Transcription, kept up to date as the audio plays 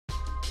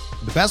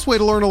The best way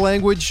to learn a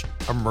language?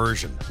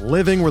 Immersion.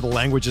 Living where the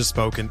language is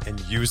spoken and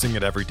using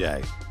it every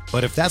day.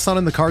 But if that's not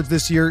in the cards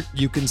this year,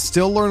 you can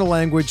still learn a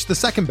language the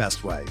second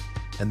best way,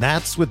 and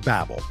that's with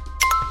Babbel.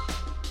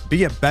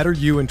 Be a better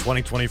you in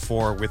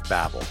 2024 with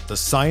Babbel, the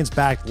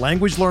science-backed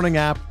language learning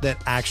app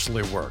that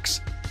actually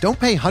works. Don't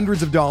pay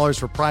hundreds of dollars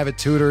for private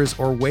tutors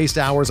or waste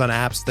hours on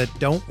apps that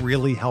don't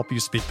really help you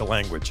speak the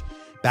language.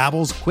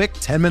 Babbel's quick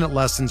 10-minute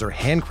lessons are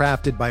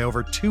handcrafted by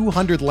over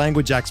 200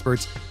 language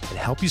experts and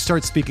help you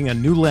start speaking a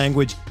new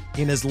language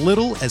in as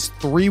little as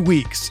 3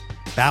 weeks.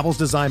 Babbel's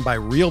designed by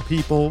real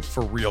people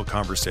for real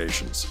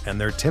conversations,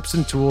 and their tips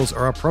and tools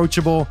are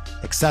approachable,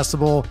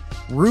 accessible,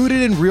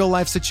 rooted in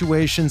real-life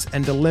situations,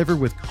 and delivered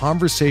with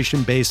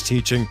conversation-based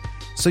teaching,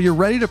 so you're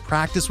ready to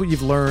practice what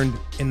you've learned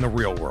in the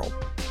real world.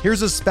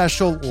 Here's a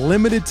special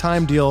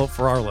limited-time deal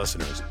for our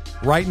listeners.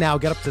 Right now,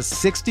 get up to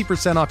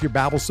 60% off your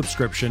Babbel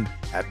subscription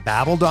at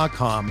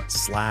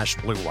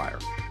babbel.com/Blue Wire.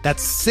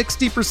 That's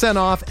 60%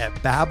 off at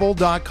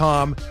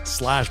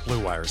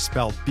babbel.com/Blue Wire,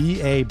 spelled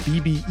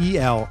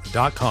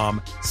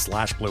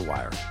BABBEL.com/Blue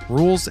Wire.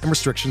 Rules and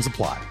restrictions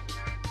apply.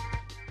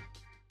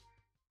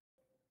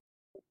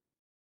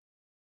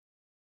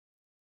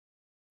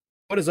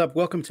 What is up?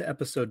 Welcome to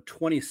episode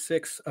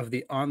 26 of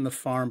the On the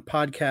Farm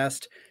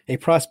podcast, a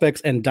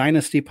prospects and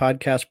dynasty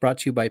podcast brought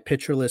to you by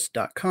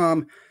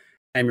PitcherList.com.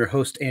 I'm your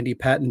host, Andy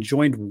Patton,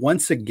 joined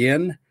once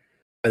again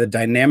by the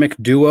dynamic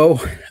duo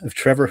of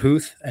Trevor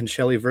Huth and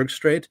Shelley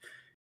Vergstrate.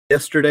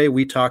 Yesterday,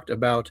 we talked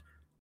about,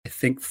 I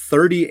think,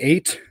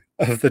 38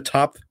 of the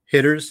top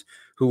hitters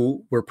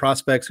who were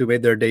prospects who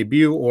made their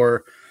debut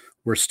or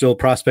were still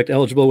prospect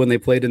eligible when they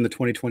played in the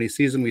 2020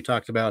 season. We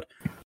talked about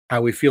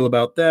how we feel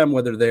about them,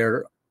 whether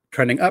they're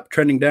trending up,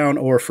 trending down,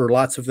 or for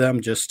lots of them,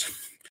 just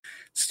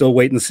still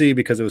wait and see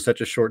because it was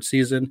such a short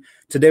season.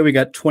 Today, we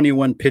got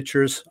 21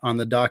 pitchers on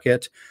the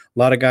docket. A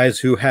lot of guys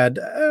who had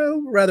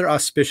rather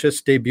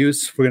auspicious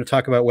debuts. We're going to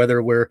talk about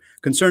whether we're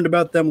concerned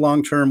about them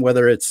long-term,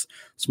 whether it's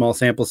small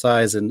sample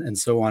size, and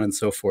so on and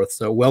so forth.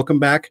 So welcome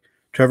back,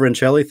 Trevor and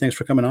Shelley. Thanks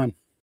for coming on.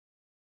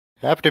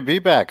 Happy to be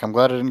back. I'm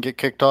glad I didn't get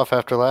kicked off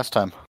after last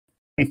time.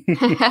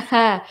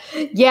 Yeah,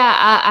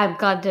 I'm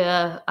glad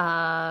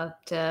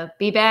to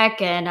be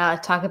back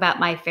and talk about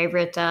my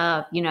favorite,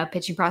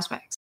 pitching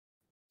prospects.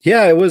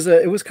 Yeah, it was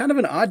kind of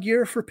an odd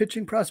year for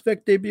pitching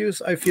prospect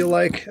debuts. I feel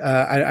like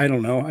I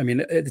don't know. I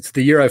mean, it's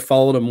the year I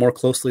followed them more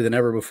closely than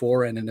ever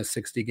before, and in a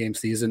 60-game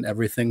season,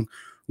 everything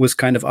was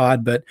kind of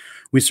odd. But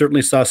we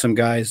certainly saw some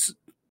guys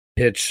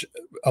pitch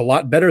a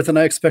lot better than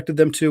I expected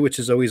them to, which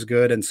is always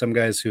good, and some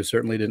guys who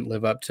certainly didn't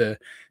live up to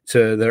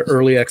their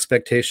early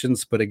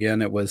expectations. But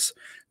again, it was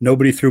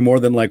nobody threw more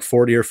than like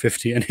 40 or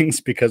 50 innings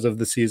because of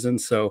the season,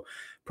 so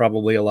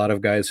probably a lot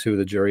of guys who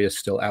the jury is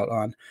still out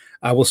on.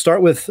 We'll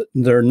start with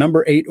their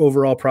number 8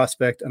 overall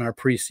prospect in our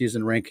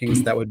preseason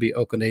rankings. That would be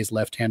Oakland A's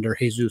left-hander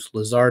Jesus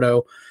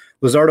Luzardo.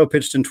 Luzardo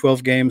pitched in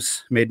 12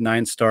 games, made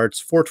 9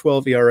 starts,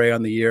 4.12 ERA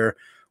on the year,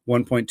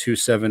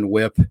 1.27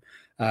 WHIP.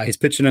 He's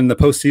pitching in the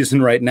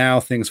postseason right now.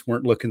 Things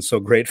weren't looking so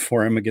great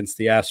for him against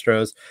the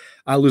Astros.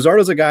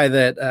 Luzardo's a guy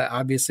that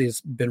obviously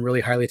has been really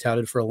highly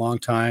touted for a long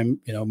time.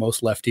 You know,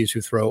 most lefties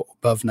who throw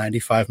above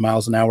 95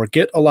 miles an hour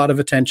get a lot of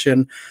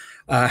attention.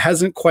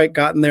 Hasn't quite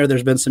gotten there.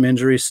 There's been some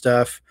injury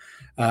stuff.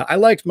 I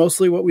liked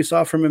mostly what we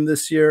saw from him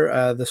this year.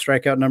 The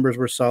strikeout numbers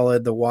were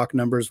solid. The walk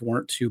numbers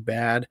weren't too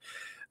bad.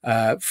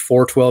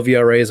 4.12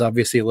 ERA is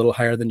obviously a little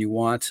higher than you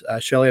want.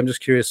 Shelley, I'm just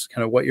curious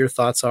kind of what your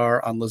thoughts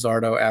are on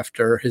Luzardo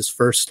after his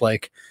first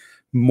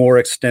more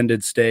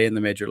extended stay in the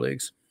major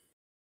leagues.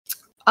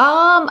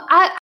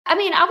 I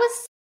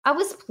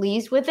was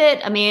pleased with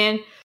it. I mean,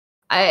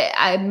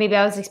 I maybe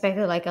I was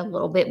expecting like a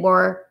little bit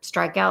more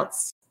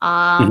strikeouts.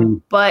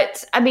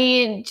 But I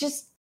mean,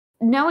 just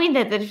knowing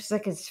that this was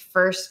like his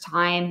first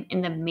time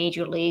in the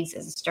major leagues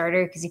as a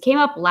starter, because he came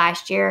up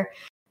last year,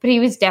 but he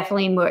was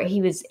definitely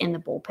he was in the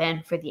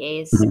bullpen for the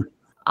A's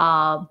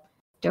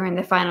during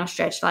the final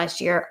stretch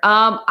last year.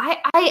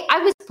 I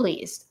was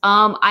pleased.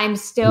 I'm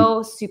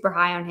still super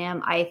high on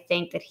him. I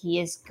think that he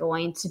is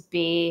going to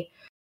be,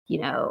 he's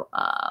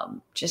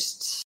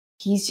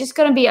just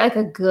going to be like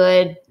a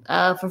good,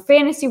 for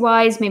fantasy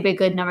wise, maybe a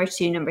good number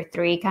 2, number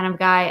 3 kind of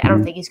guy. I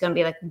don't think he's going to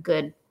be like a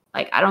good,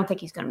 I don't think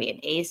he's going to be an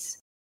ace.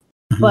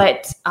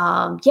 But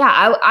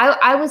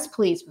I was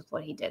pleased with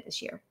what he did this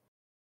year.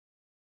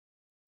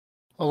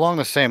 Along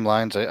the same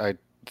lines, I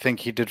think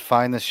he did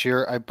fine this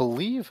year. I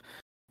believe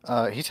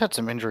he's had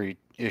some injury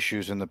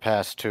issues in the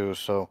past too.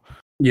 So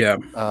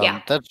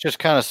that's just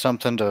kind of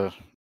something to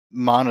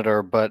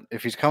monitor. But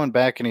if he's coming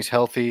back and he's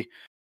healthy,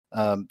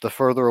 the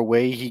further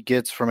away he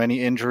gets from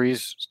any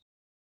injuries,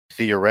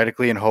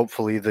 theoretically and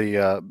hopefully,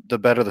 the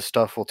better the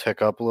stuff will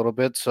tick up a little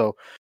bit. So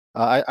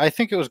I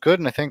think it was good,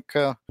 and I think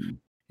the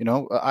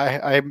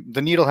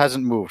needle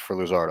hasn't moved for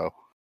Luzardo.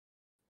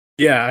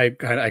 Yeah, I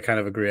kind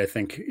of agree. I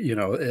think,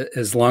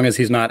 as long as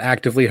he's not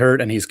actively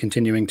hurt and he's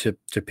continuing to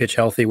pitch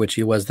healthy, which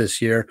he was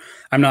this year,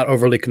 I'm not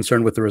overly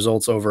concerned with the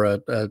results over a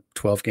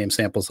 12-game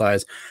sample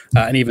size.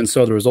 And even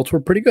so, the results were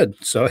pretty good.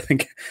 So I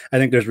think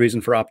there's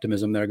reason for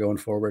optimism there going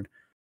forward.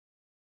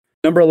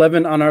 Number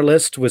 11 on our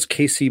list was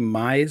Casey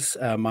Mize.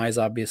 Mize,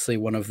 obviously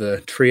one of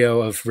the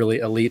trio of really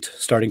elite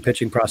starting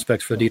pitching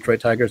prospects for the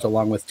Detroit Tigers,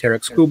 along with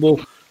Tarik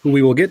Skubal, who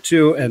we will get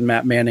to, and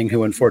Matt Manning,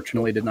 who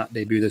unfortunately did not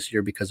debut this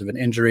year because of an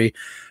injury.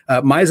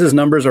 Mize's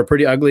numbers are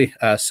pretty ugly,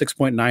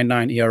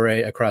 6.99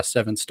 ERA across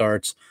 7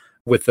 starts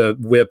with a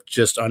whip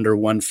just under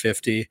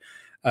 150.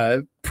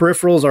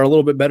 Peripherals are a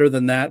little bit better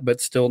than that,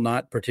 but still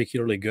not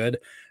particularly good.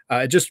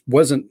 It just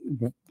wasn't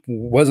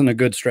a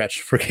good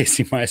stretch for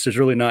Casey Mize. There's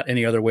really not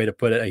any other way to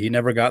put it. He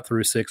never got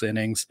through 6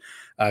 innings,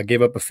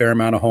 gave up a fair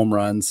amount of home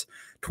runs.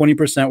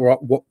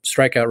 20%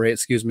 strikeout rate,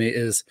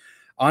 is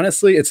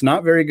honestly, it's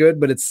not very good,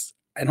 but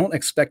I don't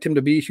expect him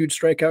to be a huge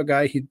strikeout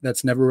guy.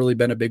 That's never really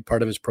been a big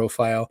part of his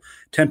profile.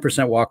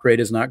 10% walk rate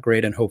is not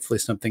great, and hopefully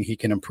something he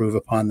can improve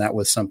upon. That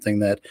was something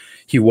that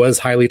he was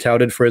highly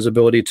touted for, his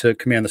ability to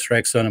command the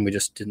strike zone, and we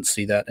just didn't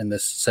see that in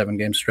this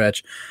 7-game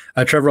stretch.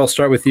 Trevor, I'll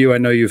start with you. I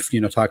know you've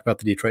talked about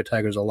the Detroit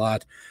Tigers a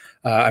lot.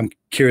 I'm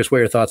curious what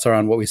your thoughts are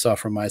on what we saw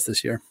from Mize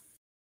this year.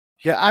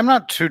 Yeah, I'm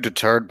not too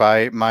deterred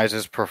by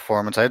Mize's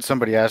performance. I had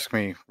somebody ask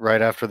me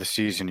right after the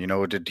season,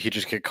 did he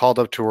just get called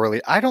up too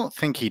early? I don't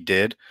think he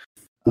did.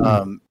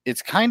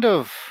 It's kind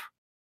of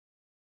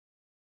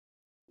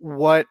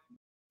what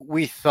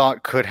we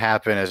thought could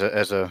happen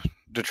as a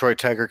Detroit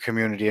Tiger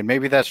community, and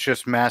maybe that's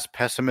just mass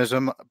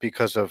pessimism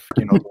because of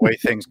the way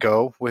things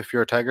go if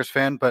you're a Tigers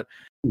fan. But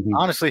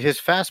honestly,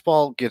 his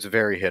fastball gets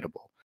very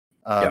hittable,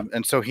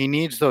 and so he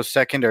needs those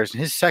secondaries.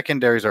 And his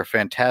secondaries are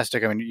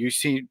fantastic. I mean, you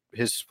see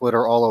his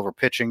splitter all over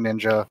Pitching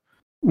Ninja,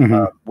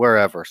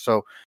 wherever.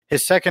 So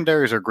his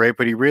secondaries are great,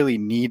 but he really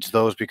needs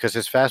those because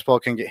his fastball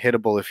can get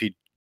hittable if he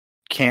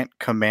can't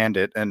command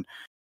it, and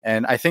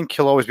I think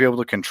he'll always be able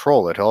to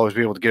control it. He'll always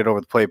be able to get it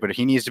over the plate, but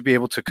he needs to be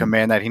able to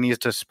command that. He needs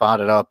to spot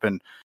it up, and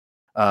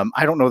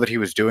I don't know that he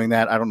was doing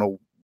that. I don't know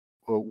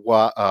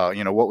what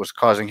was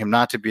causing him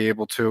not to be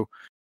able to.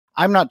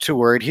 I'm not too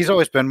worried. He's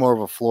always been more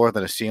of a floor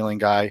than a ceiling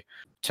guy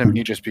to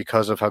me, just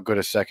because of how good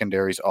his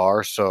secondaries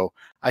are. So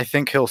I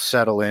think he'll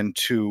settle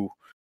into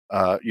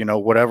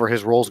whatever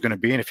his role is going to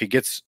be, and if he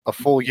gets a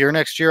full year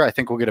next year, I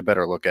think we'll get a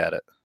better look at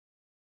it.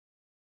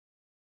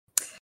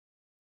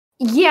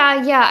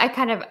 Yeah,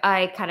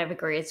 I kind of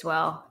agree as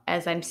well.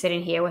 As I'm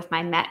sitting here with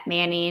my Matt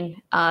Manning,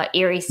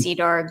 Erie Sea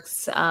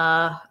Dogs,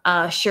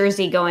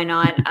 Scherzi going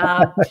on.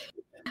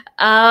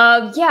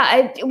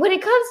 When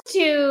it comes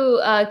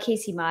to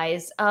Casey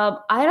Mize,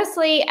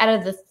 honestly, out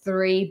of the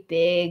 3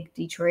 big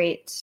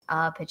Detroit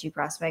pitching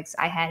prospects,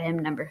 I had him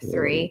number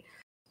 3.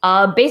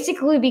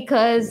 Basically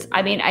because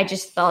I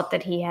just thought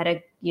that he had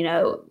a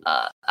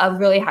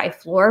really high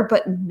floor,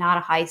 but not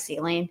a high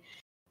ceiling.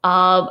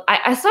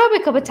 I saw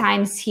him a couple of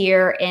times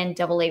here in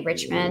AA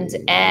Richmond,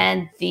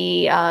 and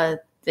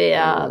the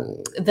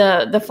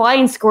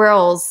Flying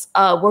Squirrels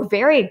were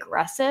very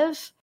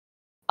aggressive.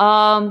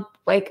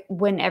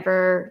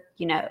 Whenever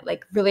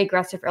really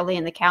aggressive early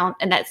in the count,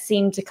 and that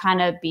seemed to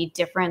kind of be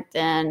different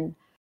than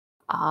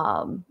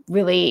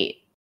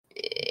really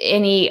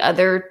any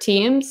other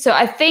team. So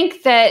I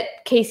think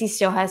that Casey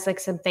still has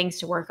some things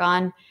to work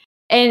on.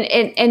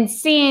 And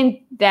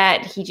seeing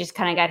that he just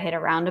kind of got hit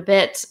around a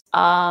bit,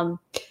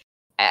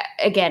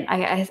 again,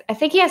 I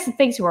think he has some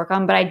things to work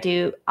on, but I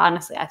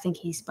think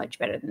he's much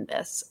better than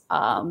this.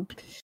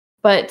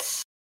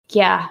 But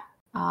yeah,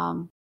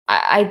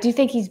 I do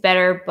think he's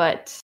better,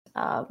 but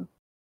I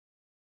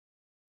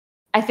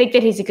think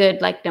that he's a good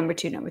number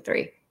 2, number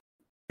 3.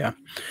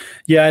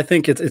 Yeah. I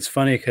think it's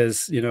funny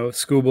because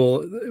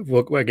Skubal.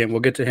 We'll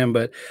get to him,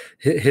 but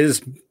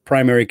his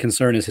primary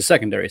concern is his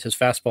secondaries. His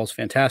fastball is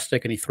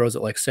fantastic, and he throws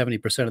it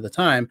 70% of the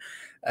time,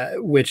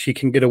 which he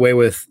can get away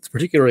with,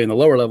 particularly in the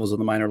lower levels of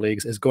the minor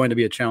leagues, is going to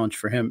be a challenge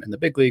for him in the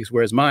big leagues.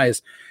 Whereas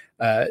Mize,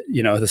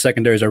 the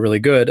secondaries are really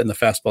good, and the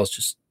fastball is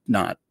just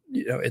not.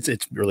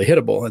 It's really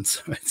hittable, and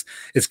so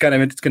it's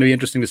going to be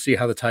interesting to see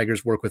how the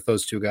Tigers work with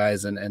those 2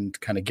 guys and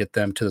kind of get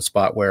them to the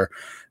spot where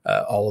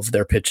all of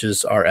their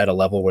pitches are at a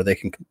level where they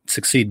can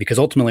succeed, because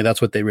ultimately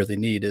that's what they really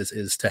need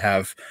is to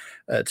have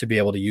to be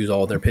able to use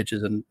all of their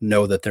pitches and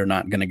know that they're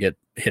not going to get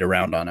hit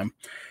around on them.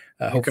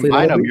 Hopefully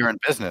combine them, you're in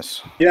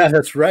business. Yeah,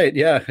 that's right.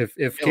 Yeah, if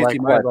Casey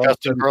Mize,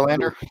 Justin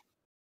Verlander.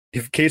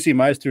 If Casey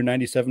Mize threw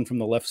 97 from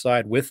the left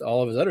side with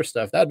all of his other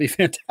stuff, that'd be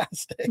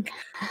fantastic.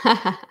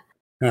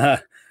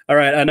 All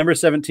right, number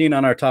 17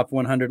 on our top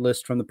 100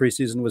 list from the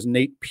preseason was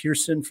Nate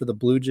Pearson for the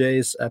Blue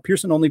Jays.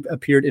 Pearson only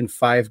appeared in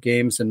 5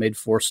 games and made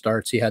 4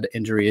 starts. He had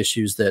injury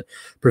issues that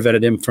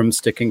prevented him from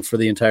sticking for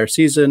the entire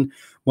season.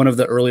 One of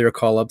the earlier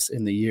call-ups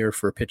in the year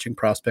for pitching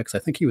prospects. I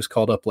think he was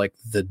called up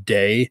the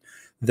day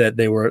that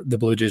the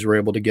Blue Jays were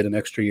able to get an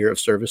extra year of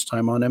service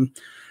time on him.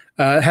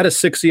 Had a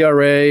 6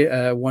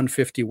 ERA,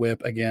 150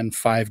 whip, again,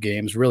 5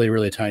 games, really,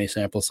 really tiny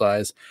sample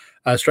size.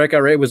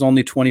 Strikeout rate was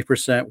only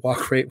 20%.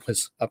 Walk rate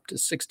was up to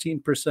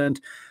 16%.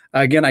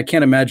 Again, I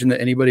can't imagine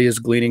that anybody is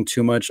gleaning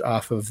too much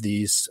off of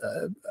these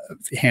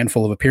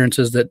handful of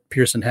appearances that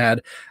Pearson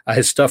had.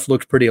 His stuff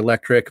looked pretty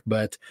electric,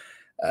 but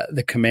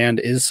the command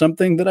is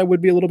something that I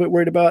would be a little bit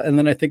worried about. And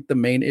then I think the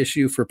main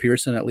issue for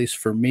Pearson, at least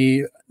for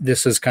me,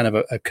 this is kind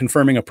of a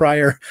confirming a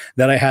prior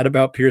that I had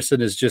about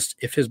Pearson, is just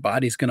if his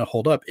body's going to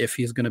hold up, if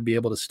he's going to be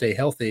able to stay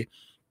healthy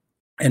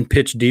and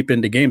pitch deep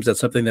into games. That's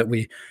something that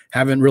we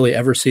haven't really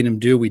ever seen him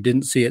do. We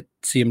didn't see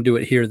him do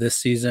it here this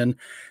season.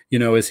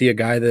 Is he a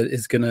guy that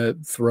is going to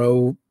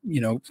throw,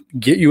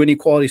 get you any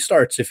quality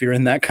starts if you're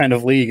in that kind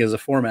of league as a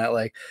format?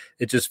 Like,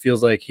 it just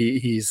feels like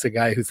he's a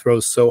guy who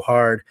throws so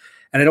hard.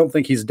 And I don't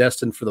think he's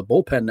destined for the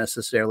bullpen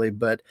necessarily,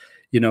 but,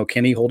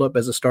 can he hold up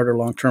as a starter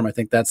long-term? I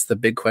think that's the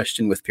big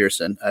question with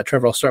Pearson.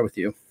 Trevor, I'll start with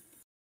you.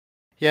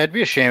 Yeah, it'd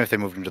be a shame if they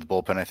moved him to the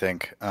bullpen, I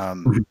think.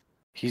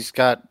 He's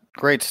got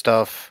great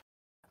stuff.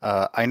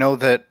 I know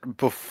that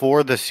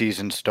before the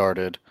season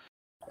started,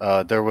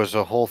 there was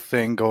a whole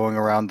thing going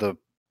around the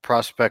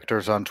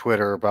prospectors on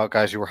Twitter about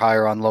guys who were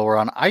higher on, lower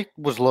on. I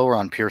was lower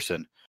on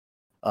Pearson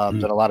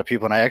than a lot of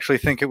people, and I actually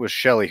think it was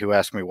Shelley who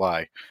asked me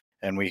why.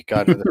 And we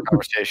got into the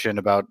conversation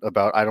about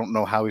I don't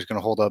know how he's going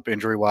to hold up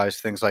injury-wise,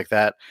 things like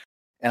that.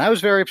 And I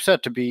was very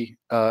upset to be,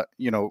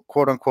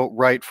 quote unquote,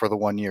 right for the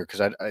 1 year,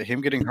 because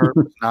him getting hurt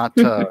was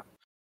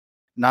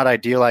not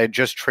ideal. I had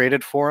just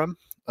traded for him,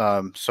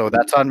 so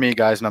that's on me,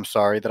 guys, and I'm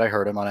sorry that I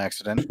hurt him on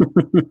accident.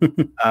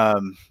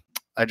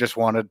 I just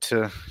wanted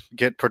to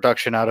get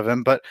production out of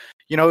him, but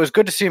it was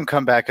good to see him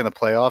come back in the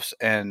playoffs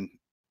and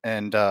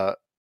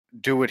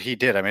do what he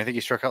did. I mean, I think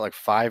he struck out like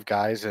 5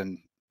 guys and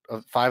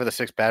 5 of the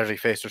 6 batters he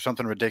faced, or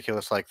something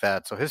ridiculous like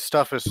that. So his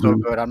stuff is so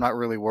good. I'm not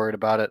really worried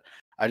about it.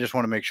 I just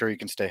want to make sure he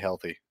can stay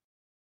healthy.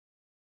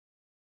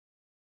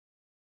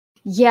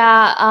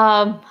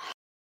 Yeah.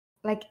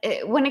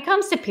 When it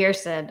comes to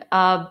Pearson,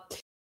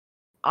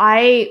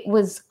 I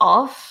was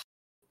off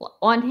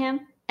on him.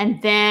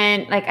 And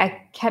then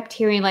I kept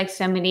hearing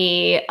so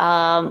many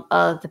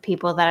of the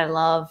people that I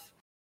love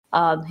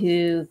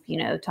who,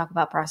 talk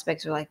about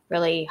prospects are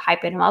really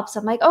hyping him up.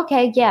 So I'm like,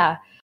 okay, yeah,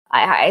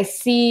 I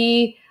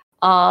see.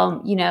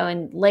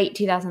 In late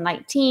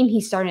 2019,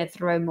 he's starting to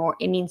throw more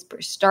innings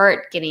per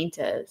start, getting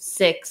to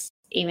 6,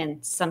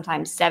 even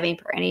sometimes 7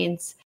 per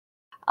innings.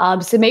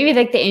 So maybe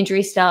the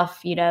injury stuff,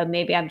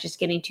 maybe I'm just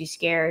getting too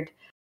scared.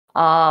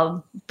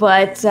 I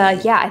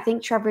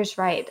think Trevor's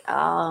right.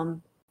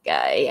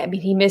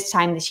 He missed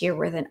time this year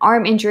with an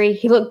arm injury.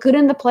 He looked good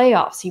in the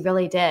playoffs. He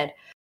really did.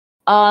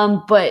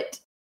 But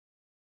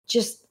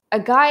just a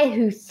guy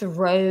who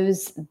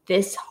throws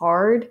this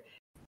hard,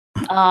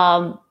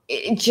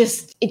 it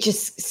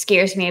just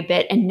scares me a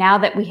bit. And now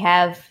that we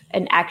have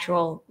an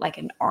actual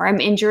an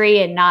arm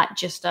injury and not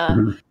just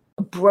a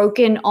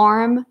broken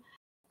arm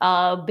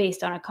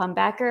based on a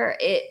comebacker,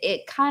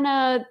 it kind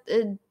of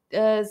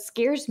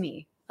scares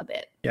me a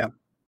bit. Yeah.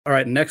 All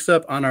right. Next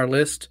up on our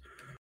list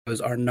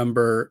was our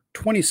number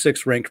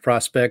 26 ranked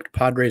prospect,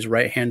 Padres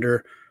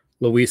right-hander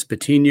Luis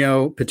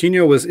Patino.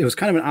 It was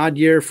kind of an odd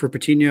year for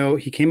Patino.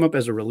 He came up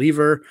as a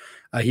reliever.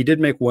 He did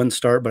make 1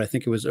 start, but I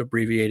think it was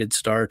abbreviated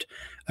start.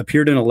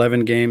 Appeared in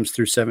 11 games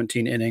through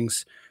 17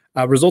 innings.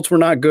 Results were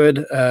not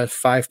good.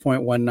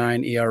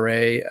 5.19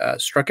 ERA.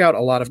 Struck out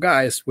a lot of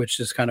guys, which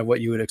is kind of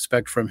what you would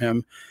expect from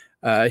him.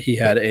 He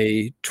had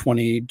a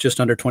just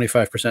under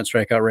 25%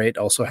 strikeout rate.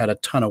 Also had a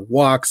ton of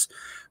walks.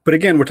 But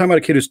again, we're talking about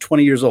a kid who's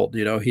 20 years old.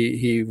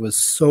 He was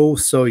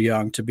so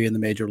young to be in the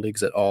major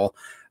leagues at all.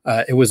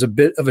 It was a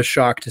bit of a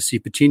shock to see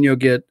Patino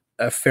get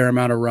a fair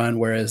amount of run,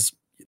 whereas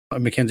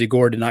Mackenzie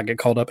Gore did not get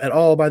called up at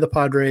all by the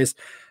Padres.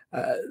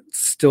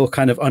 Still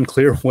kind of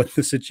unclear what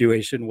the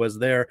situation was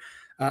there.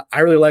 I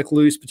really like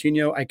Luis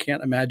Patino. I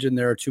can't imagine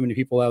there are too many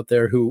people out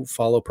there who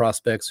follow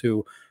prospects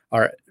who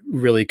are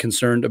really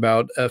concerned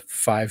about a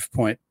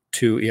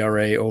 5.2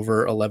 ERA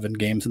over 11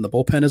 games in the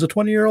bullpen as a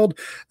 20-year-old.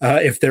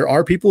 If there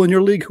are people in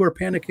your league who are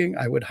panicking,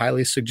 I would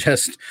highly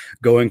suggest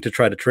going to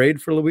try to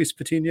trade for Luis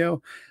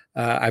Patino.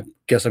 I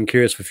guess I'm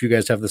curious if you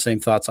guys have the same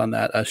thoughts on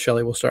that.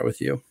 Shelley, we'll start with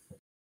you.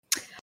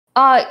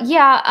 I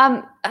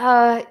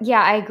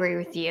agree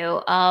with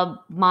you.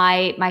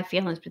 My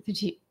feelings with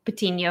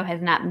Patino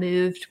has not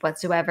moved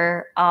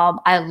whatsoever.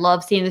 I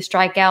love seeing the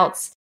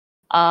strikeouts.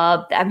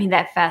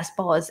 That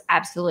fastball is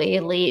absolutely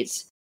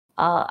elite.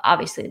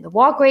 Obviously the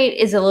walk rate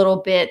is a little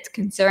bit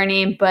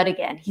concerning, but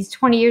again, he's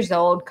 20 years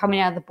old, coming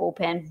out of the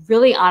bullpen,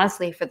 really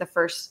honestly for the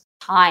first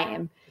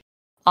time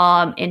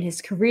in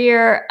his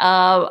career.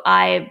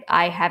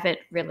 I haven't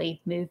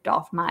really moved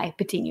off my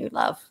Patino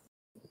love.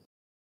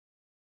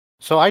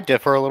 So I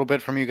differ a little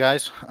bit from you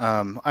guys.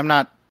 I'm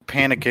not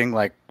panicking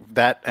like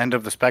that end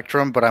of the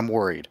spectrum, but I'm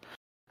worried.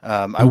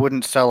 I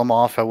wouldn't sell him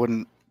off. I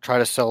wouldn't try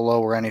to sell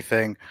low or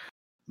anything,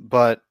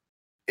 but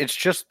it's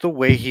just the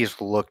way he's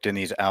looked in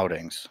these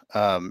outings.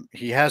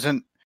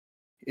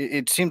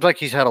 It seems like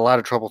he's had a lot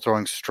of trouble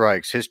throwing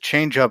strikes. His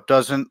changeup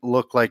doesn't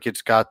look like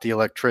it's got the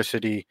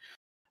electricity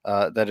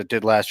that it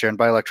did last year. And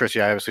by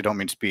electricity, I obviously don't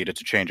mean speed.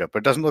 It's a changeup, but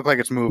it doesn't look like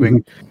it's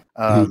moving.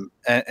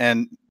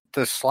 And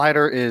the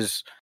slider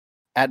is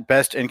at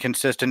best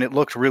inconsistent. It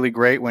looked really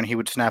great when he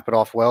would snap it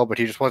off well, but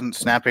he just wasn't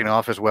snapping it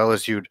off as well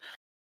as you'd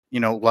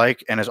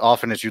like, and as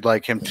often as you'd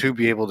like him to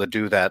be able to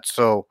do that.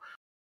 So,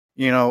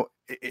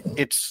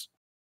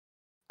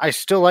 I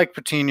still like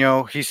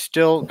Patino. He's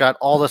still got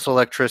all this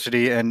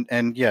electricity,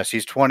 and yes,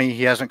 he's 20.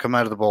 He hasn't come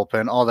out of the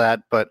bullpen, all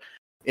that, but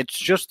it's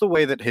just the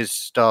way that his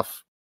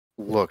stuff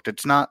looked.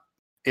 It's not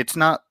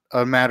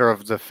a matter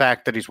of the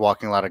fact that he's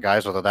walking a lot of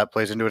guys, although that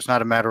plays into it. It's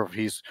not a matter of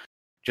he's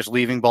just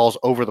leaving balls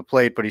over the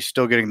plate, but he's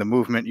still getting the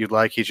movement you'd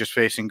like. He's just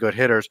facing good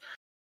hitters.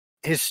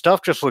 His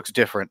stuff just looks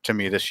different to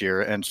me this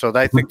year, and so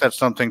I think that's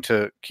something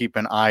to keep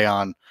an eye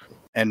on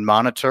and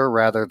monitor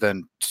rather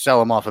than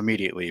sell him off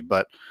immediately.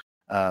 But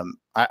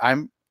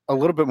I'm a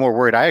little bit more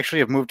worried. I actually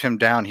have moved him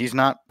down. He's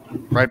not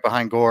right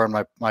behind Gore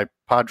on my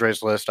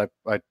Padres list. I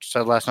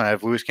said last night I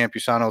have Luis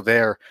Campusano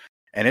there,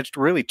 and it's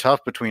really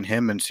tough between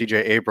him and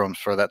CJ Abrams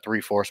for that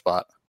 3-4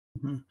 spot.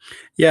 Mm-hmm.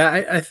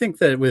 Yeah, I think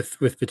that with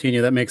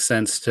Patino, that makes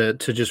sense to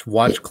just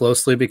watch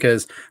closely,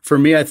 because for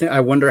me, I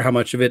wonder how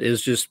much of it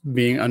is just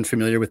being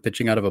unfamiliar with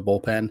pitching out of a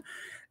bullpen.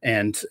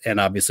 And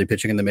obviously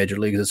pitching in the major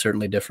leagues is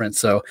certainly different.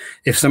 So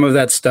if some of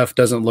that stuff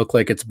doesn't look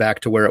like it's back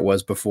to where it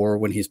was before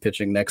when he's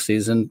pitching next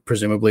season,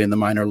 presumably in the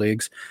minor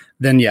leagues,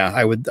 then yeah,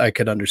 I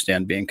could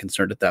understand being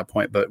concerned at that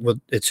point, but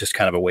it's just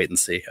kind of a wait and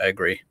see. I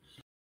agree.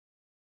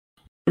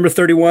 Number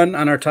 31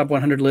 on our top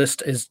 100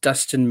 list is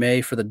Dustin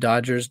May for the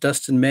Dodgers.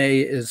 Dustin May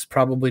is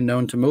probably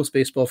known to most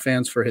baseball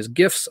fans for his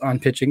gifts on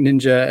Pitching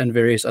Ninja and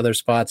various other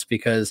spots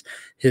because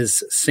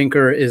his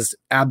sinker is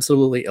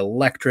absolutely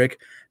electric.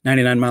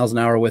 99 miles an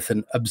hour with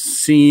an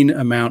obscene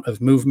amount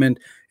of movement.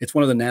 It's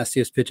one of the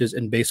nastiest pitches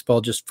in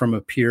baseball just from a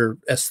pure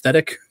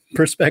aesthetic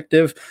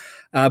perspective.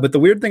 But the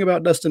weird thing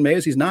about Dustin May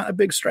is he's not a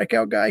big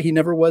strikeout guy. He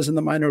never was in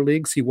the minor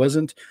leagues. He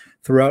wasn't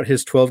throughout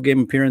his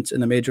 12-game appearance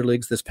in the major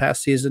leagues this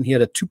past season. He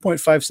had a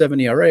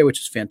 2.57 ERA, which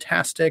is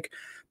fantastic,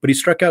 but he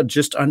struck out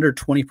just under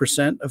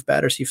 20% of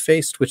batters he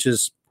faced, which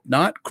is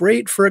not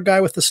great for a guy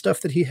with the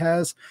stuff that he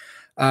has.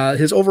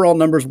 His overall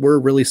numbers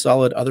were really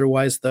solid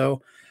otherwise,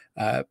 though.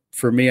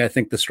 For me, I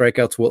think the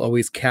strikeouts will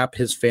always cap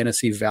his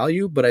fantasy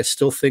value, but I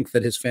still think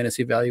that his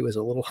fantasy value is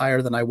a little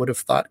higher than I would have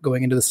thought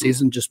going into the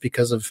season just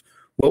because of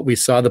what we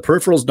saw. The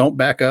peripherals don't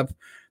back up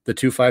the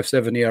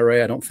 2.57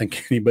 ERA. I don't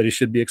think anybody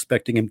should be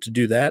expecting him to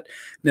do that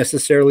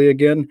necessarily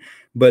again,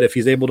 but if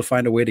he's able to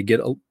find a way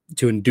to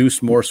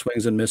induce more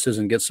swings and misses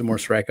and get some more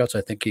strikeouts,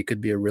 I think he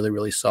could be a really,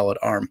 really solid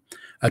arm.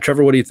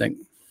 Trevor, what do you think?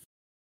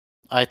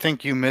 I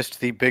think you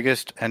missed the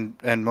biggest and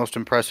most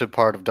impressive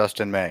part of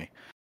Dustin May.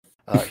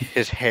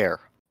 His hair.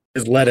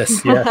 His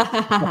lettuce,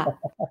 yeah.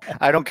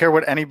 I don't care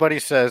what anybody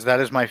says. That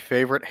is my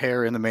favorite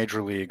hair in the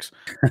major leagues.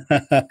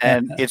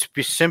 And it's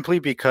simply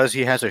because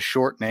he has a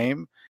short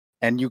name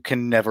and you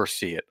can never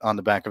see it on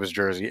the back of his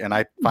jersey. And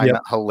I find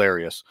that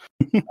hilarious.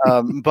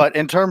 But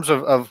in terms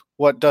of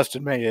what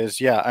Dustin May is,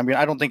 yeah, I mean,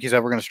 I don't think he's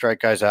ever going to strike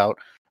guys out.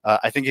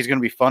 I think he's going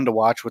to be fun to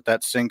watch with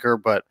that sinker,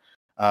 but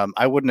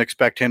I wouldn't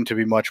expect him to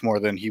be much more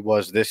than he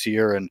was this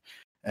year.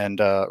 And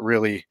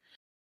really,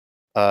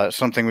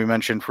 something we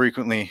mentioned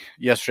frequently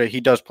yesterday,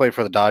 he does play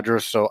for the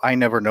Dodgers, so I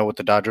never know what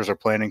the Dodgers are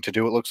planning to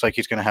do. It looks like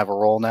he's going to have a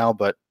role now,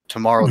 but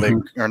tomorrow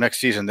or next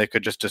season, they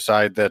could just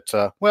decide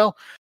that,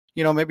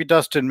 maybe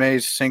Dustin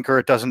May's sinker,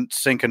 it doesn't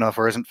sink enough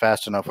or isn't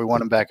fast enough. We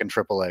want him back in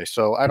AAA.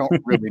 So I don't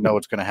really know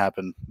what's going to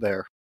happen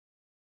there.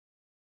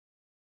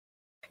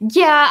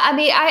 Yeah, I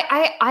mean,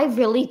 I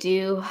really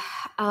do.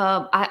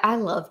 I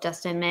love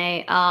Dustin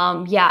May.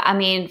 Yeah, I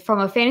mean, from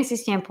a fantasy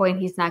standpoint,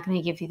 he's not going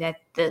to give you that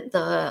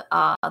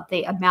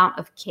the amount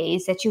of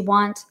Ks that you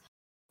want.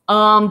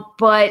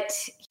 But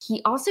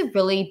he also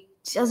really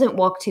doesn't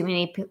walk too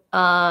many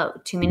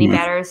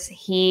batters.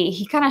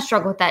 He kind of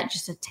struggled with that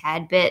just a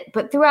tad bit,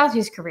 but throughout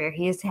his career,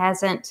 he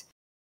hasn't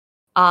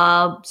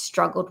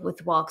struggled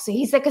with walks. So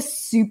he's like a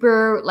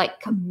super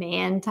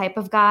command type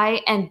of guy.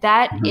 And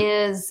that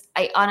is,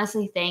 I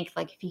honestly think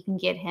if you can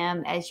get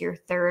him as your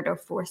third or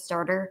fourth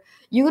starter,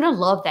 you're going to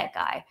love that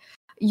guy.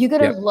 You're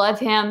going to love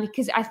him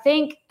because I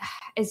think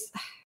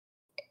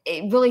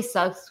it really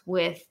sucks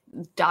with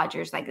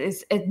Dodgers.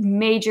 There's a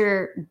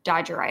major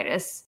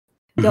Dodgeritis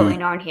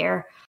going on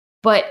here.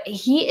 But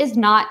he is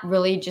not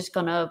really just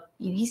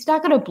he's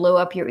not going to blow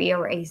up your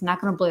ERA. He's not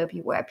going to blow up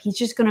your whip. He's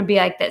just going to be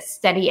that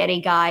steady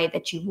Eddie guy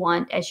that you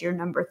want as your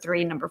number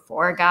 3, number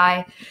 4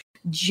 guy,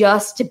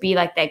 just to be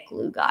that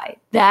glue guy.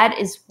 That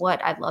is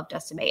what I love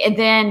Dustin May. And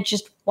then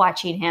just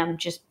watching him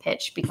just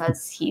pitch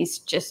because he's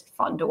just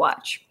fun to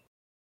watch.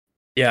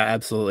 Yeah,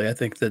 absolutely. I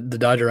think that the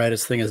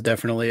Dodgeritis thing is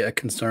definitely a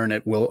concern.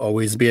 It will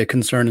always be a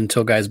concern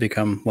until guys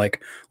become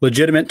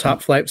legitimate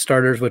top flight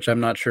starters, which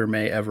I'm not sure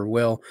May ever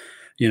will.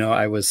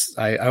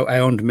 I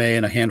owned May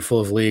in a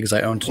handful of leagues.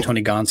 I owned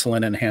Tony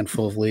Gonsolin in a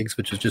handful of leagues,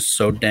 which is just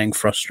so dang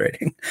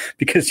frustrating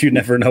because you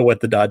never know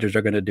what the Dodgers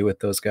are going to do with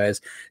those guys.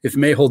 If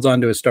May holds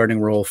on to his starting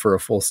role for a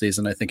full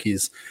season, I think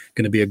he's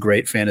going to be a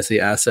great fantasy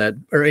asset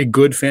or a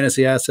good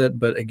fantasy asset,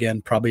 but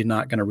again, probably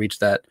not going to reach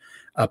that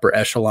upper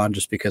echelon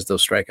just because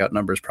those strikeout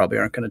numbers probably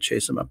aren't going to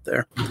chase him up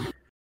there.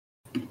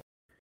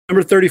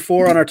 Number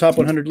 34 on our top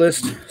 100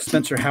 list,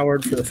 Spencer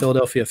Howard for the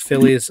Philadelphia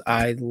Phillies.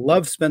 I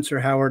love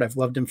Spencer Howard. I've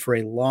loved him for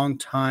a long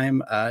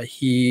time.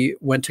 He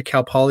went to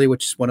Cal Poly,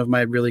 which is one of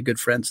my really good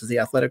friends, is the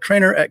athletic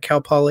trainer at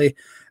Cal Poly.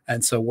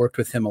 and so worked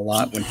with him a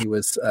lot when he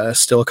was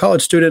still a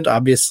college student.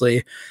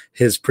 Obviously,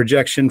 his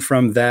projection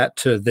from that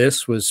to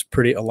this was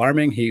pretty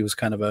alarming. He was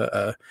kind of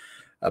a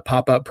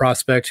pop-up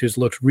prospect who's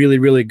looked really,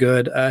 really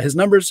good. His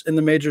numbers in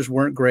the majors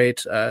weren't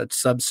great.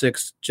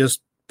 Sub-6,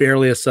 just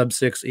barely a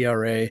sub-6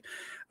 ERA.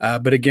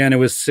 But again, it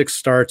was 6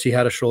 starts. He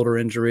had a shoulder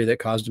injury that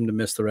caused him to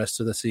miss the rest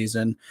of the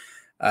season.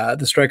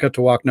 The strikeout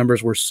to walk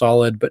numbers were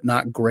solid, but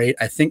not great.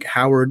 I think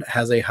Howard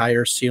has a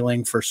higher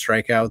ceiling for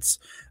strikeouts,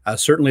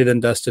 certainly than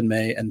Dustin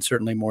May, and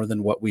certainly more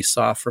than what we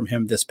saw from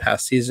him this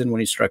past season when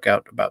he struck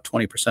out about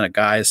 20% of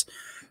guys.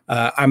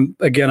 I'm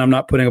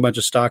not putting a bunch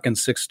of stock in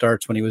 6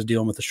 starts when he was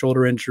dealing with a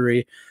shoulder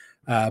injury,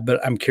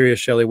 but I'm curious,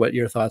 Shelly, what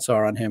your thoughts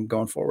are on him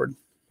going forward.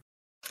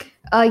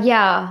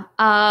 I've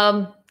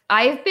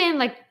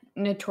been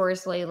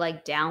notoriously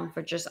down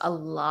for just a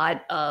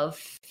lot of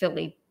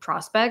Philly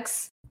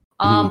prospects.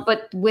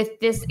 But with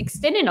this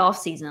extended off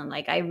season,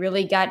 I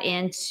really got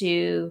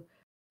into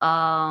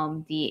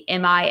the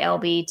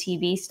MILB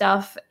TV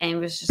stuff and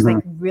was just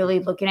really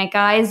looking at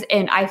guys,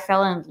 and I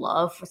fell in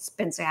love with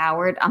Spencer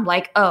Howard. I'm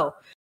like, oh,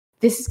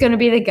 this is going to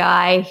be the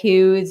guy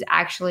who's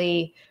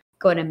actually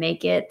going to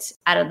make it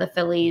out of the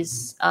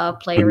Phillies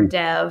player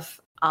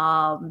dev.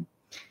 And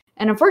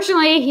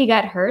unfortunately, he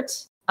got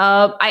hurt.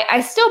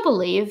 I still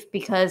believe,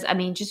 because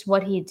just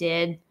what he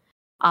did,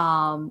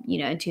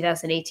 in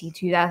 2018,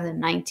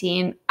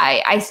 2019,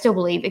 I still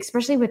believe,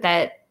 especially with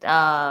that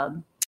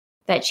changeup.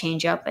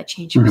 That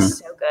changeup is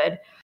so good.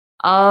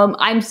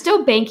 I'm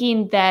still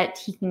banking that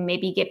he can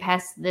maybe get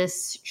past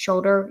this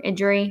shoulder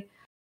injury.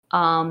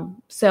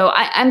 So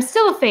I'm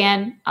still a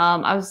fan.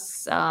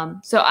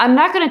 So I'm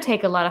not going to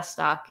take a lot of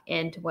stock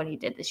into what he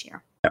did this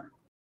year. Yeah.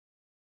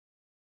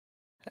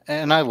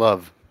 And I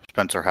love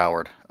Spencer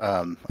Howard.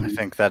 I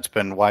think that's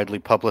been widely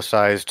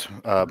publicized.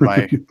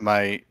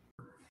 My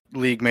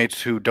league mates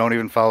who don't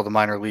even follow the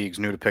minor leagues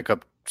knew to pick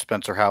up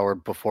Spencer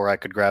Howard before I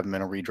could grab him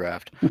in a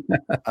redraft.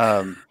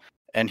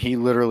 And he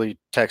literally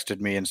texted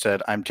me and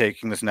said, "I'm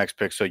taking this next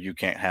pick, so you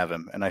can't have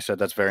him." And I said,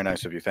 "That's very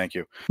nice of you. Thank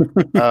you."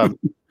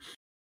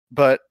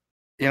 But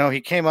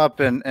he came up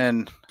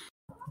and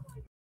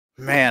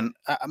man,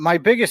 my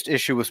biggest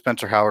issue with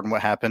Spencer Howard and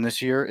what happened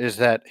this year is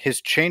that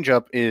his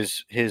changeup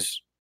is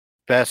his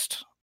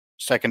best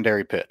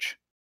secondary pitch.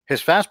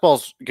 His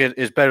fastball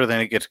is better than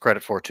it gets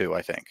credit for too,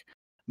 I think.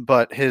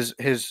 But his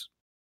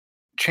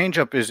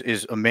changeup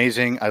is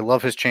amazing. I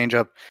love his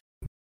changeup.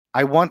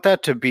 I want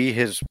that to be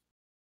his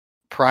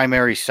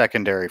primary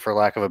secondary, for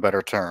lack of a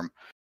better term,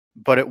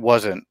 but it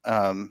wasn't.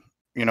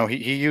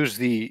 He used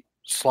the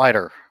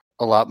slider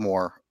a lot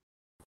more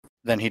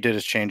than he did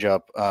his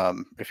changeup.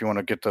 If you want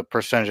to get the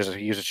percentages,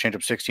 he used his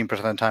changeup 16%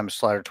 of the time, his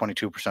slider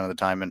 22% of the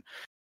time,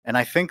 and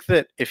I think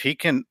that if he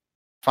can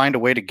find a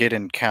way to get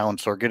in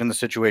counts or get in the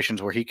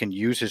situations where he can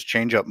use his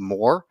changeup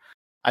more,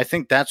 I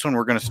think that's when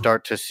we're going to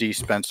start to see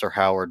Spencer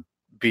Howard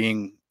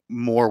being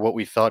more what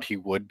we thought he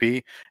would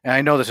be. And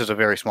I know this is a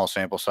very small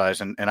sample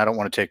size, and I don't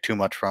want to take too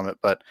much from it,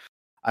 but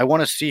I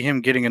want to see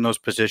him getting in those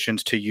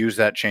positions to use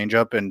that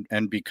changeup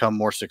and become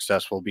more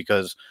successful,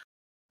 because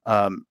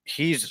I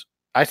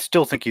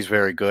still think he's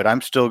very good.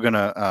 I'm still going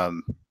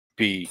to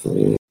be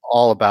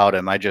all about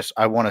him.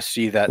 I want to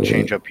see that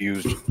changeup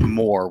used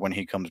more when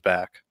he comes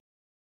back.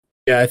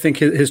 Yeah, I think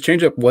his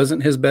changeup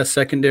wasn't his best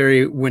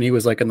secondary when he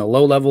was in the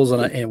low levels,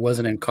 and it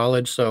wasn't in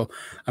college. So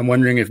I'm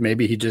wondering if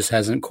maybe he just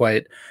hasn't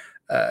quite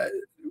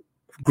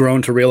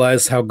grown to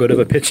realize how good of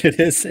a pitch it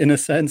is, in a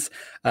sense.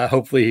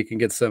 Hopefully he can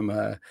get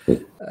some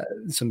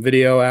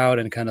video out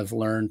and kind of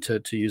learn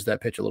to use that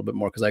pitch a little bit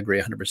more, because I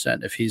agree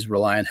 100%. If he's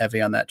relying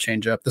heavy on that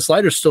changeup, the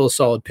slider's still a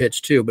solid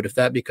pitch too, but if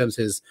that becomes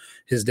his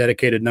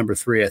dedicated number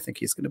 3, I think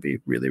he's going to be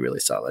really,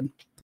 really solid.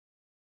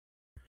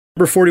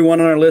 Number 41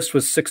 on our list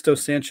was Sixto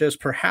Sanchez.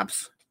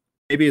 Perhaps,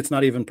 maybe it's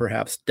not even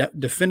perhaps,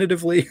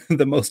 definitively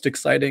the most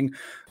exciting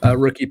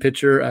rookie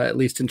pitcher, at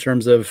least in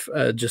terms of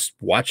just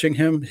watching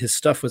him. His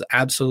stuff was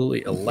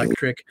absolutely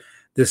electric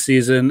this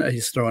season.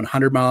 He's throwing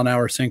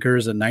 100-mile-an-hour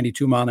sinkers and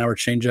 92-mile-an-hour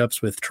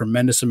changeups with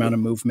tremendous amount of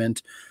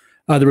movement.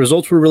 The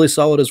results were really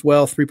solid as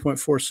well.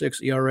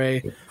 3.46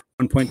 ERA,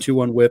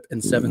 1.21 WHIP,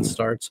 and 7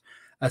 starts.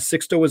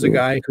 Sixto was a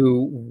guy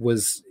who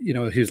was, he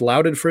was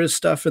lauded for his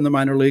stuff in the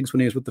minor leagues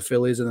when he was with the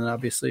Phillies and then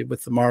obviously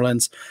with the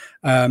Marlins.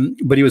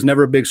 But he was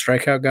never a big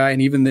strikeout guy.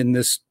 And even in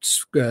this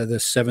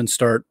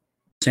 7-start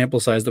sample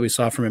size that we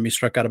saw from him, he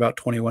struck out about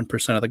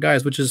 21% of the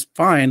guys, which is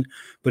fine,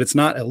 but it's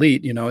not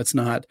elite. It's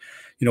not,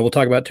 we'll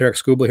talk about Tarik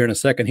Skubal here in a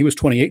second. He was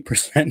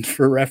 28%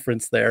 for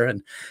reference there.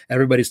 And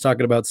everybody's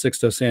talking about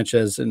Sixto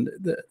Sanchez, and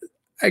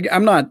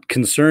I'm not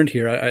concerned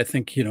here. I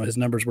think, his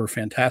numbers were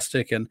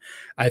fantastic, and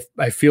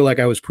I feel like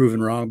I was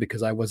proven wrong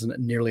because I wasn't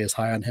nearly as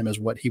high on him as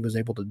what he was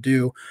able to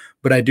do.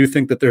 But I do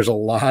think that there's a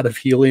lot of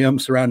helium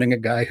surrounding a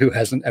guy who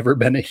hasn't ever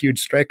been a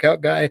huge strikeout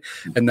guy.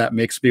 And that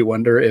makes me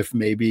wonder if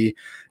maybe,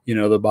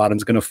 the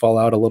bottom's going to fall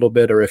out a little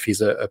bit, or if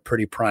he's a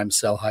pretty prime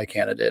sell high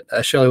candidate.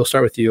 Shelly, we'll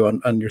start with you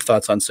on your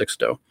thoughts on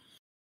Sixto.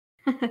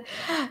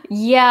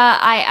 Yeah,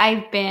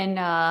 I've been,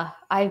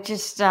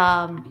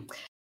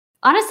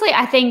 Honestly,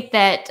 I think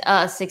that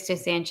Sixto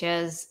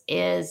Sanchez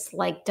is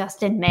like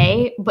Dustin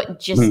May, but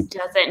just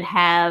doesn't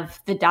have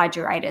the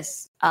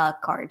Dodgeritis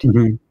card.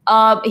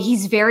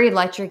 He's very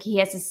electric. He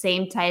has the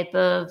same type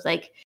of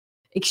like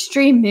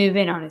extreme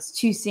movement on his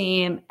two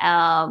seam,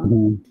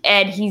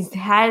 and he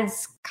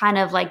has kind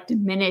of like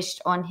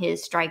diminished on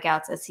his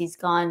strikeouts as he's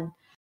gone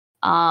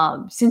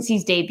since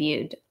he's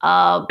debuted.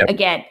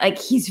 Again, like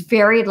he's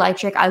very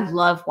electric. I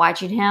love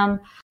watching him.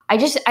 I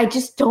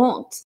just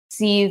don't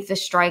see the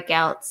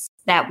strikeouts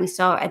that we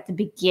saw at the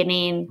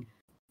beginning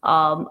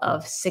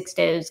of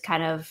Sixto's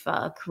kind of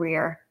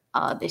career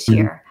this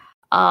year.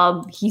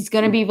 He's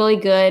going to be really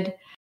good.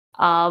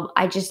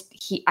 I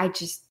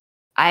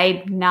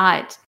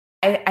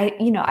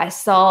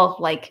saw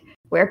like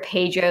where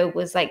Pedro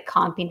was like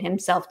comping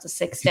himself to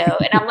Sixto,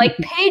 and I'm like,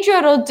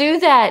 Pedro, don't do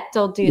that.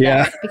 Don't do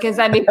that. Because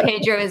I mean,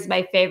 Pedro is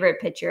my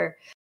favorite pitcher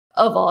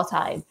of all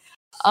time.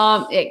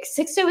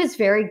 Sixto is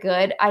very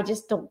good. I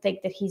just don't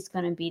think that he's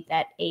going to be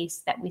that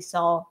ace that we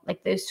saw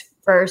like those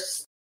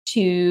first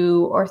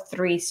 2 or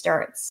 3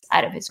 starts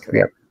out of his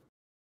career.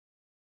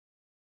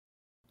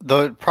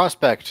 The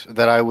prospect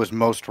that I was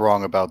most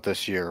wrong about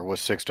this year was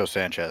Sixto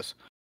Sanchez.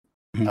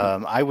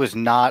 I was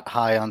not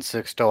high on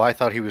Sixto. I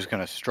thought he was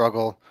going to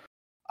struggle.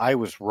 I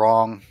was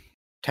wrong.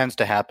 Tends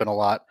to happen a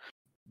lot.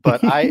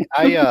 But I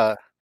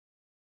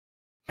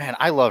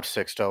loved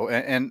Sixto,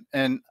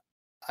 and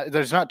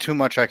there's not too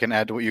much I can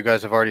add to what you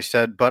guys have already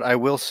said, but I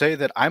will say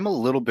that I'm a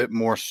little bit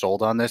more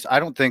sold on this. I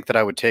don't think that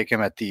I would take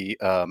him at the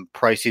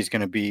price he's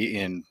going to be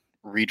in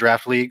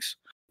redraft leagues,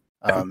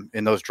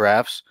 in those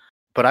drafts.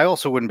 But I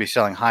also wouldn't be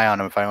selling high on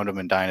him if I owned him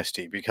in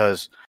Dynasty,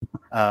 because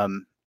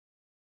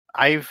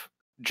I've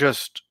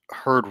just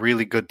heard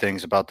really good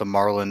things about the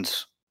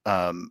Marlins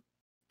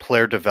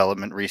player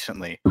development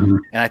recently. And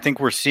I think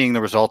we're seeing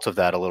the results of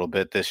that a little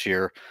bit this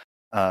year.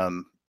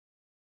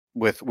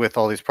 With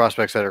all these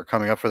prospects that are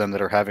coming up for them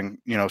that are having,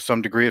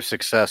 some degree of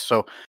success.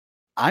 So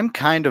I'm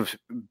kind of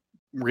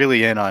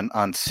really in on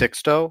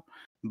Sixto,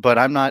 but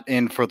I'm not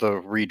in for the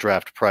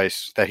redraft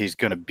price that he's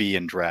going to be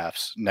in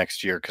drafts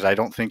next year, because I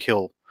don't think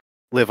he'll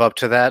live up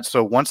to that.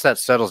 So once that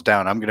settles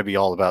down, I'm going to be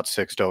all about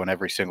Sixto in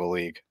every single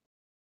league.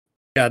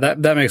 Yeah,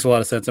 that makes a lot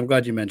of sense. I'm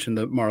glad you mentioned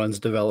the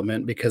Marlins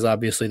development, because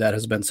obviously that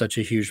has been such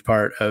a huge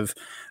part of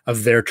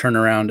their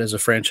turnaround as a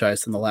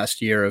franchise in the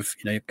last year.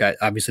 You've got,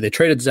 obviously they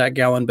traded Zach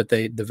Gallen, but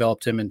they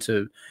developed him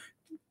into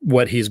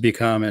what he's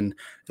become, and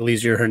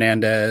Eliezer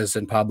Hernandez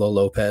and Pablo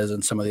Lopez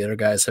and some of the other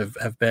guys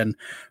have been,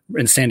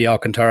 and Sandy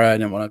Alcantara. I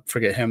didn't want to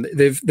forget him.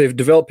 They've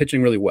developed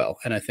pitching really well,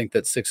 and I think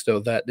that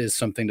Sixto, that is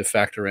something to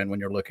factor in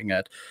when you're looking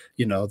at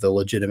the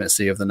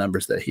legitimacy of the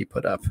numbers that he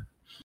put up.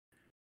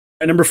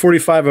 At number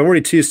 45, I've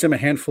already teased him a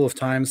handful of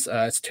times.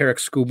 It's Tarik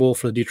Skubal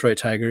for the Detroit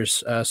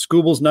Tigers.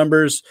 Skubal's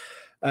numbers,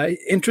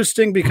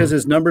 interesting because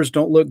his numbers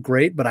don't look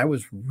great, but I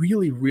was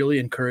really, really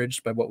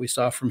encouraged by what we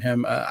saw from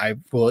him. I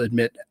will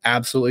admit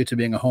absolutely to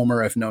being a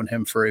homer. I've known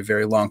him for a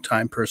very long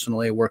time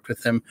personally. I worked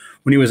with him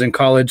when he was in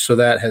college, so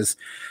that has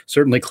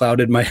certainly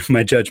clouded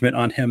my judgment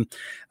on him.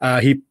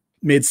 He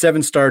made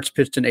 7 starts,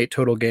 pitched in 8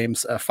 total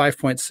games,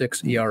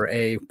 5.6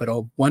 ERA, but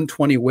a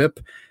 120 whip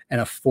and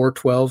a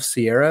 4.12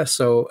 Sierra.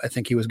 So I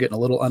think he was getting a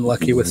little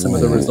unlucky with some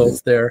of the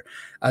results there.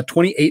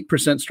 28%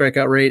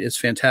 strikeout rate is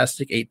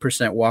fantastic,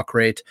 8% walk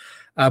rate.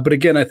 But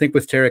again, I think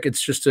with Tarik,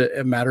 it's just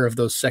a matter of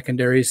those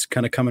secondaries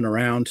kind of coming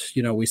around.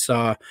 We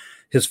saw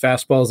his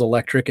fastball is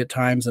electric at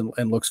times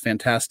and looks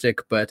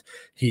fantastic, but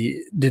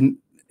his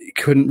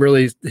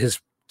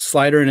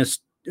slider and his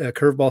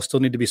curveball still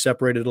need to be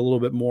separated a little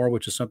bit more,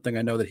 which is something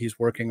I know that he's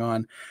working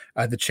on.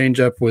 The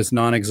changeup was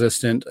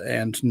non-existent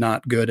and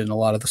not good in a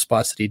lot of the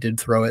spots that he did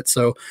throw it.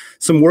 So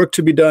some work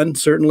to be done,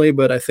 certainly,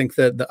 but I think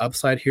that the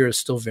upside here is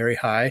still very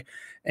high.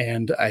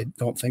 And I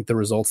don't think the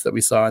results that we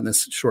saw in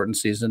this shortened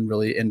season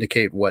really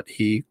indicate what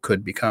he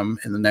could become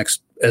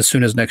as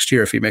soon as next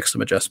year if he makes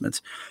some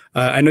adjustments.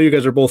 I know you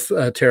guys are both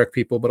Tarik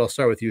people, but I'll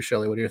start with you,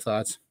 Shelly. What are your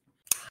thoughts?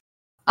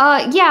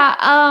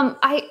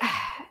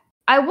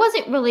 I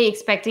wasn't really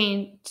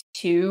expecting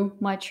too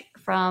much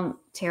from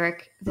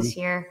Tarik this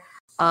year.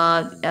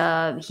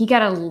 He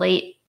got a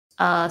late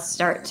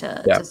start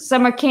to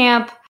summer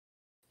camp.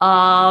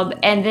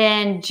 And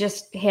then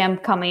just him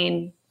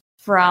coming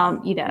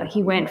from,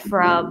 he went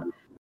from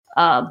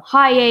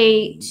high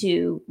A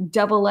to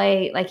double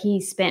A. Like he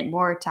spent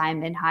more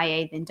time in high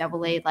A than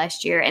double A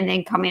last year. And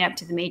then coming up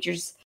to the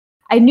majors,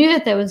 I knew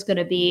that was going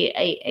to be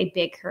a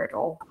big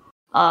hurdle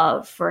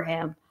for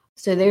him.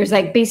 So there's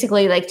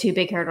basically 2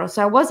 big hurdles.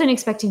 So I wasn't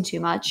expecting too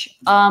much.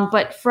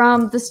 But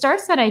from the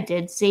starts that I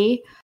did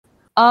see,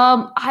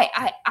 I'm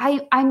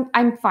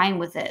fine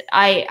with it.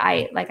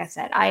 I like I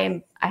said,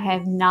 I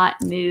have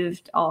not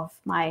moved off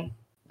my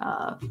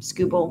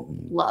Skubal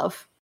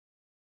love.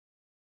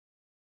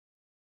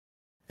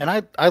 And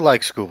I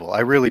like Skubal. I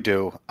really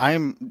do.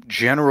 I'm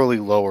generally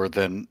lower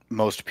than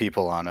most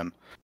people on him,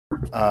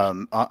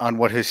 on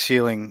what his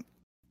ceiling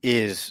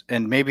is,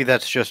 and maybe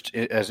that's just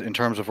as in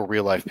terms of a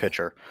real life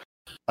pitcher,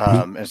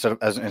 instead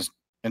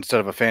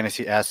of a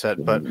fantasy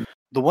asset. But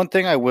the one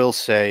thing I will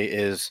say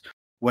is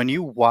when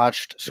you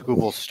watched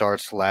Skubal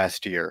starts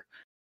last year,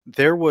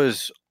 there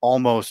was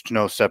almost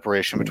no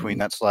separation between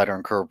that slider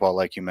and curveball,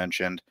 like you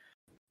mentioned.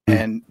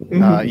 And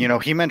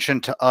he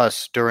mentioned to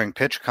us during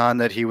PitchCon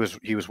that he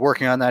was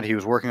working on that. He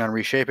was working on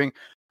reshaping.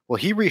 Well,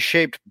 he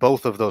reshaped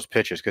both of those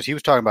pitches because he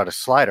was talking about a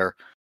slider,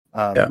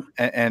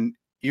 and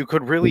you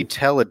could really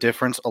tell a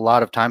difference a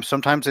lot of times.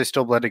 Sometimes they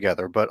still bled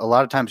together, but a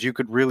lot of times you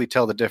could really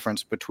tell the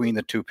difference between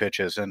the two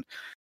pitches. And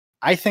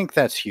I think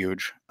that's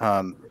huge.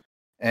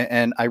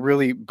 And I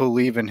really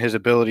believe in his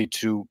ability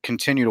to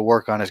continue to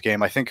work on his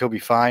game. I think he'll be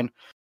fine.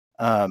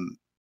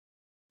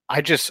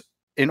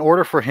 In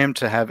order for him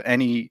to have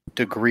any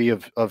degree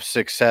of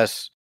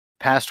success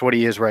past what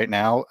he is right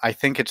now, I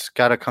think it's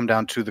got to come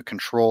down to the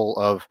control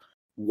of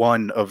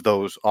one of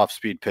those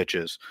off-speed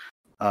pitches.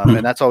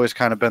 And that's always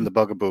kind of been the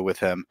bugaboo with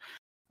him.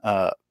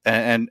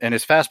 And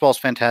his fastball is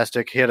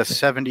fantastic. He had a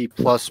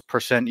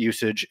 70+%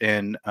 usage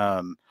in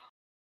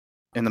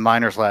the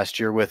minors last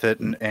year with it.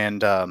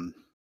 And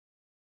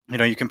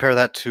you compare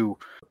that to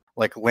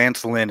like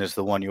Lance Lynn is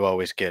the one you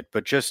always get,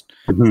 but just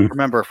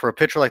remember, for a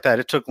pitcher like that,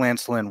 it took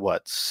Lance Lynn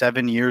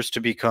 7 years to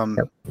become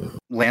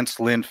Lance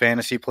Lynn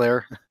fantasy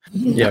player.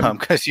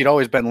 Because he'd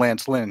always been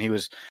Lance Lynn. He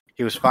was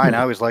fine.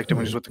 I always liked him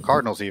when he was with the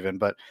Cardinals, even.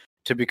 But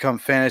to become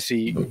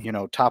fantasy,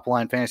 top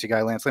line fantasy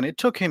guy Lance Lynn, it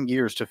took him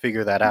years to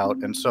figure that out.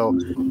 And so,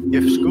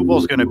 if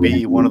Skubal's going to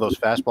be one of those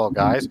fastball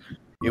guys,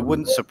 it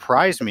wouldn't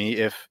surprise me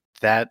if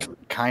that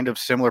kind of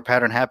similar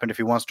pattern happened if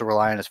he wants to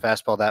rely on his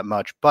fastball that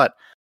much. But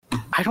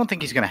I don't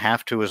think he's going to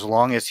have to, as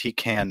long as he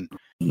can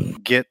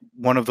get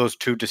one of those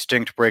two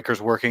distinct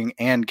breakers working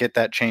and get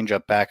that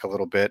changeup back a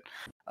little bit.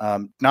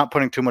 Not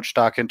putting too much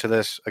stock into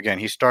this. Again,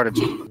 he started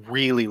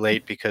really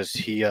late because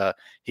he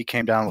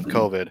came down with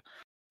COVID.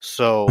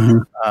 So,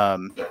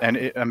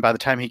 and by the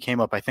time he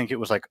came up, I think it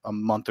was like a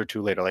month or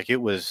two later. Like,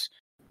 it was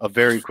a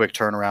very quick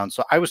turnaround.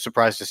 So I was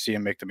surprised to see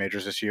him make the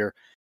majors this year.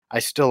 I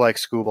still like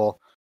Skubal.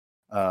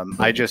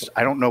 I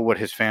don't know what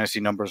his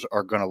fantasy numbers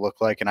are going to look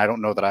like, and I don't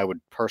know that I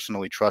would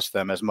personally trust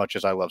them as much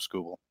as I love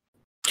Skubal.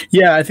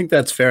 Yeah, I think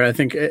that's fair. I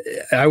think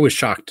I was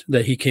shocked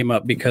that he came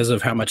up because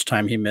of how much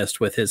time he missed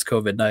with his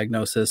COVID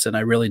diagnosis, and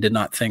I really did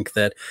not think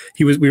that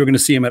we were going to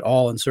see him at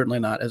all, and certainly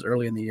not as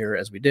early in the year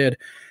as we did.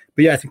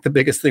 But yeah, I think the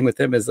biggest thing with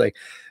him is like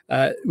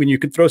when you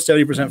can throw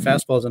 70%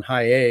 fastballs in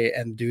high A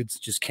and dudes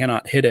just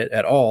cannot hit it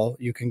at all,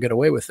 you can get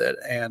away with it.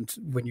 And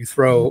when you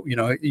throw,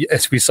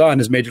 as we saw in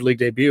his major league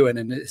debut and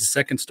in his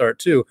second start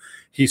too,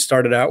 he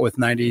started out with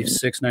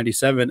 96,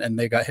 97, and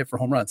they got hit for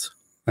home runs.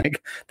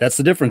 Like, that's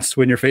the difference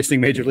when you're facing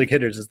major league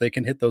hitters, is they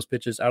can hit those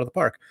pitches out of the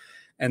park.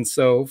 And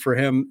so for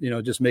him,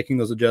 just making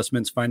those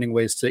adjustments, finding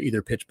ways to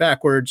either pitch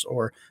backwards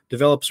or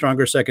develop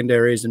stronger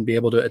secondaries and be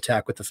able to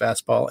attack with the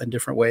fastball in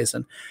different ways.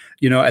 And,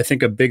 I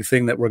think a big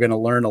thing that we're going to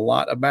learn a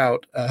lot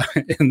about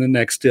in the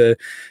next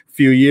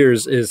few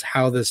years is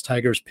how this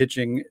Tigers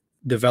pitching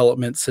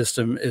development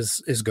system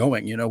is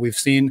going. We've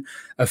seen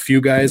a few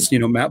guys,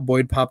 Matt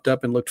Boyd popped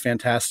up and looked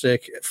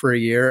fantastic for a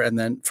year, and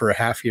then for a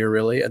half year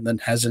really, and then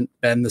hasn't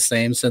been the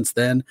same since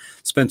then.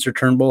 Spencer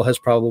Turnbull has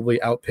probably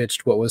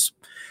outpitched what was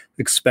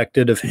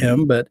expected of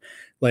him, but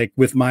like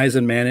with Mize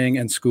and Manning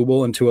and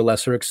Skubal, and to a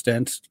lesser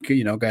extent,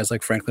 guys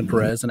like Franklin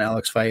Perez and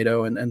Alex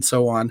Faedo and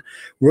so on,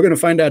 we're going to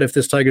find out if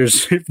this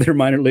Tigers, if their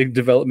minor league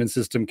development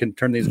system can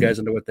turn these guys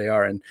into what they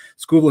are. And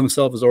Skubal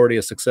himself is already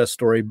a success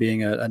story,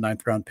 being a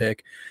 9th round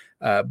pick.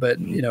 But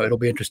it'll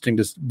be interesting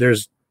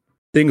there's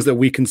things that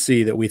we can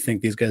see that we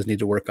think these guys need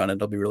to work on.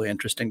 It'll be really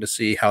interesting to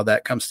see how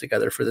that comes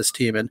together for this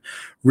team, and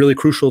really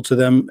crucial to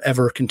them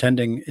ever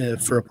contending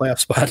for a playoff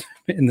spot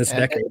in this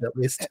decade, at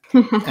least.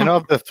 And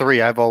of the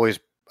three,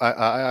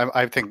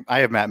 I think I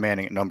have Matt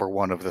Manning at number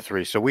one of the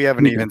three. So we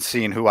haven't even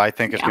seen who I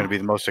think is going to be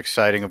the most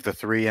exciting of the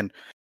three. And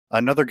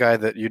another guy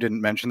that you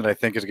didn't mention that I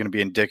think is going to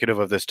be indicative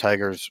of this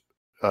Tigers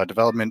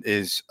development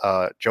is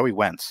Joey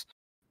Wentz,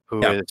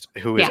 who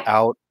is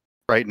out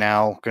right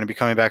now, going to be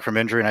coming back from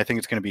injury, and I think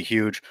it's going to be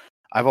huge.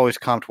 I've always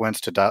comped Wentz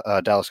to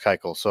Dallas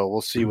Keuchel, so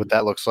we'll see what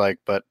that looks like.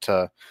 But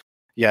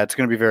it's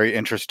going to be very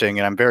interesting,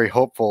 and I'm very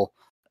hopeful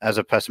as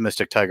a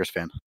pessimistic Tigers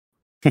fan.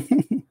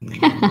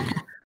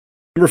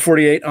 Number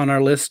 48 on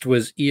our list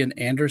was Ian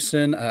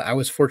Anderson. I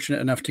was fortunate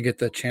enough to get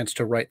the chance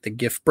to write the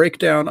GIF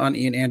breakdown on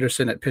Ian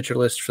Anderson at Pitcher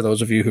List. For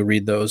those of you who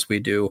read those, we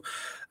do.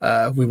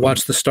 We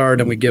watch the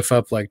start and we GIF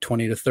up like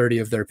 20 to 30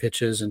 of their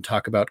pitches and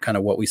talk about kind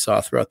of what we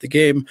saw throughout the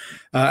game.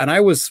 And I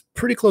was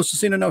pretty close to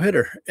seeing a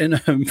no-hitter in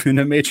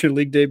a major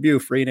league debut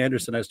for Ian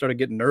Anderson. I started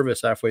getting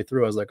nervous halfway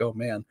through. I was like, oh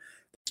man,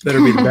 this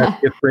better be the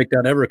best GIF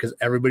breakdown ever, because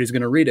everybody's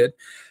going to read it.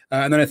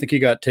 And then I think he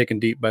got taken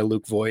deep by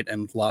Luke Voigt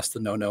and lost the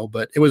no-no.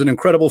 But it was an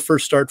incredible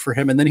first start for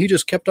him. And then he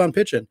just kept on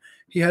pitching.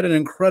 He had an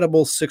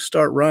incredible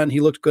 6-start run. He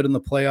looked good in the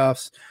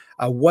playoffs.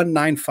 A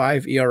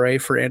 1.95 ERA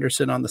for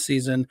Anderson on the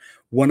season,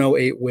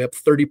 108 whip,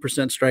 30%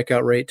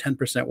 strikeout rate,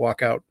 10%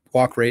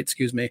 walk rate,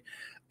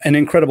 An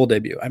incredible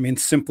debut. I mean,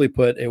 simply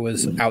put, it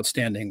was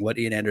outstanding what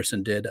Ian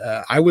Anderson did.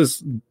 I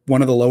was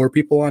one of the lower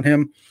people on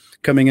him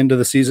coming into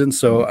the season.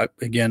 So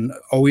again,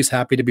 always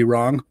happy to be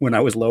wrong when I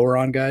was lower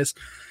on guys.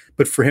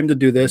 But for him to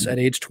do this at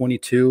age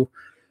 22,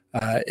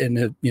 in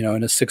a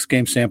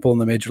 6-game sample in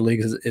the major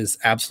leagues is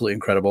absolutely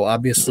incredible.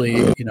 Obviously,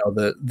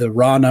 the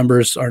raw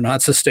numbers are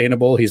not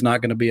sustainable. He's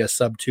not going to be a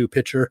sub-2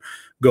 pitcher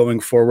going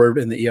forward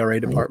in the ERA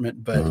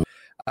department, but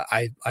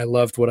I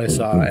loved what I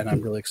saw, and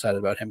I'm really excited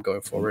about him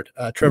going forward.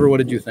 Trevor, what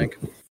did you think?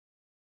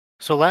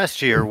 So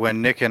last year when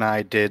Nick and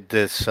I did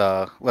this,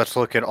 let's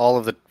look at all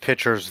of the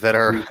pitchers that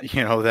are,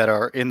 that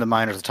are in the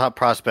minors, the top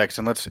prospects,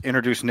 and let's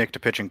introduce Nick to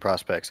pitching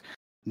prospects.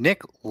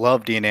 Nick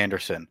loved Ian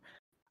Anderson.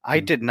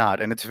 I did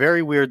not, and it's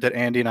very weird that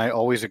Andy and I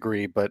always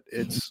agree, but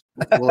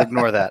we'll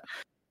ignore that.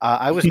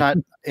 I was not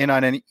in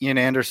on Ian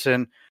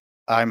Anderson.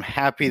 I'm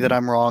happy that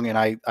I'm wrong, and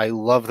I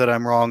love that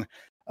I'm wrong.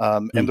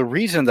 And the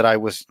reason that I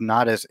was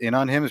not as in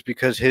on him is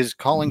because his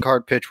calling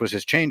card pitch was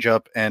his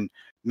changeup, and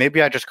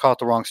maybe I just caught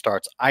the wrong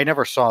starts. I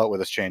never saw it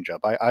with his changeup.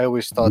 I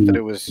always thought that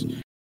it was,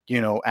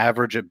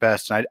 average at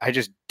best, and I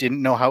just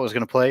didn't know how it was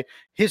going to play.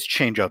 His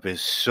changeup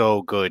is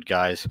so good,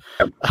 guys.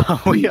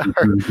 We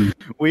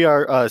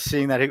are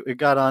seeing that it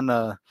got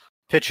on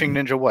Pitching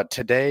Ninja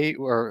today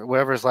or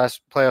whatever his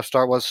last playoff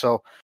start was.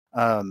 So,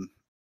 I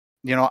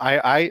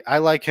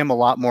like him a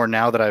lot more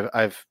now that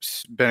I've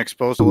been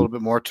exposed a little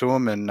bit more to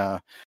him, and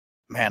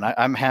man,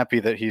 I'm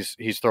happy that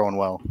he's throwing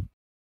well.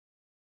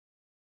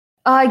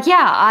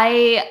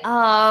 I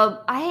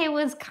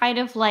was kind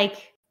of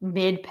like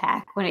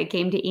mid-pack when it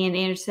came to Ian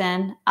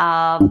Anderson.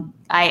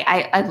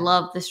 I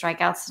love the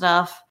strikeout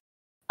stuff.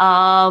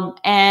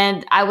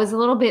 And I was a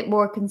little bit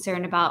more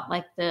concerned about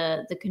like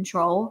the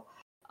control.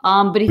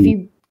 But if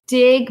you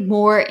dig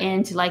more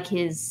into like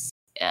his,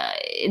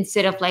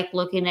 instead of like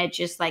looking at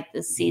just like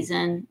the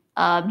season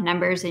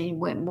numbers and he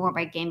went more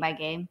by game,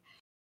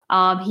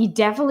 he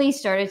definitely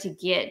started to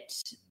get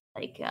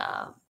like,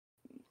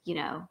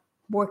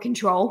 more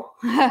control.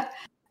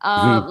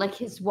 Like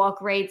his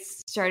walk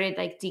rates started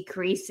like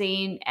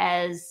decreasing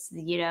as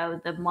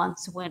the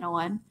months went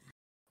on.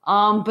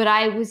 But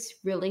I was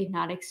really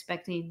not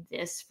expecting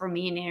this from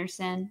Ian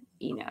Anderson.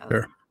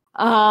 Sure.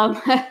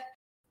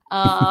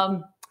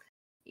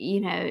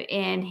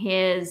 In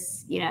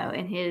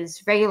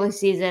his regular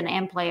season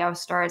and playoff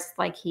starts,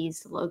 like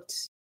he's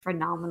looked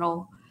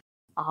phenomenal.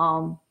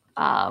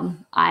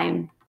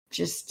 I'm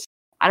just,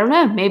 I don't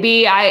know.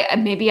 Maybe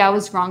I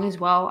was wrong as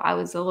well. I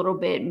was a little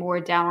bit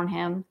more down on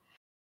him.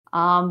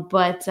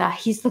 But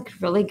he's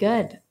looked really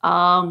good.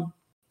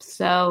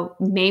 So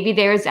maybe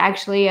there's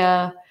actually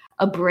a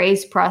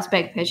Braves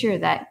prospect pitcher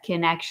that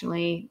can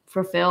actually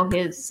fulfill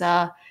his,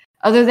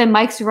 other than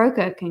Mike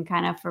Soroka, can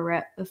kind of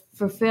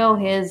fulfill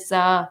his,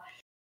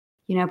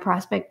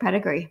 prospect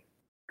pedigree.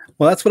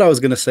 Well, that's what I was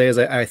going to say is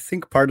I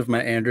think part of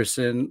my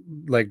Anderson,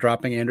 like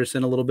dropping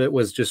Anderson a little bit,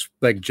 was just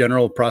like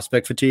general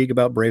prospect fatigue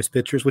about Braves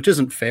pitchers, which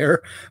isn't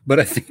fair, but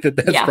I think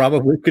that's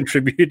probably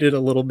contributed a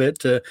little bit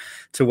to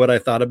what I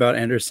thought about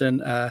Anderson.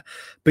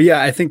 But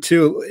yeah, I think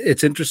too,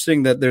 it's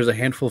interesting that there's a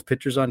handful of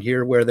pitchers on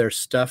here where their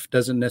stuff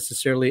doesn't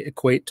necessarily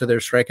equate to their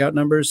strikeout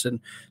numbers. And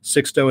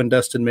Sixto and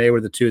Dustin May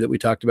were the two that we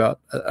talked about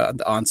at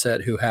the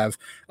onset who have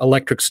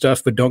electric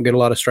stuff, but don't get a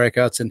lot of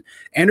strikeouts. And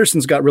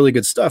Anderson's got really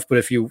good stuff, but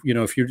if you're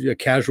a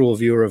casual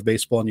viewer of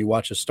baseball and you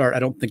watch a start, I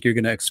don't think you're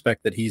going to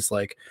expect that he's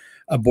like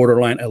a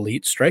borderline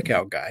elite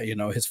strikeout guy.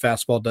 His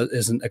fastball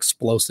isn't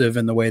explosive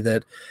in the way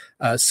that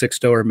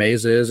Sixto or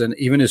Mays is, and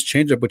even his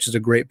changeup, which is a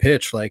great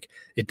pitch, like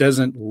it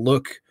doesn't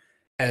look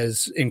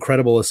as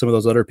incredible as some of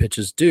those other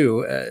pitches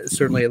do.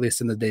 Certainly, at least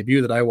in the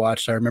debut that I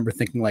watched, I remember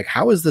thinking like,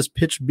 how is this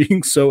pitch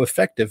being so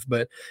effective?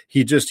 But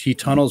he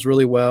tunnels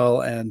really well,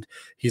 and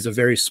he's a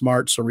very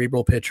smart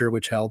cerebral pitcher,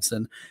 which helps.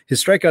 And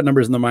his strikeout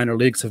numbers in the minor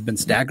leagues have been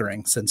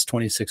staggering since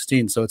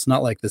 2016. So it's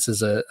not like this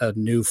is a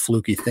new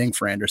fluky thing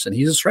for Anderson.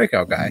 He's a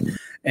strikeout guy,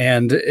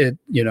 and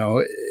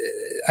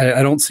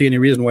I don't see any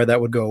reason why that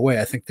would go away.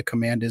 I think the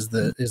command is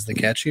the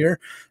catch here,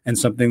 and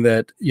something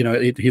that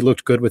he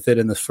looked good with it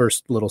in the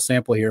first little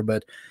sample here,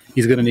 but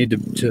he's going to need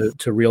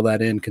to reel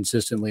that in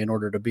consistently in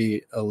order to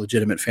be a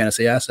legitimate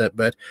fantasy asset.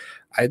 But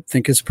I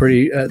think it's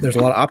pretty. There's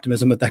a lot of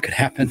optimism that could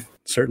happen.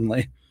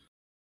 Certainly.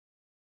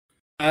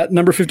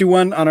 Number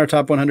 51 on our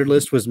top 100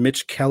 list was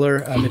Mitch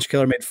Keller. Mitch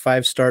Keller made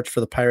 5 starts for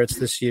the Pirates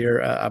this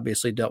year,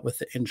 obviously dealt with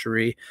the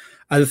injury.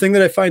 The thing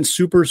that I find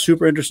super,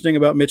 super interesting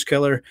about Mitch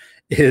Keller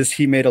is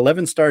he made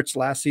 11 starts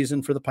last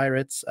season for the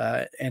Pirates,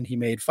 and he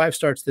made 5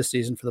 starts this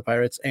season for the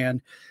Pirates,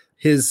 and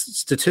his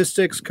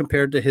statistics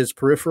compared to his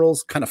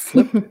peripherals kind of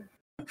flipped.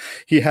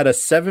 He had a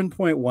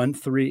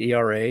 7.13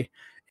 ERA,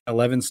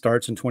 11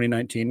 starts in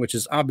 2019, which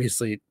is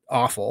obviously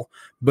awful,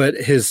 but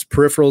his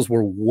peripherals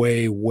were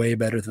way, way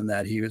better than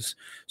that. He was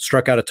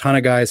struck out a ton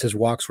of guys. His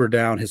walks were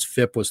down. His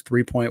FIP was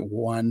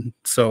 3.1.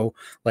 So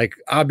like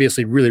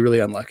obviously really, really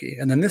unlucky.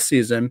 And then this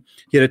season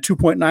he had a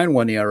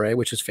 2.91 ERA,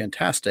 which is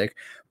fantastic,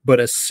 but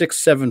a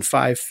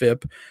 6.75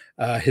 FIP.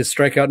 His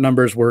strikeout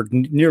numbers were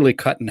nearly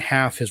cut in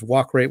half. His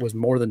walk rate was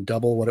more than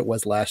double what it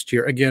was last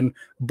year. Again,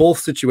 both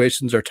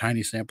situations are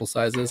tiny sample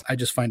sizes. I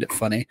just find it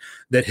funny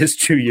that his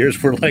 2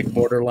 years were like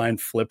borderline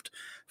flipped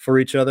for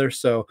each other.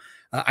 So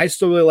I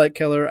still really like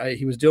Keller.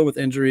 He was dealing with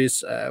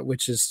injuries,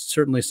 which is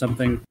certainly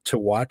something to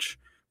watch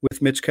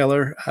with Mitch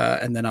Keller.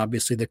 And then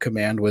obviously the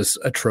command was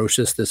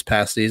atrocious this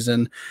past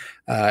season.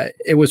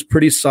 It was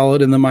pretty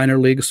solid in the minor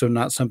leagues, so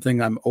not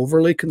something I'm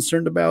overly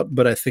concerned about,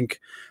 but I think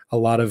a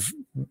lot of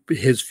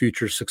his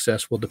future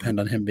success will depend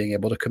on him being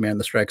able to command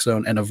the strike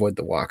zone and avoid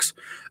the walks.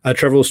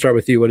 Trevor, we'll start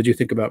with you. What did you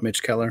think about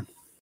Mitch Keller?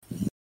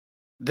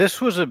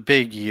 This was a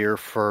big year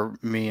for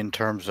me in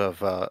terms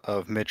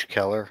of Mitch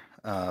Keller.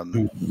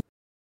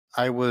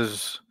 I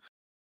was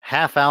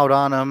half out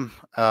on him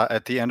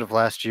at the end of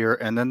last year,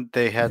 and then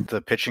they had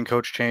the pitching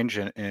coach change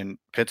in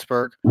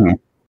Pittsburgh,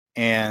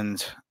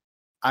 and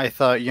I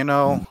thought,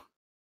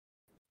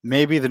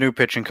 maybe the new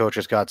pitching coach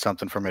has got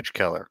something for Mitch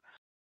Keller.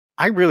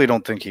 I really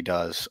don't think he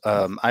does.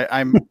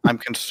 I'm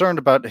concerned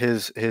about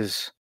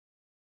his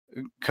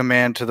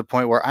command to the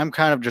point where I'm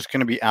kind of just going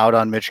to be out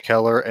on Mitch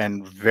Keller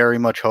and very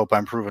much hope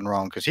I'm proven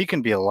wrong, because he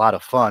can be a lot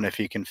of fun if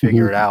he can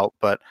figure it out.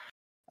 But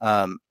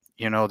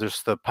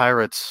there's the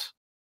Pirates'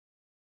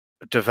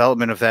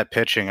 development of that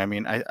pitching. I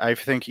mean, I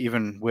think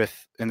even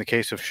in the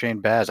case of Shane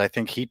Baz, I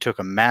think he took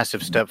a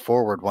massive step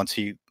forward once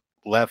he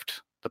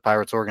left the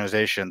Pirates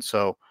organization.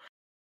 So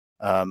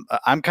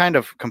I'm kind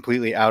of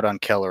completely out on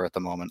Keller at the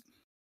moment.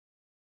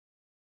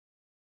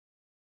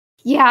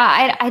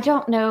 Yeah, I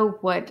don't know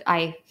what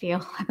I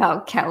feel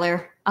about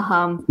Keller.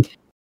 I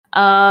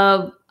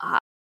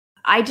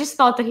just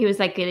thought that he was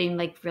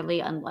getting really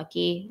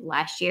unlucky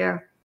last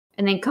year.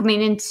 And then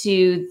coming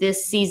into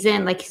this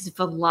season, his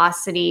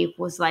velocity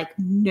was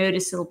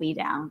noticeably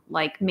down,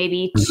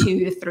 maybe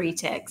 2 to 3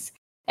 ticks.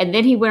 And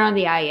then he went on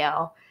the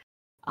IL.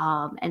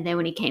 And then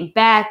when he came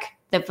back,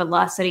 the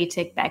velocity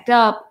ticked back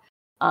up.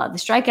 The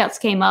strikeouts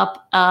came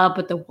up,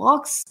 but the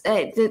walks,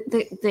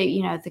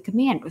 the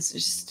command was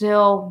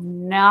still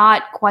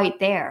not quite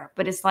there.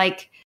 But it's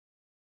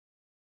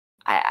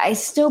I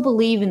still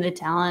believe in the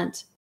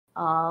talent.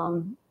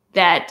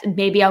 That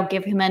maybe I'll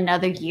give him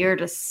another year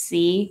to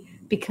see,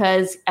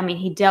 because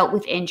he dealt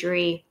with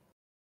injury.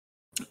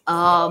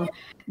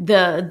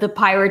 The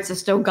Pirates are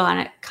still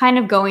kind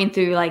of going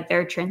through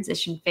their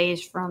transition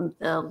phase from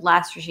the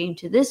last regime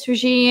to this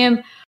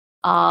regime.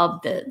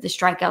 The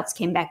strikeouts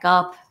came back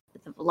up.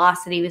 The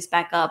velocity was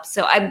back up.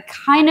 So I'm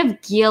kind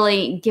of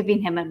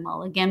giving him a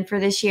mulligan for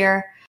this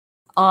year,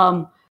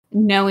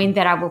 knowing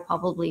that I will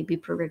probably be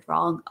proven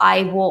wrong.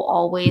 I will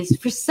always,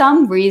 for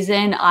some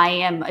reason, I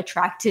am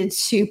attracted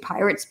to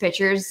Pirates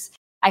pitchers.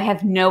 I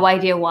have no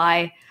idea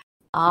why.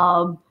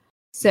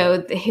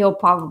 So he'll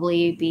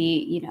probably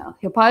be,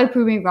 he'll probably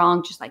prove me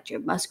wrong, just like Joe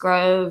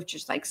Musgrove,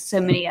 just like so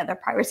many other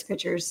Pirates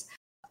pitchers.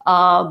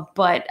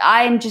 But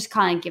I'm just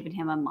kind of giving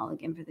him a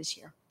mulligan for this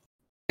year.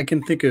 I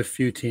can think of a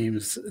few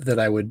teams that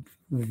I would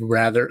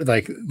rather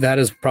that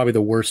is probably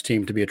the worst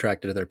team to be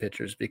attracted to their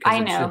pitchers,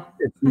 because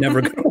it's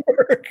never going to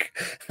work.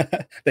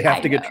 They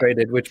have to get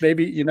traded, which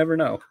maybe you never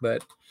know.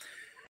 But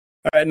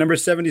all right, number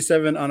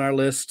 77 on our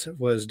list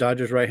was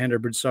Dodgers right-hander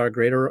Brusdar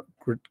Graterol.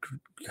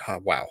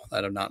 Wow, I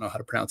do not know how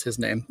to pronounce his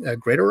name.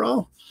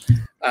 Graterol.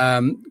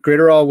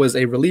 Graterol was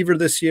a reliever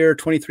this year,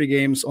 23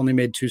 games, only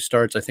made 2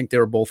 starts. I think they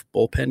were both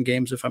bullpen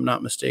games, if I'm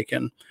not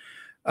mistaken.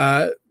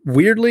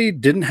 Weirdly,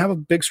 didn't have a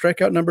big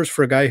strikeout numbers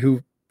for a guy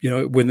who,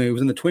 when he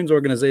was in the Twins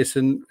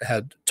organization,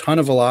 had a ton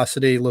of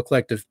velocity, looked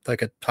like a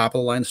top of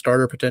the line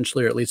starter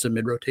potentially, or at least a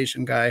mid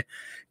rotation guy.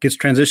 Gets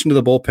transitioned to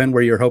the bullpen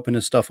where you're hoping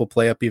his stuff will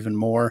play up even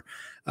more.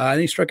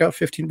 And he struck out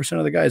 15%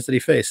 of the guys that he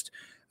faced.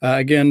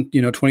 Again,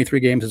 23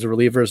 games as a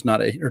reliever is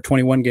or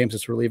 21 games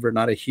as a reliever,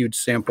 not a huge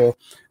sample.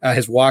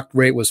 His walk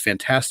rate was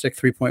fantastic,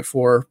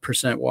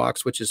 3.4%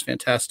 walks, which is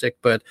fantastic,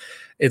 but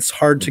it's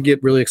hard to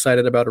get really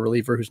excited about a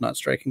reliever who's not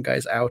striking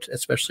guys out,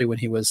 especially when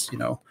he was,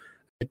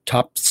 a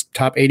top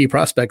 80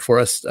 prospect for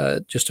us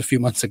just a few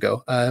months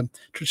ago.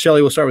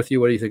 Shelly, we'll start with you.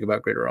 What do you think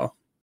about Graterol?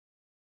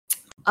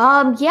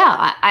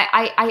 Yeah,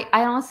 I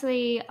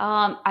honestly,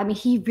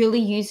 he really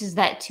uses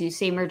that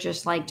 2-seamer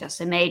just like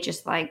Justin May,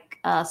 just like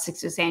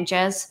Sixto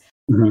Sanchez,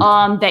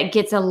 that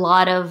gets a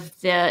lot of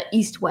the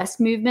east-west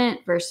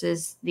movement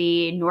versus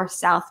the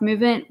north-south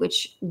movement,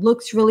 which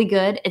looks really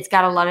good. It's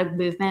got a lot of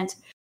movement,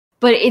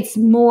 but it's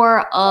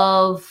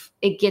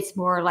it ggets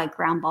more like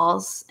ground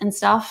balls and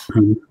stuff.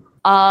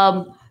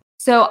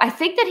 So I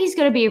think that he's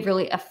going to be a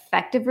really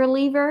effective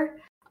reliever.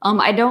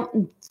 I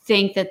don't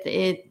think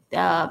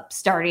that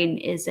starting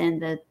is in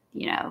the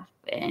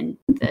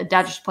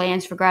Dodgers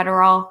plans for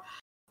Graterol.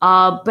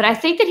 But I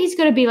think that he's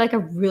going to be a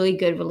really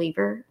good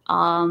reliever.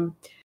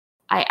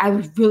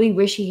 I really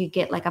wish he could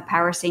get a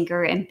power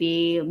sinker and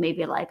be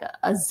maybe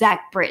a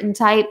Zach Britton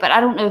type, but I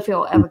don't know if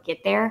he'll ever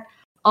get there.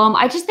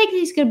 I just think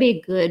he's going to be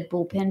a good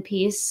bullpen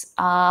piece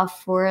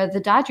for the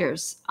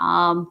Dodgers.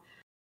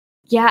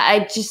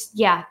 Those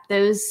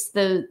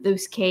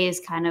Ks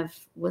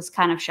was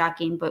kind of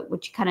shocking, but when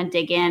you kind of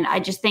dig in, I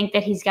just think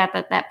that he's got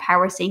that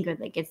power sinker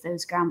that gets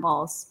those ground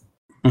balls.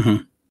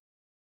 Mm-hmm.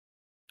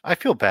 I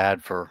feel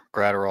bad for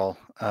Graterol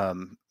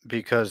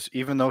because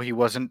even though he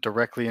wasn't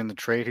directly in the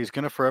trade, he's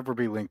going to forever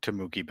be linked to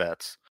Mookie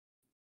Betts.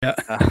 Yeah.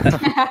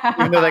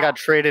 Even though they got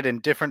traded in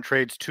different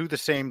trades to the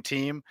same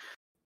team.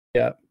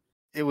 Yeah.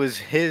 It was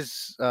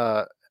his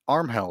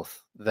arm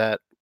health that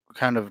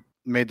kind of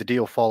made the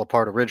deal fall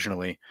apart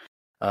originally,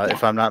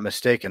 if I'm not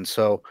mistaken.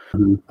 So,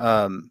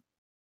 I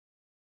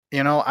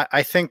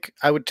think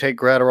I would take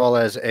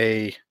Graterol as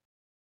a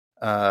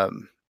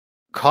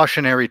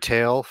cautionary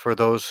tale for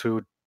those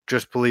who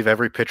just believe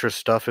every pitcher's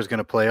stuff is going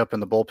to play up in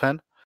the bullpen.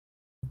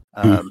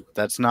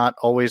 That's not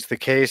always the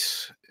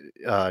case.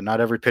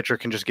 Not every pitcher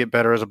can just get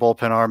better as a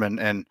bullpen arm,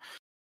 and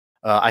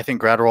I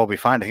think Graterol will be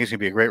fine. I think he's going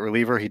to be a great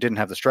reliever. He didn't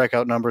have the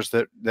strikeout numbers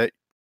that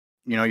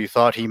you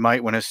thought he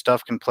might when his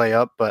stuff can play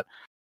up, but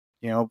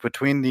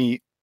between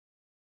the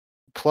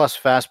plus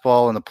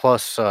fastball and the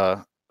plus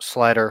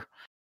slider,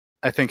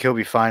 I think he'll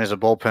be fine as a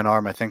bullpen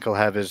arm. I think he'll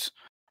have his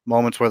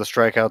moments where the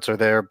strikeouts are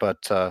there,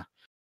 but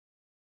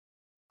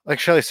like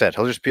Shelly said,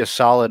 he'll just be a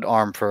solid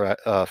arm for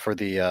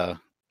the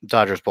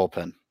Dodgers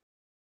bullpen.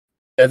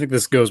 I think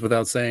this goes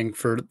without saying.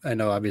 I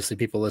know obviously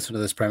people listen to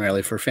this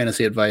primarily for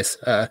fantasy advice.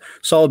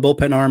 Solid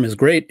bullpen arm is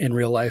great in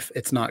real life.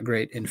 It's not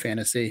great in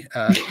fantasy.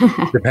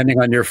 Depending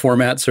on your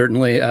format,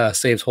 certainly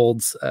saves,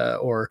 holds,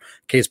 or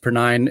Ks per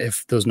 9.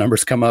 If those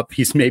numbers come up,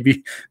 he's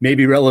maybe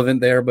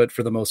relevant there. But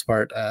for the most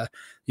part,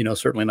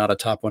 certainly not a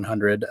top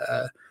 100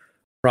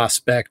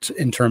 prospect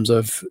in terms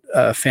of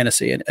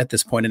fantasy at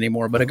this point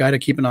anymore, but a guy to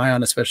keep an eye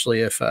on,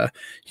 especially if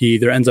he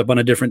either ends up on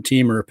a different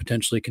team or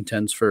potentially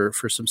contends for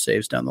some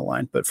saves down the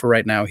line. But for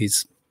right now,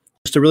 he's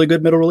just a really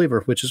good middle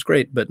reliever, which is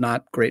great, but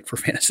not great for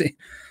fantasy.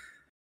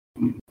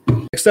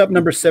 Next up,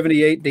 number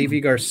 78,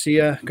 Deivi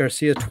Garcia.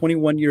 Garcia,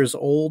 21 years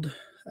old,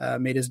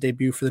 made his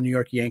debut for the New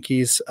York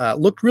Yankees.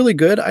 Looked really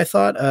good, I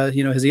thought.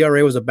 His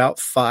ERA was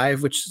about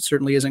 5, which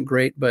certainly isn't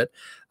great, but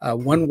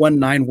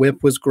 1.19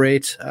 whip was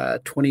great.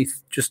 20,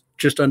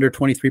 just under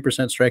 23%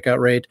 strikeout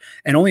rate,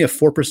 and only a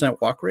 4%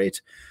 walk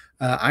rate.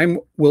 I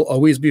will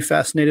always be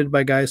fascinated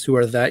by guys who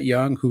are that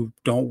young who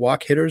don't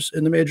walk hitters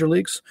in the major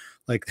leagues.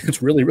 Like,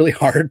 it's really, really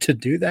hard to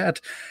do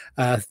that.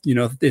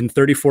 In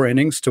 34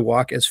 innings to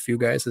walk as few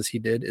guys as he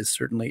did is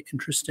certainly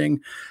interesting.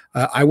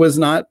 I was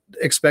not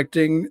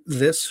expecting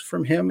this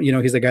from him.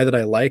 He's a guy that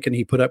I like, and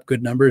he put up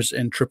good numbers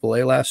in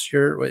AAA last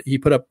year. He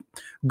put up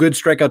good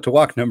strikeout to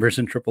walk numbers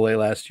in AAA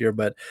last year,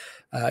 but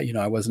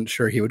I wasn't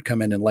sure he would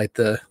come in and light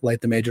the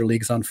major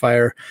leagues on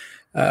fire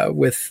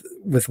with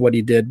what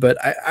he did. But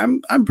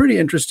I'm pretty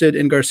interested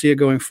in Garcia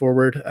going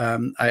forward.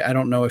 I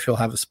don't know if he'll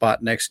have a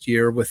spot next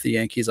year with the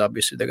Yankees.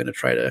 Obviously, they're going to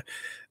try to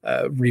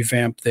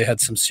revamp. They had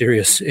some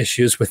serious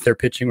issues with their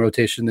pitching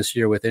rotation this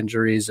year with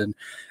injuries and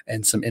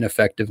some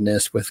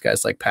ineffectiveness with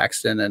guys like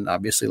Paxton, and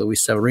obviously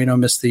Luis Severino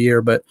missed the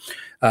year. But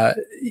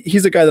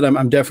he's a guy that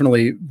I'm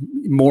definitely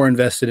more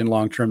invested in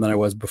long term than I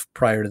was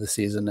prior to the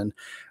season, and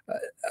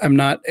I'm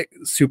not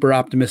super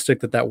optimistic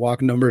that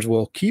walk numbers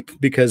will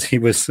keep, because he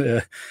was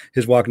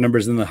his walk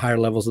numbers in the higher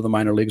levels of the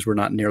minor leagues were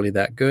not nearly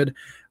that good.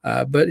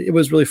 But it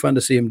was really fun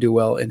to see him do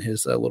well in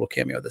his little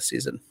cameo this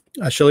season.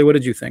 Shelly, what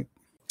did you think?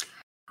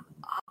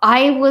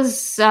 I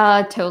was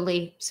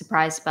totally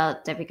surprised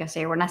about Deivi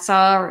Garcia when I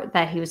saw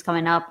that he was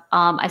coming up.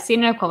 I've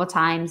seen it a couple of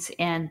times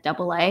in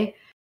AA,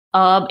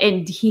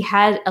 and he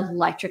had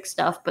electric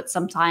stuff, but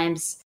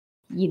sometimes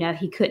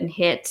he couldn't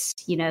hit,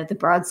 the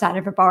broadside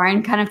of a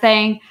barn kind of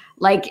thing.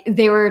 Like,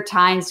 there were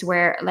times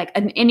where, like,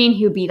 an inning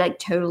he would be like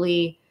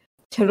totally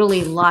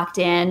locked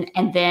in,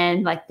 and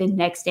then like the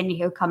next inning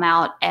he'll come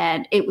out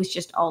and it was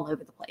just all over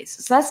the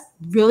place. So that's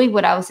really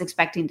what I was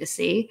expecting to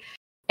see,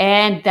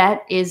 and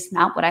that is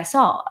not what I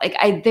saw.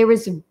 Like, there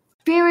was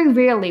very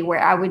rarely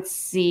where I would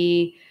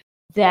see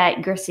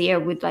that Garcia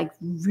would like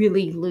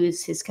really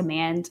lose his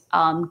command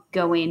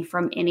going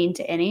from inning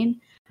to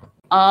inning.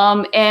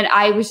 And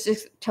I was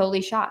just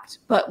totally shocked.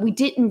 But we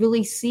didn't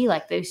really see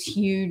like those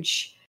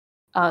huge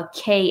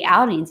K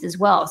outings as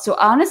well. So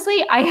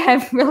honestly, I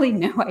have really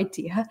no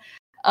idea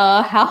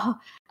how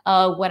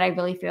what I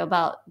really feel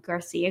about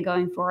Garcia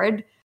going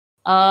forward.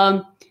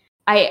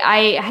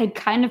 I had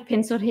kind of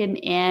penciled him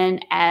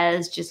in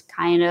as just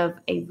kind of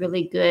a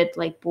really good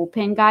like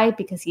bullpen guy,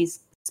 because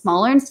he's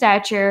smaller in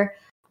stature.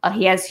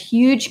 He has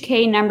huge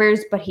K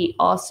numbers, but he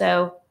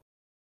also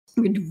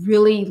would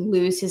really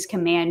lose his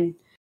command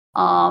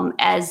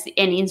as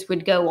innings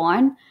would go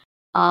on.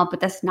 But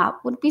that's not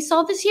what we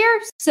saw this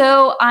year.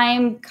 So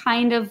I'm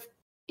kind of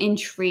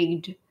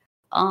intrigued.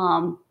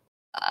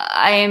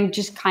 I am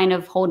just kind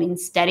of holding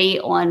steady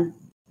on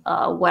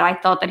what I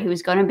thought that he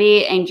was going to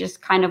be, and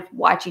just kind of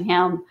watching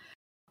him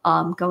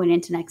going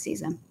into next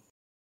season.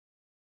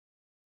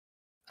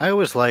 I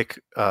always like,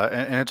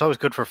 and it's always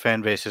good for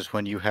fan bases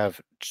when you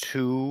have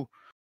two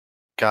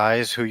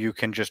guys who you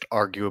can just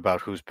argue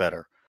about who's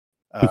better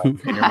in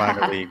your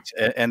minor leagues.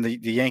 And the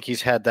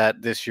Yankees had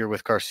that this year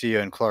with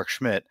Garcia and Clark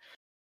Schmidt.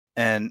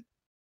 And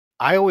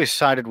I always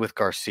sided with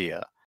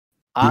Garcia.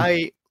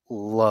 I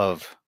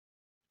love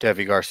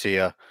Deivi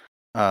Garcia.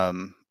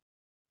 And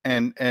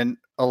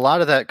a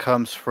lot of that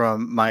comes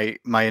from my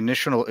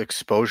initial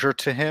exposure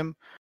to him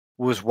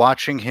was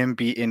watching him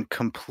be in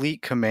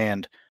complete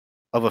command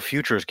of a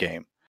futures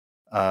game.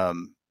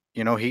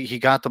 He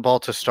got the ball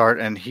to start,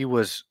 and it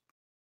was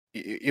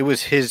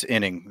his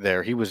inning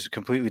there. He was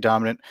completely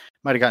dominant.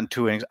 Might have gotten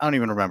 2 innings. I don't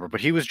even remember,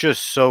 but he was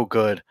just so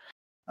good.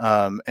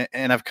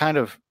 And I've kind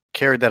of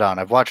carried that on.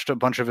 I've watched a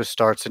bunch of his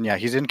starts, and yeah,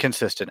 he's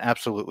inconsistent.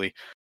 Absolutely.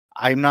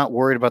 I'm not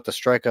worried about the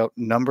strikeout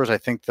numbers. I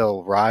think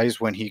they'll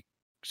rise when he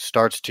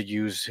starts to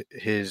use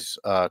his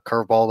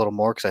curveball a little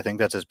more, because I think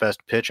that's his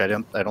best pitch. I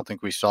don't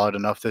think we saw it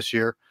enough this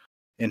year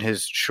in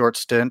his short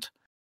stint.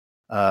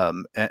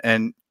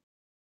 And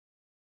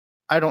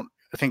I don't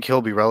think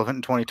he'll be relevant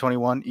in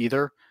 2021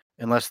 either,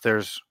 unless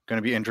there's going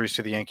to be injuries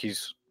to the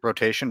Yankees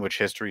rotation, which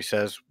history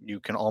says you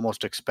can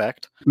almost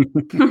expect.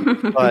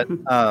 But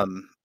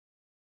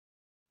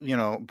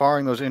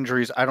barring those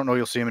injuries, I don't know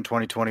you'll see him in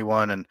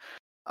 2021. And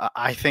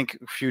I think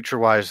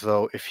future-wise,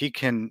 though, if he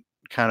can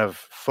kind of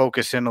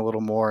focus in a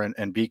little more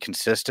and be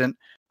consistent,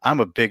 I'm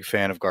a big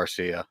fan of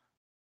Garcia.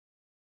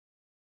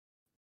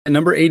 And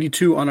number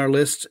 82 on our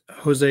list,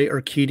 Jose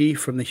Urquidy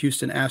from the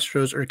Houston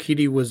Astros.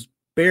 Urquidy was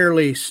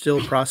barely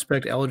still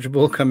prospect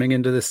eligible coming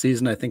into this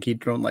season. I think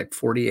he'd thrown like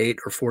 48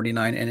 or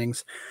 49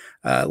 innings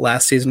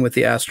last season with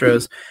the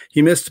Astros.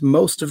 He missed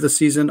most of the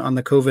season on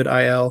the COVID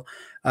IL.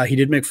 He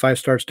did make 5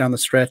 starts down the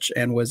stretch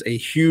and was a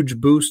huge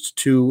boost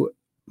to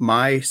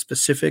my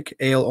specific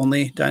AL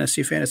only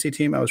dynasty fantasy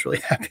team. I was really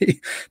happy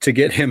to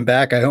get him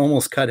back. I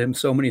almost cut him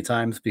so many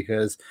times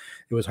because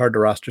it was hard to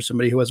roster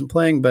somebody who wasn't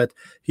playing, but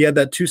he had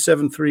that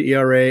 2.73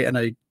 ERA and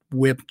a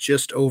whip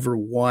just over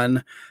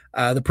 1.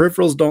 The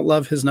peripherals don't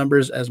love his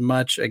numbers as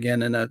much.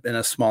 Again, in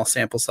a small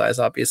sample size,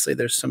 obviously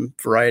there's some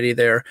variety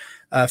there.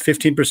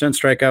 15%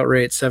 strikeout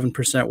rate,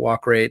 7%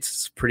 walk rates.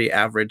 It's pretty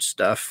average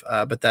stuff.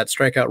 But that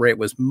strikeout rate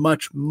was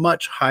much,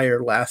 much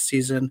higher last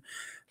season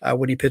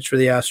when he pitched for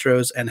the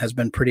Astros, and has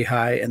been pretty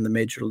high in the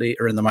major league,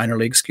 or in the minor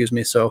league, excuse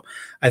me. So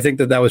I think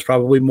that was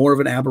probably more of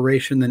an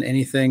aberration than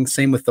anything.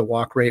 Same with the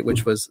walk rate,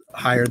 which was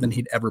higher than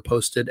he'd ever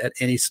posted at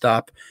any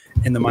stop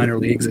in the minor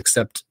leagues,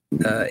 except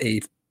a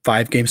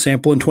 5-game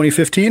sample in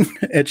 2015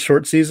 at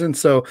short season.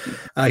 So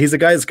he's a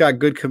guy that's got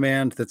good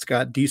command, that's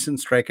got decent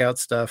strikeout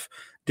stuff.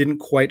 Didn't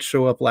quite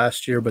show up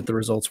last year, but the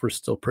results were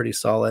still pretty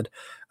solid.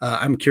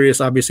 I'm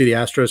curious. Obviously, the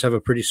Astros have a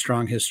pretty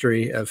strong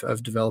history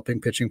of developing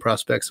pitching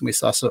prospects, and we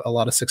saw a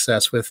lot of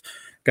success with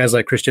guys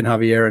like Christian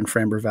Javier and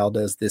Framber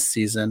Valdez this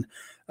season.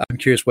 I'm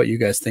curious what you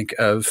guys think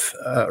of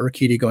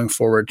Urquidy going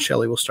forward.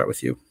 Shelly, we'll start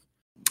with you.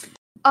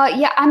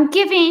 I'm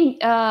giving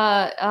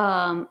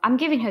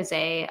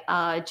Jose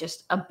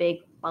just a big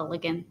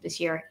mulligan this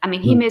year. I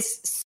mean, he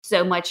missed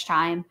so much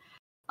time.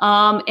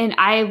 And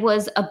I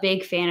was a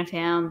big fan of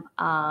him,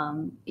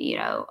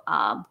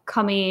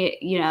 coming,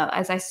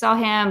 as I saw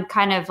him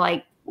kind of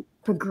like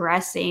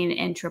progressing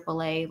in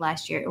AAA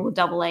last year, or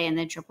AA and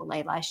then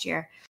AAA last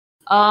year.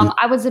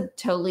 I was a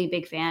totally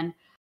big fan.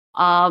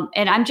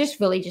 And I'm just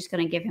going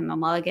to give him a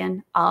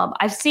mulligan.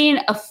 I've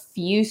seen a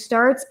few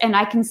starts, and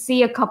I can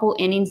see a couple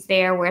innings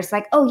there where it's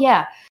like, oh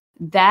yeah,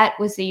 that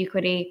was the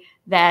Urquidy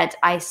that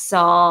I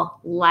saw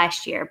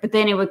last year, but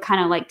then it would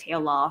kind of like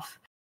tail off.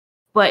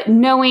 But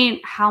knowing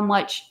how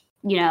much,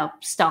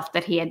 stuff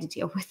that he had to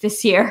deal with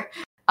this year,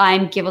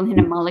 I'm giving him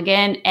a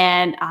mulligan,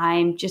 and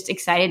I'm just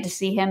excited to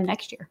see him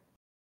next year.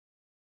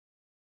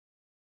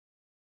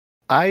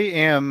 I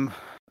am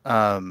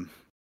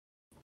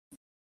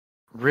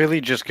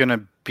really just going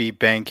to be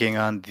banking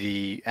on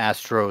the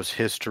Astros'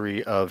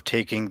 history of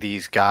taking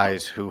these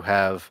guys who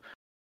have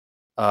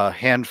a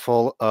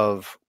handful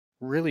of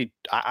really,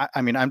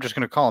 I'm just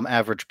going to call them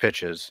average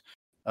pitches.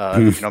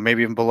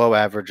 Maybe even below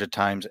average at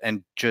times,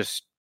 and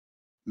just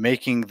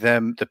making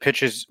the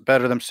pitches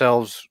better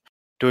themselves,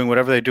 doing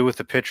whatever they do with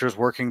the pitchers,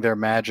 working their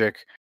magic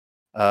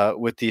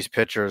with these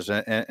pitchers.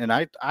 And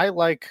I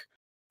like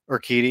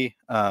Urquidy.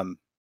 I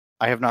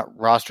have not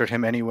rostered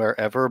him anywhere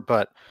ever,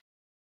 but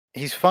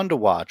he's fun to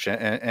watch.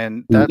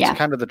 And that's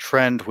kind of the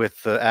trend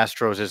with the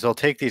Astros, is they'll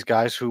take these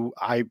guys who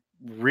I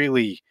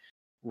really,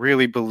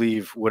 really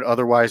believe would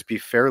otherwise be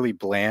fairly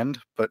bland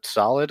but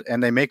solid,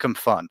 and they make them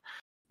fun.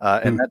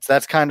 And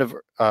that's kind of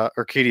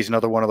Urquidy's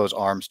another one of those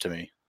arms to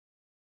me.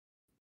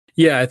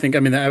 Yeah,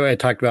 I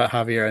talked about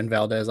Javier and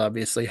Valdez.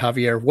 Obviously,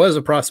 Javier was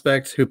a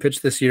prospect who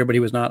pitched this year, but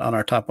he was not on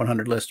our top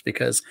 100 list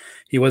because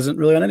he wasn't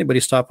really on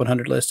anybody's top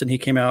 100 list. And he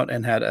came out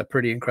and had a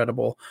pretty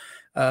incredible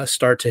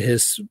start to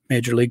his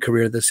major league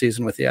career this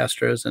season with the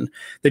Astros. And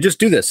they just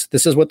do this.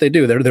 This is what they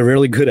do. They're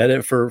really good at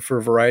it for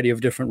a variety of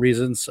different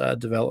reasons,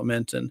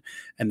 development,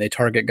 and they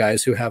target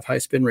guys who have high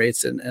spin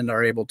rates and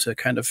are able to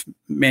kind of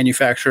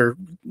manufacture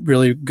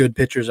really good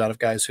pitchers out of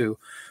guys who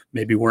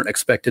maybe weren't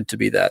expected to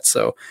be that.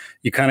 So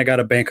you kind of got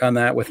to bank on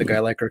that with a guy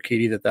like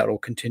Urquidy, that will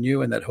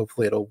continue and that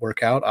hopefully it'll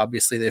work out.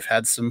 Obviously, they've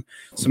had some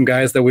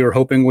guys that we were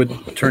hoping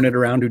would turn it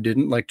around who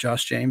didn't, like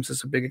Josh James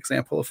is a big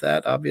example of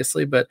that,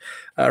 obviously. But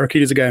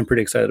Urquidy is a guy I'm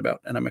pretty excited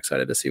about, and I'm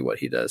excited to see what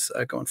he does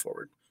going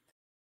forward.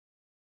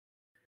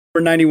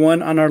 Number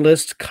 91 on our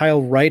list,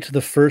 Kyle Wright, the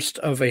first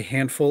of a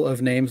handful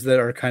of names that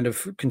are kind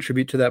of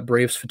contribute to that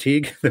Braves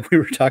fatigue that we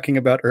were talking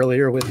about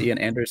earlier with Ian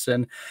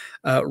Anderson.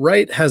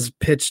 Wright has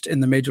pitched in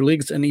the major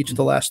leagues in each of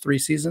the last 3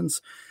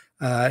 seasons.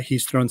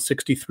 He's thrown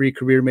 63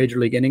 career major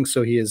league innings,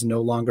 so he is no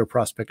longer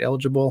prospect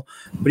eligible.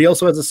 But he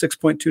also has a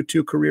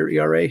 6.22 career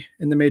ERA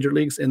in the major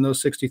leagues in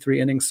those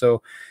 63 innings.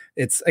 So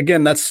it's,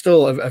 again, that's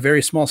still a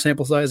very small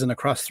sample size, and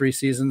across 3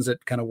 seasons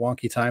at kind of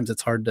wonky times,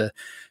 it's hard to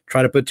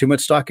try to put too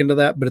much stock into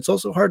that, but it's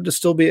also hard to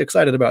still be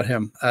excited about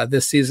him.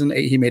 This season,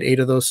 he made 8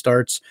 of those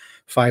starts,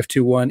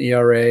 5.21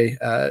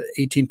 ERA,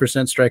 18%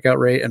 strikeout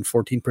rate, and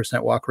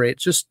 14% walk rate.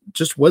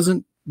 Just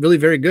wasn't really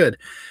very good.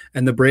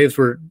 And the Braves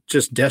were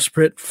just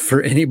desperate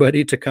for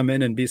anybody to come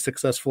in and be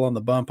successful on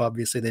the bump.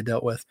 Obviously, they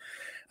dealt with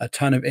a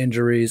ton of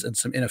injuries and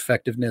some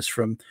ineffectiveness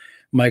from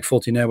Mike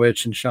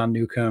Foltynewicz and Sean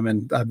Newcomb,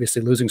 and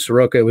obviously losing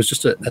Soroka. It was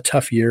just a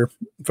tough year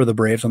for the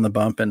Braves on the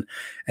bump, and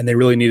they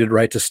really needed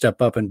Wright to step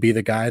up and be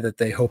the guy that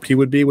they hoped he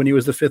would be when he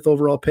was the 5th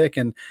overall pick,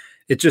 and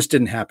it just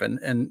didn't happen.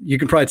 And you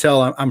can probably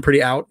tell I'm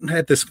pretty out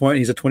at this point.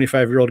 He's a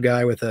 25-year-old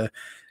guy with a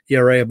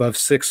ERA above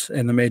 6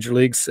 in the major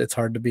leagues. It's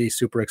hard to be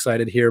super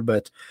excited here,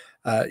 but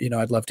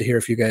I'd love to hear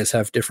if you guys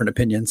have different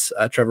opinions.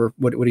 Trevor,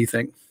 what do you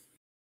think?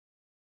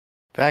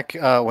 Back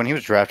when he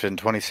was drafted in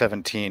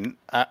 2017,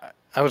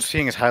 I was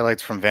seeing his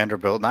highlights from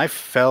Vanderbilt, and I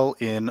fell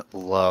in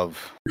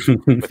love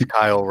with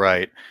Kyle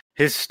Wright.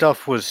 His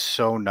stuff was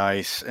so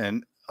nice,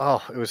 and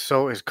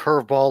his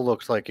curveball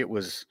looked like it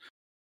was,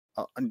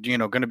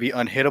 going to be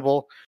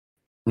unhittable.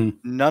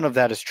 None of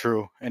that is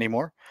true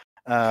anymore.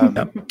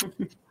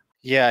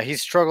 Yeah,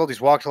 he's struggled.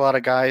 He's walked a lot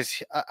of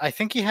guys. I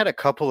think he had a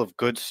couple of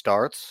good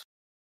starts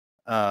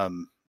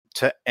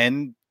to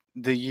end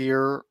the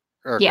year,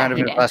 or kind of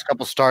his last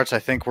couple starts, I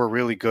think were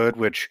really good,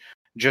 which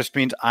just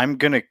means I'm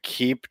going to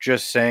keep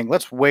just saying,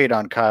 let's wait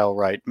on Kyle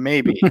Wright,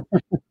 maybe.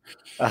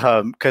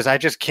 Because I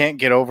just can't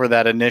get over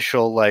that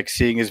initial,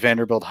 seeing his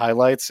Vanderbilt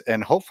highlights,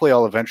 and hopefully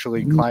I'll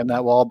eventually climb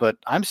that wall. But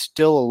I'm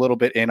still a little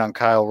bit in on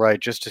Kyle Wright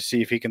just to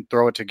see if he can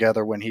throw it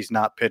together when he's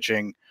not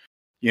pitching,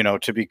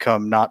 to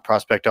become not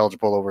prospect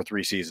eligible over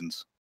 3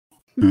 seasons.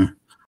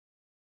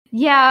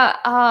 Yeah.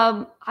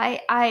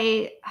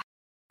 I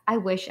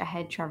wish I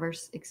had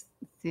Trevor's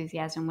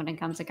enthusiasm when it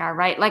comes to Kyle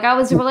Wright. I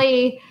was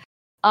really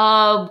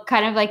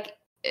kind of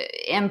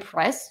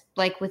impressed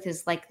with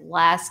his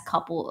last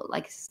couple,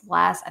 I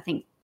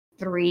think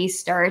 3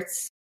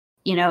 starts,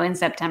 in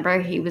September.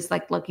 He was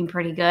looking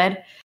pretty good,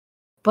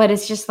 but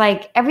it's just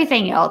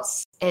everything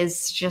else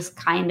is just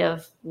kind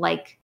of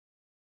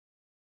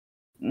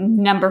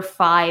number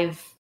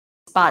 5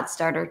 spot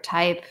starter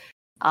type.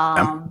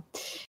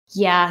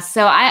 Yeah.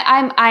 So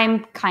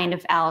I'm kind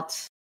of out,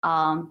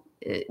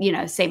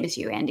 same as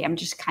you, Andy. I'm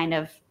just kind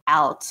of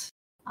out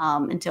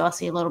until I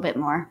see a little bit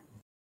more.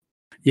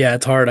 Yeah,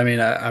 it's hard. I mean,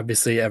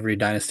 obviously every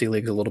dynasty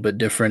league is a little bit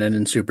different, and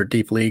in super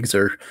deep leagues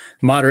or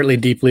moderately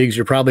deep leagues,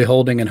 you're probably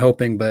holding and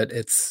hoping, but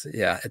it's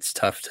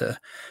tough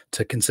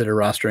to consider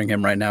rostering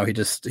him right now.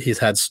 He's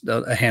had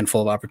a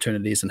handful of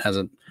opportunities and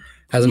hasn't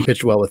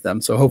pitched well with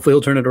them. So hopefully he'll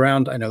turn it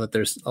around. I know that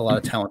there's a lot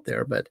of talent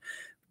there, but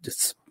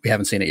we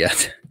haven't seen it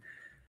yet.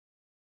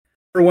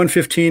 Number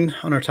 115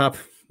 on our top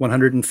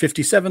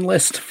 157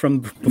 list from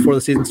before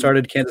the season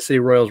started, Kansas City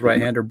Royals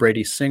right-hander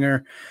Brady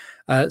Singer.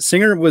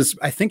 Singer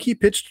I think he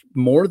pitched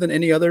more than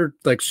any other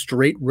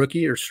straight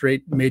rookie or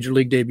straight major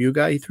league debut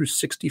guy. He threw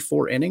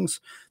 64 innings.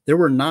 There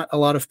were not a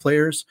lot of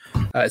players,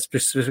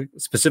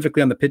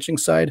 specifically on the pitching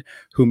side,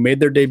 who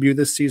made their debut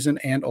this season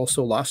and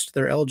also lost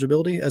their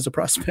eligibility as a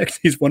prospect.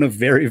 He's one of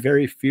very,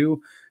 very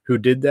few who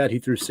did that. He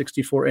threw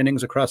 64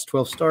 innings across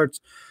 12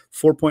 starts,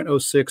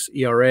 4.06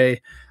 ERA.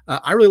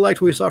 I really liked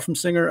what we saw from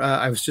Singer.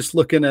 I was just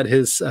looking at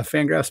his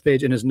Fangraphs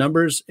page, and his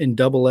numbers in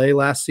Double-A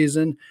last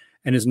season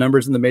and his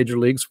numbers in the major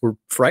leagues were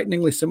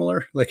frighteningly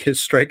similar. His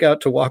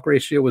strikeout to walk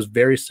ratio was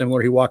very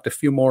similar. He walked a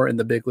few more in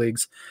the big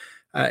leagues.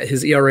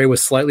 His ERA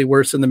was slightly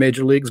worse in the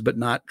major leagues, but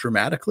not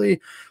dramatically.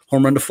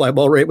 Home run to fly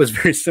ball rate was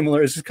very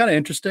similar. It's just kind of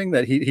interesting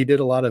that he did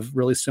a lot of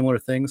really similar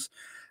things.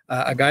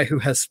 A guy who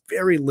has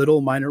very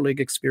little minor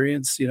league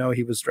experience.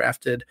 He was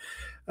drafted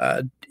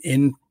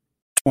in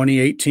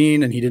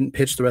 2018, and he didn't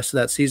pitch the rest of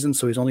that season,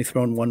 so he's only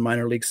thrown 1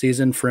 minor league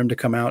season. For him to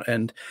come out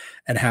and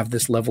have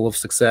this level of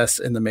success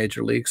in the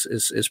major leagues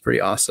is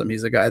pretty awesome.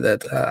 He's a guy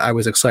that I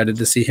was excited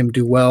to see him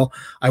do well.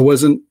 I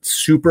wasn't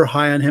super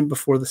high on him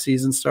before the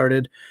season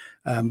started,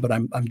 but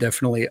I'm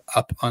definitely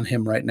up on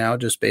him right now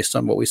just based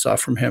on what we saw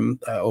from him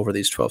over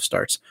these 12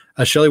 starts.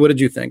 Shelley, what did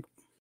you think?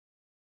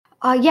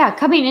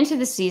 Coming into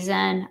the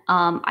season,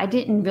 I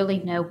didn't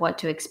really know what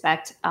to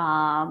expect.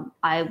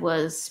 I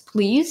was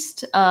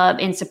pleased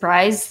and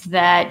surprised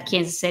that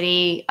Kansas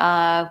City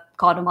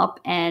called him up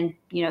and,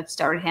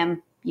 started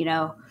him.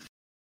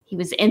 He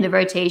was in the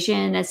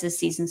rotation as the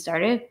season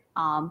started.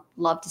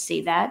 Love to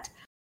see that.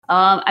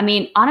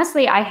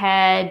 Honestly, I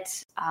had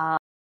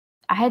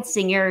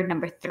Singer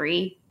number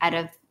 3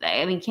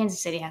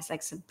 Kansas City has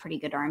some pretty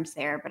good arms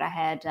there, but I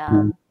had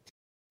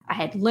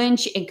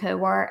Lynch and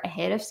Kowar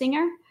ahead of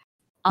Singer.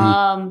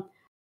 And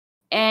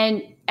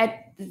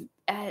at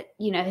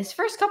his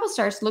first couple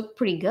starts looked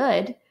pretty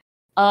good.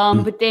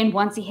 But then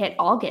once he hit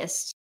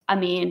August,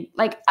 I'm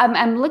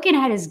looking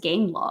at his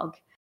game log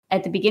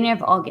at the beginning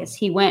of August.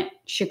 He went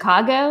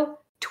Chicago,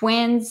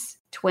 Twins,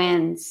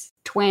 Twins,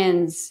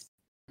 Twins,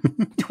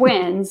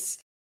 Twins,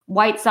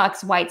 White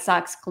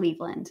Sox,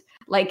 Cleveland.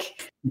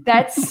 Like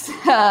that's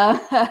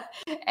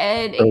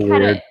and it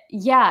kind of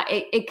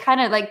it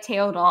kind of like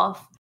tailed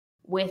off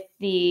with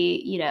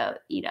the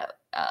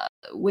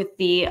with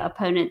the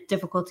opponent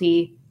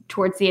difficulty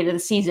towards the end of the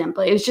season.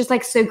 But it was just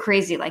like so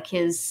crazy, like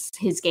his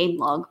game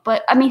log.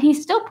 But I mean, he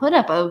still put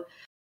up a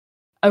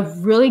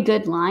really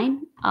good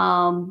line.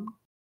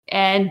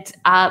 And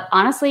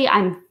honestly,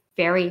 I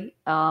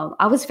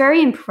was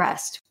very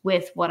impressed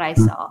with what I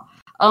saw.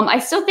 I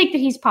still think that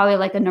he's probably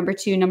like a number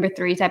 2, number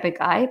 3 type of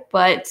guy,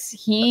 but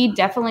he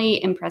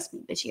definitely impressed me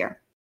this year.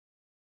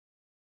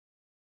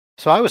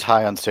 So I was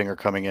high on Singer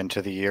coming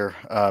into the year,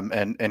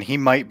 and he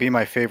might be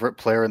my favorite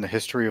player in the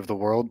history of the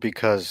world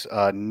because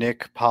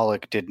Nick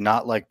Pollock did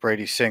not like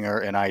Brady Singer,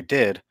 and I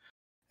did,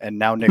 and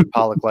now Nick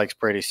Pollock likes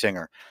Brady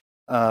Singer.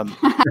 And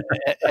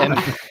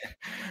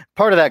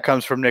part of that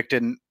comes from Nick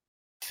didn't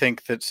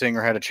think that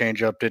Singer had a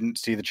changeup, didn't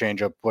see the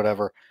changeup,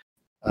 whatever.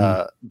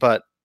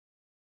 But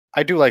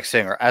I do like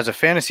Singer. As a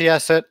fantasy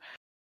asset,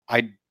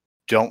 I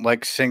don't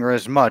like Singer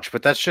as much,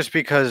 but that's just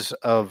because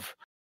of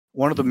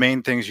one of the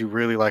main things you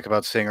really like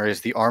about Singer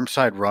is the arm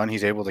side run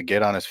he's able to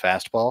get on his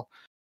fastball.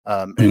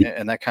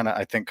 And that kind of,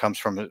 I think, comes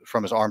from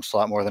his arm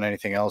slot more than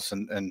anything else,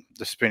 and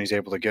the spin he's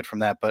able to get from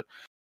that. But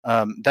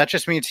that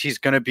just means he's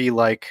going to be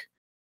like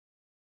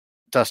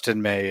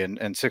Dustin May and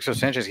Sixto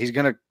Sanchez. He's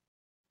going to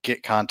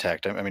get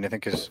contact. I mean, I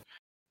think his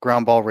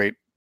ground ball rate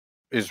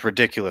is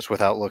ridiculous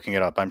without looking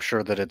it up. I'm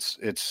sure that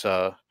it's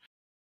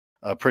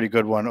a pretty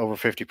good one, over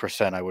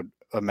 50%, I would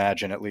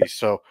imagine at least.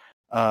 So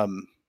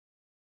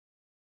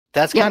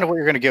that's kind of what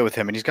you're going to get with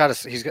him. And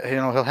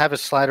he'll have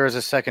his slider as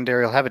a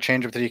secondary. He'll have a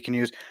changeup that he can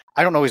use.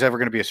 I don't know he's ever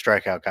going to be a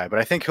strikeout guy, but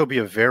I think he'll be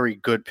a very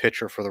good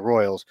pitcher for the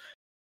Royals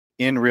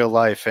in real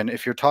life. And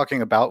if you're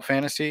talking about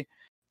fantasy,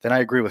 then I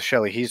agree with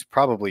Shelley. He's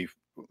probably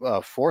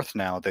fourth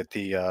now that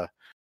the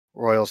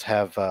Royals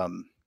have.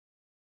 Who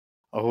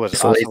was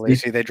it?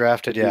 Lacy they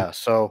drafted. Yeah.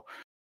 So.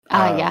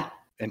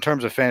 In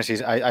terms of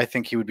fantasies, I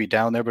think he would be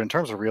down there. But in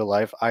terms of real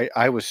life,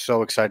 I was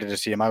so excited to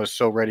see him. I was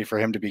so ready for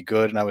him to be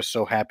good, and I was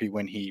so happy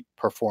when he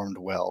performed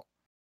well.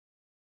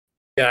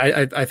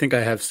 Yeah, I think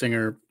I have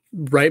Singer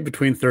right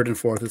between third and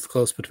fourth. It's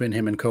close between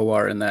him and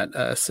Kowar in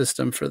that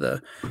system for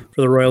the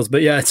Royals.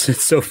 But yeah,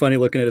 it's so funny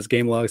looking at his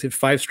game logs. He had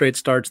 5 straight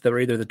starts that were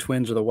either the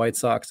Twins or the White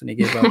Sox, and he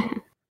gave up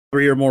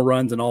 3 or more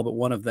runs in all but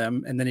one of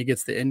them. And then he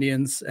gets the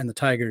Indians and the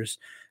Tigers,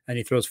 and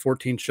he throws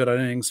 14 shutout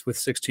innings with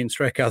 16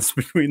 strikeouts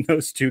between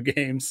those 2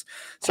 games.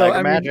 So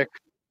Tiger magic.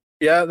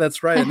 Yeah,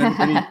 that's right. And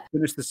then he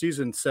finished the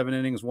season 7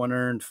 innings, 1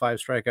 earned, 5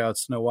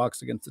 strikeouts, no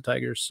walks against the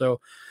Tigers.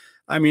 So,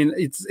 I mean,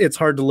 it's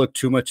hard to look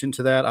too much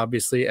into that.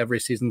 Obviously, every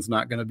season's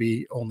not going to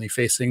be only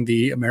facing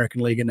the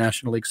American League and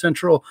National League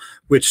Central,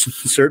 which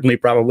certainly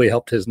probably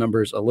helped his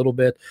numbers a little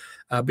bit.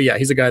 But yeah,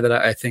 he's a guy that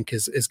I think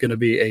is going to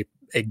be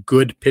a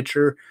good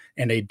pitcher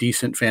and a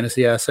decent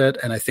fantasy asset.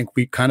 And I think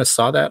we kind of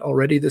saw that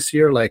already this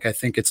year. Like, I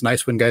think it's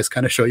nice when guys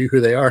kind of show you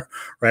who they are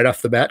right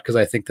off the bat, because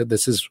I think that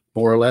this is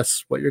more or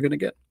less what you're going to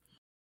get.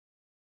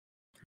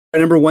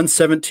 Number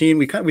 117,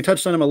 we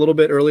touched on him a little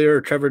bit earlier.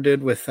 Trevor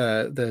did with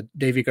the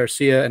Davy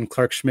Garcia and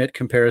Clark Schmidt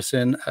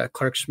comparison.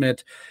 Clark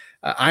Schmidt,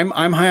 I'm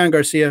high on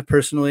Garcia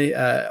personally,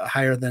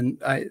 higher than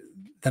I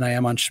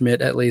am on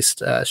Schmidt, at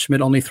least.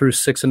 Schmidt only threw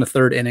 6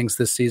 1/3 innings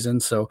this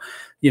season, so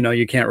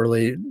you can't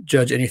really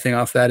judge anything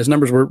off that. His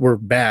numbers were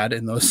bad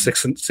in those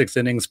six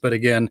innings, but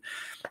again,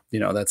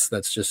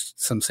 that's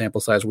just some sample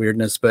size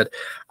weirdness. But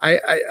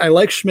I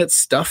like Schmidt's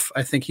stuff.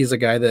 I think he's a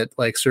guy that,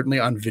 like, certainly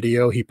on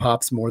video he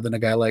pops more than a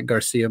guy like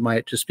Garcia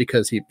might, just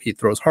because he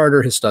throws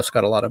harder. His stuff's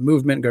got a lot of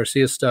movement.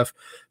 Garcia's stuff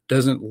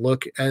doesn't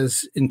look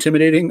as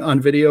intimidating on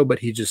video, but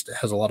he just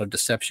has a lot of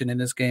deception in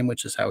his game,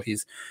 which is how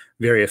he's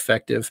very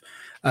effective.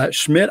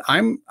 Schmidt,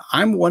 I'm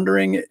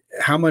wondering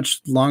how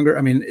much longer.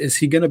 I mean, is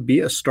he going to be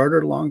a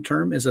starter long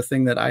term? Is a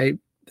thing that I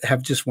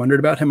have just wondered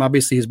about him.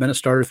 Obviously, he's been a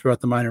starter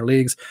throughout the minor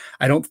leagues.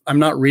 I'm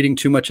not reading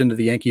too much into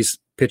the Yankees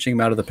pitching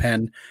him out of the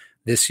pen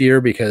this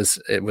year,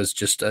 because it was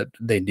just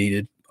they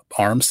needed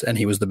arms, and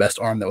he was the best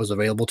arm that was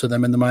available to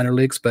them in the minor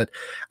leagues. But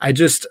I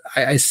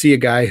see a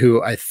guy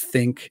who I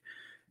think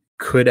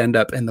could end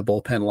up in the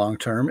bullpen long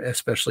term,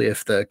 especially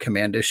if the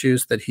command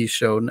issues that he's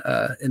shown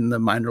in the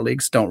minor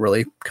leagues don't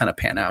really kind of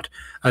pan out.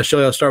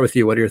 Shelley, I'll start with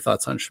you. What are your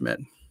thoughts on Schmidt?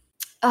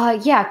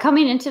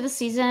 Coming into the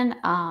season,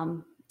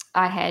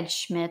 I had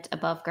Schmidt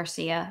above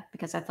Garcia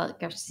because I thought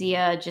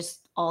Garcia,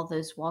 just all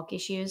those walk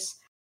issues.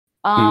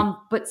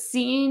 But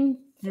seeing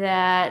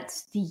that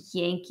the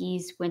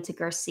Yankees went to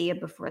Garcia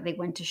before they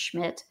went to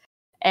Schmidt,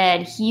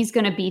 and he's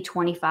going to be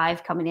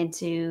 25 coming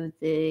into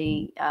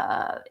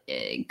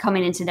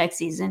next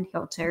season.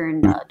 He'll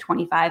turn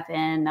 25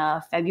 in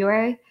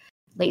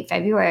late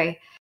February.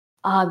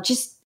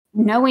 Just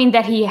knowing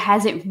that he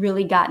hasn't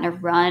really gotten a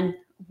run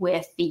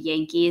with the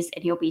Yankees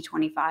and he'll be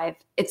 25,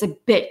 it's a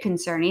bit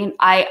concerning.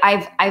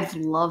 I've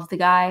loved the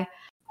guy.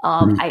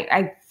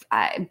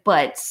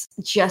 But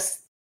just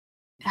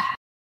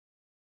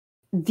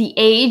the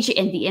age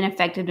and the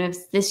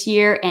ineffectiveness this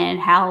year, and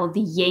how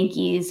the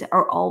Yankees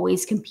are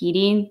always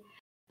competing.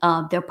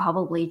 They'll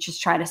probably just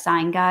try to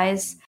sign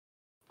guys.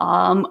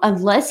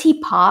 unless he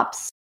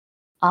pops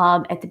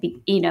at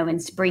the in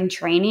spring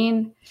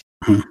training,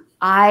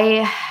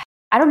 I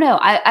don't know.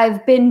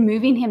 I've been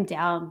moving him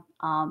down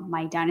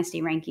my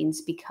dynasty rankings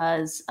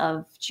because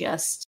of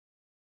just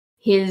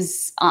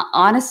his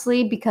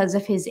honestly because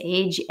of his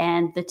age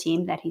and the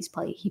team that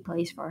he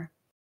plays for.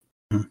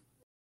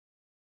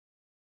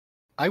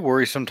 I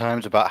worry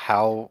sometimes about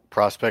how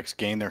prospects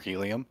gain their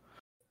helium.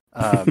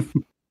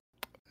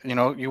 You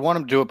want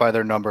them to do it by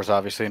their numbers,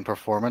 obviously, in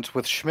performance.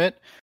 With Schmidt,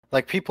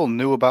 like, people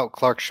knew about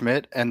Clarke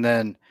Schmidt, and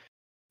then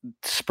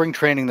spring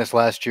training this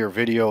last year,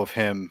 video of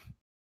him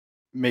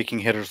making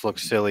hitters look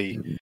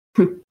silly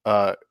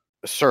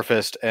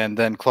surfaced, and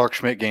then Clarke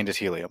Schmidt gained his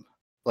helium,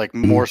 like,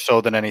 more so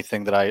than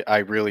anything that I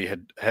really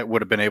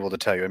would have been able to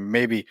tell you. And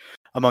maybe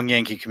among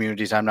Yankee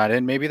communities I'm not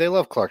in, maybe they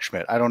love Clarke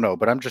Schmidt. I don't know,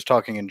 but I'm just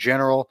talking in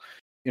general.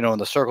 In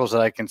the circles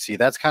that I can see,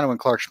 that's kind of when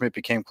Clarke Schmidt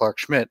became Clarke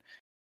Schmidt.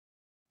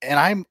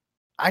 And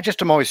I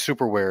just am always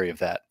super wary of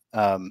that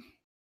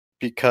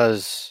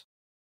because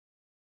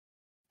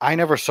I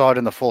never saw it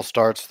in the full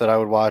starts that I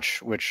would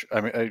watch, which,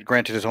 I mean,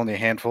 granted, is only a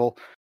handful.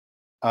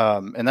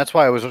 And that's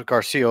why I was with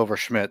Garcia over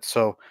Schmidt.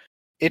 So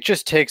it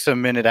just takes a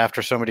minute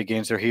after somebody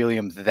gains their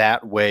helium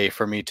that way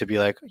for me to be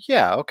like,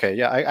 yeah, okay,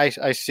 yeah,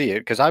 I see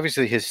it. Because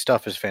obviously his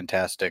stuff is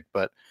fantastic,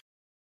 but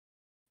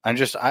I'm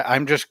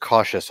just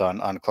cautious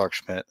on Clarke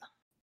Schmidt.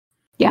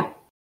 Yeah.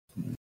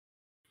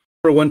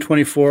 For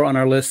 124 on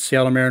our list,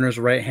 Seattle Mariners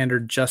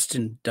right-hander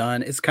Justin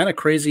Dunn. It's kind of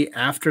crazy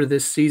after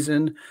this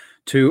season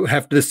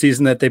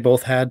that they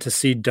both had to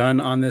see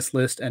Dunn on this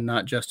list and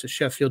not Justice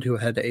Sheffield, who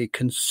had a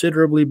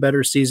considerably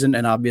better season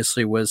and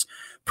obviously was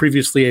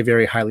previously a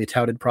very highly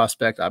touted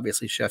prospect.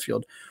 Obviously,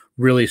 Sheffield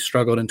really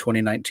struggled in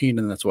 2019,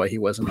 and that's why he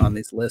wasn't on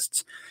these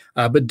lists.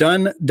 But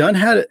Dunn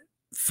had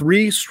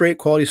 3 straight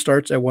quality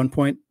starts at one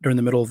point during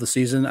the middle of the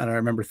season. And I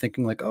remember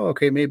thinking like, oh,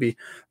 okay, maybe,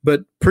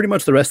 but pretty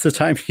much the rest of the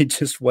time he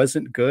just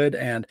wasn't good.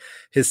 And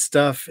his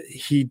stuff,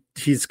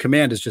 his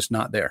command is just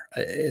not there.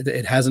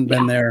 It hasn't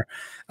been there.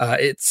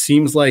 It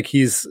seems like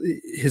his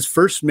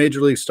first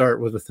major league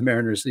start was with the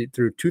Mariners. He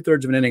threw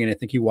 2/3 of an inning and I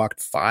think he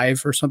walked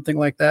 5 or something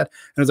like that.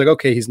 And I was like,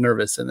 okay, he's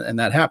nervous and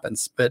that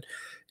happens. But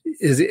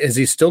is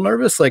he still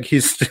nervous? Like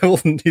he's still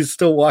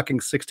walking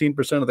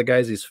 16% of the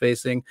guys he's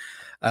facing,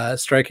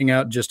 striking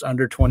out just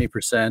under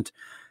 20%.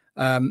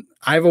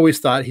 I've always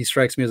thought he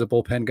strikes me as a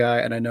bullpen guy,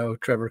 and I know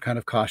Trevor kind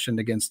of cautioned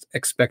against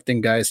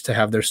expecting guys to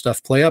have their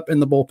stuff play up in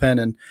the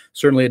bullpen, and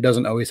certainly it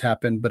doesn't always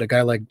happen, but a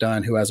guy like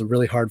Dunn who has a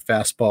really hard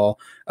fastball,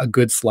 a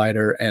good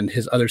slider, and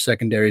his other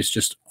secondaries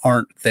just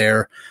aren't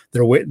there.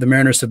 The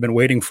Mariners have been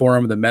waiting for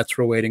him, the Mets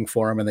were waiting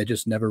for him, and they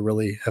just never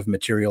really have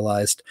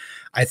materialized.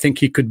 I think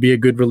he could be a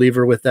good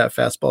reliever with that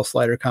fastball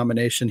slider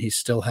combination. He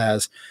still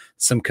has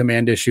some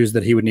command issues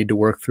that he would need to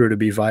work through to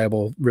be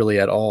viable really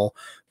at all,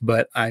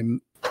 but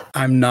I'm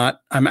out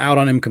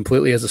on him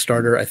completely as a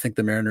starter. I think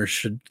the Mariners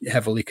should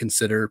heavily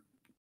consider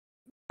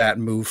that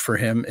move for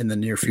him in the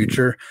near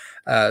future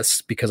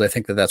because I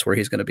think that's where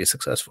he's going to be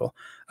successful.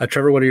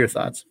 Trevor, what are your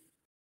thoughts?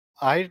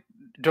 I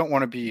don't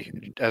want to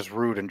be as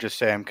rude and just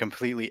say I'm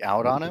completely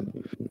out on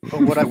him.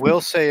 But what I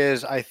will say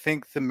is I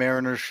think the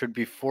Mariners should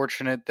be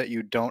fortunate that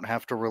you don't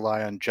have to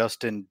rely on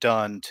Justin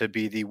Dunn to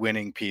be the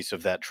winning piece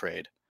of that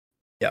trade.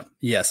 Yeah.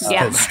 Yes,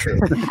 that's true.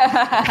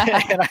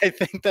 And I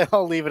think that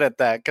I'll leave it at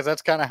that because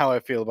that's kind of how I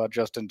feel about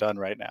Justin Dunn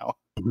right now.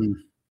 Mm-hmm.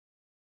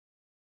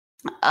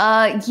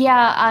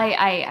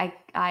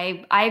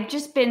 I've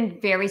just been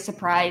very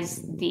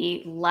surprised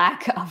the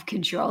lack of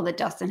control that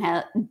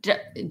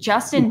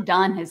Justin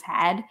Dunn has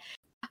had.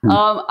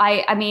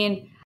 I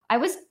mean, I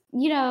was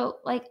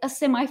like a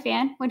semi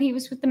fan when he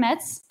was with the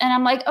Mets, and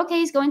I'm like, okay,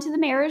 he's going to the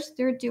Mariners.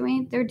 They're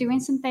doing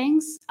some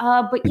things.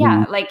 But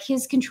yeah, like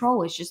his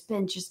control has just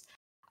been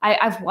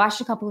I've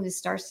watched a couple of his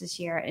starts this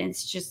year, and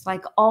it's just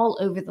like all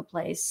over the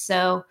place.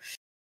 So,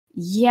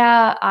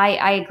 yeah,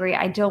 I agree.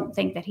 I don't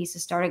think that he's a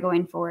starter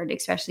going forward,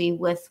 especially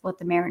with what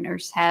the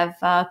Mariners have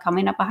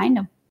coming up behind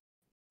him.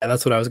 Yeah,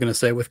 that's what I was going to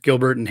say. With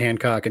Gilbert and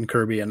Hancock and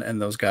Kirby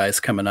and those guys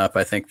coming up,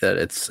 I think that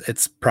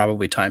it's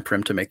probably time for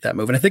him to make that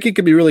move. And I think he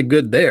could be really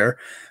good there.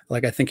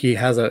 Like, I think he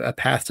has a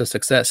path to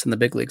success in the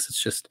big leagues.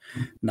 It's just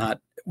not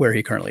where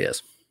he currently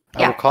is.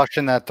 I will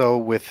caution that, though,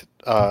 with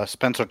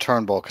Spencer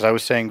Turnbull, because I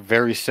was saying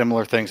very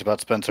similar things about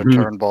Spencer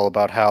Turnbull,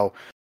 about how,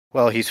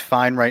 well, he's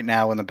fine right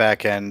now in the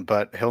back end,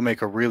 but he'll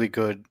make a really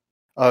good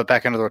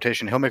back end of the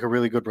rotation. He'll make a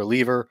really good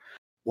reliever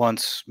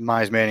once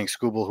Mize, Manning,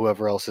 Skubal,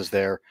 whoever else is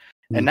there.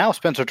 And now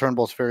Spencer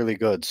Turnbull's fairly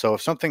good. So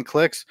if something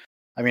clicks,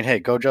 I mean, hey,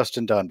 go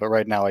Justin Dunn. But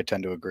right now I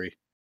tend to agree.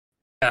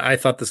 I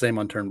thought the same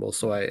on Turnbull,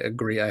 so I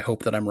agree. I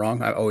hope that I'm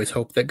wrong. I always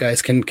hope that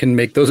guys can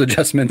make those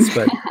adjustments,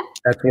 but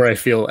that's where I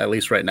feel, at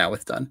least right now,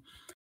 with Dunn.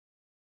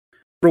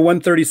 For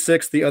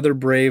 136, the other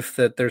Brave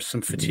that there's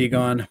some fatigue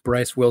on,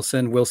 Bryce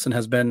Wilson. Wilson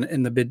has been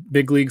in the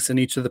big leagues in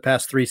each of the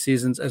past 3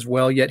 seasons as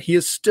well, yet he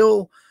is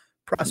still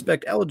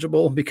prospect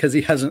eligible because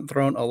he hasn't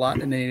thrown a lot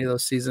in any of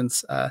those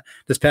seasons.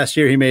 This past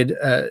year, he made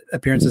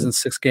appearances in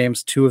 6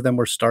 games. 2 of them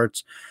were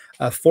starts.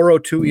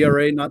 4.02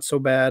 ERA, not so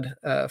bad.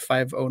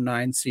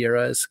 5.09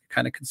 SIERA is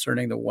kind of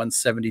concerning. The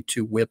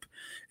 172 WHIP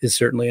is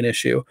certainly an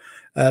issue.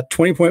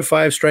 20.5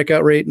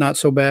 strikeout rate, not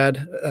so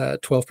bad.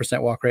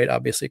 12% walk rate,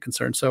 obviously a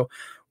concern. So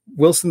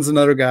Wilson's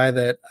another guy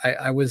that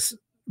I was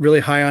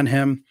really high on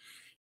him.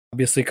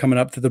 Obviously, coming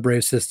up through the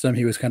Braves system,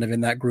 he was kind of in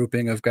that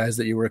grouping of guys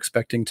that you were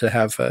expecting to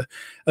have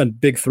a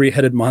big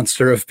three-headed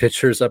monster of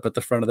pitchers up at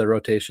the front of the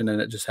rotation, and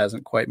it just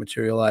hasn't quite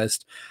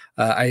materialized.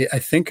 I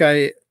think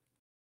I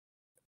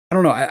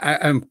don't know.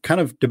 I'm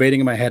kind of debating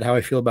in my head how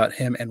I feel about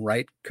him and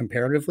Wright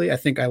comparatively. I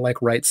think I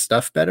like Wright's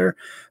stuff better,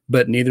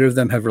 but neither of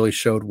them have really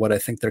showed what I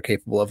think they're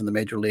capable of in the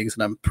major leagues,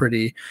 and I'm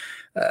pretty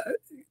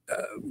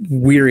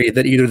weary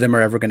that either of them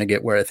are ever going to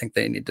get where I think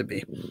they need to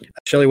be.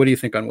 Shelly, what do you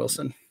think on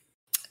Wilson?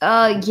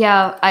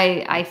 Yeah,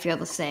 I feel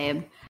the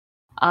same.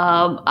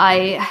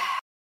 I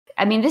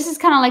mean, this is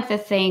kind of like the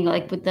thing,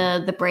 like with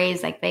the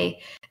Braves, like they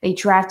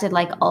drafted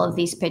like all of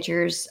these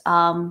pitchers.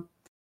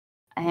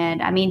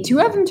 And I mean, two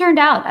of them turned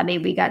out. I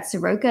mean, we got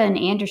Soroka and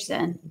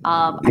Anderson.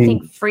 I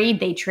think Fried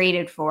they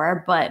traded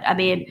for, but I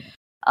mean,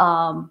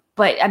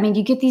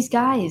 you get these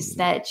guys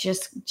that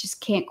just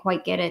can't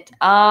quite get it.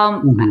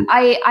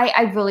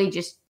 I really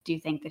just do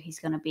think that he's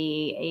going to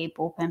be a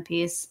bullpen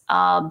piece.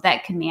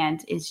 That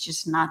command is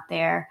just not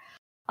there.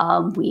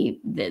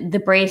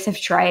 The Braves have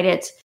tried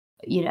it,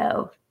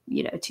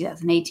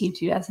 2018,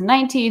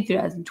 2019,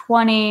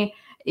 2020.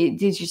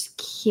 They just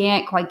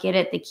can't quite get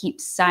it. They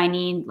keep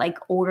signing like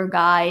older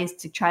guys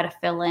to try to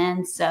fill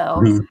in.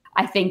 So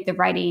I think the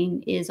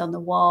writing is on the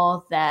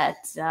wall that,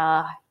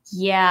 I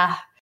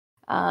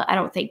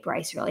don't think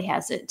Bryce really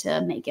has it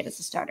to make it as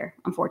a starter,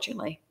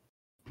 unfortunately.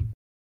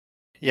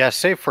 Yeah,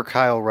 save for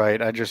Kyle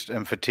Wright, I just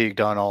am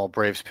fatigued on all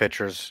Braves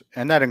pitchers,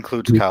 and that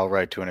includes Kyle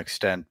Wright to an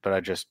extent, but I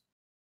just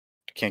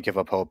can't give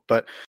up hope.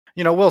 But,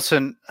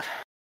 Wilson,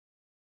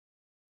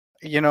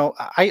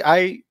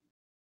 I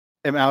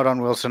am out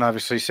on Wilson,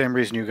 obviously, same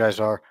reason you guys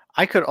are.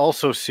 I could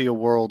also see a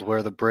world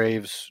where the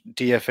Braves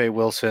DFA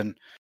Wilson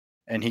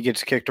and he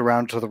gets kicked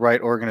around to the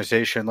right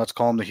organization. Let's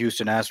call him the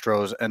Houston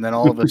Astros. And then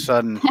all of a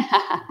sudden,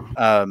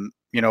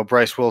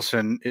 Bryce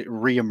Wilson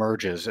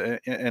reemerges.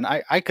 And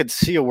I could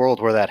see a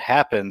world where that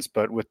happens,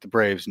 but with the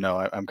Braves,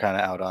 no, I'm kind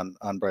of out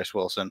on Bryce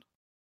Wilson.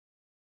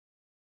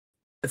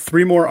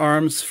 3 more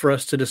arms for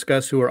us to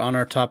discuss who are on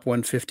our top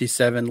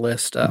 157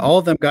 list. All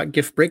of them got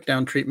gift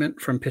breakdown treatment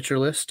from Pitcher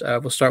List.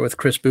 We'll start with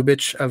Kris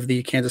Bubic of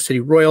the Kansas City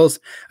Royals.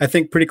 I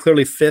think pretty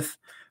clearly fifth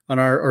on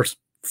our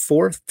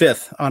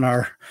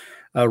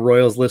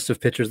Royals list of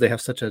pitchers. They have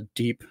such a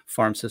deep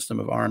farm system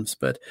of arms,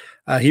 but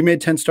he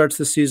made 10 starts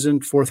this season,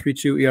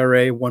 4.32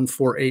 ERA,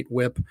 1.48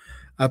 WHIP.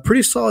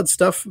 Pretty solid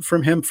stuff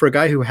from him for a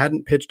guy who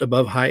hadn't pitched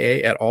above high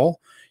A at all.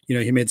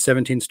 He made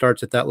 17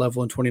 starts at that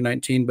level in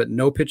 2019, but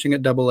no pitching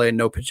at AA,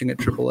 no pitching at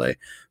AAA.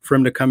 For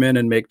him to come in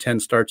and make 10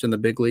 starts in the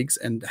big leagues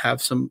and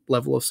have some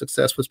level of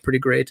success was pretty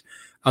great.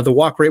 The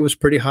walk rate was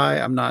pretty high.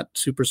 I'm not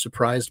super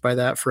surprised by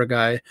that for a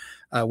guy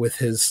with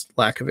his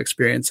lack of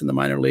experience in the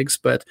minor leagues.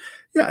 But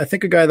yeah, I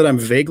think a guy that I'm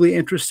vaguely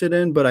interested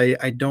in, but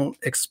I don't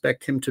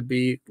expect him to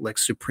be like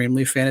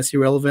supremely fantasy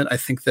relevant. I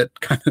think that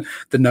kind of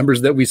the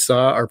numbers that we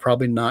saw are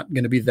probably not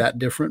going to be that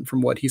different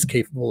from what he's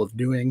capable of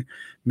doing.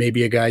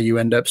 Maybe a guy you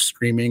end up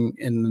streaming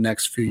in the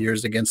next few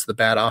years against the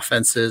bad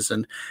offenses,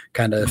 and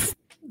kind of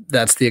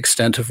that's the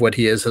extent of what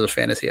he is as a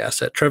fantasy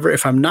asset. Trevor,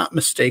 if I'm not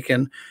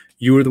mistaken,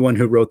 you were the one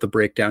who wrote the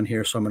breakdown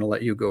here, so I'm going to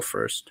let you go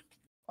first.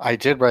 I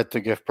did write the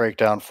gift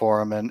breakdown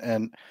for him,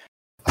 and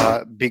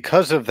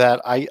because of that,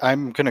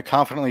 I'm going to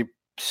confidently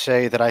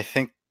say that I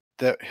think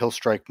that he'll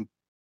strike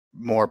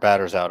more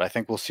batters out. I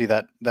think we'll see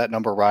that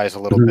number rise a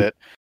little bit,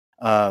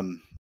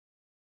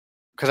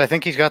 because I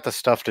think he's got the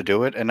stuff to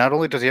do it. And not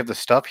only does he have the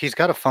stuff, he's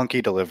got a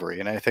funky delivery,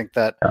 and I think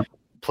that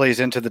plays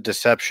into the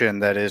deception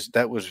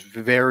that was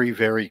very,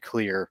 very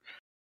clear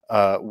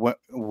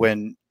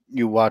when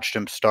you watched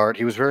him start.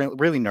 He was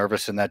really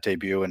nervous in that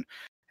debut,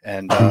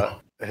 and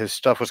his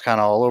stuff was kind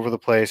of all over the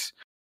place.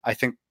 I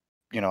think,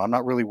 I'm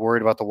not really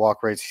worried about the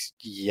walk rates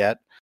yet.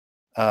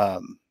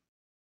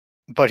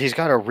 But he's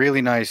got a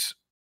really nice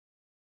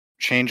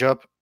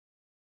changeup,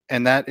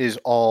 and that is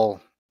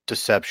all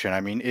deception.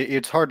 I mean,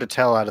 it's hard to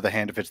tell out of the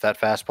hand if it's that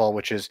fastball,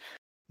 which is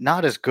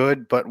not as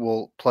good, but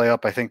will play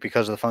up, I think,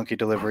 because of the funky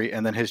delivery,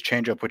 and then his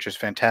changeup, which is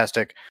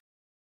fantastic.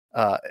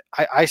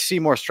 I see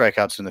more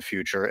strikeouts in the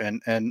future,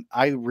 and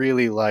I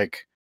really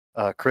like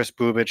Kris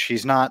Bubic.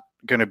 He's not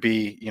going to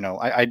be,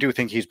 I do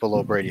think he's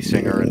below Brady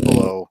Singer and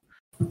below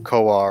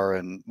Kowar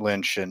and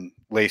Lynch and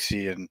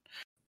Lacey, and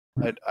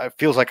it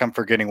feels like I'm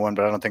forgetting one,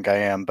 but I don't think I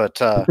am.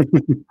 But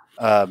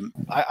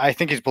I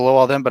think he's below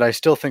all them, but I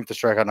still think the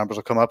strikeout numbers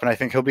will come up, and I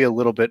think he'll be a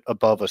little bit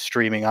above a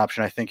streaming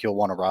option. I think you'll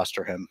want to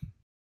roster him.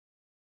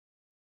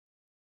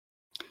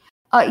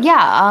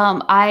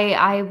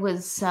 I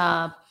was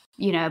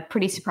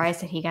pretty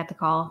surprised that he got the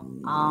call.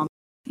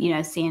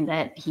 Seeing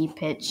that he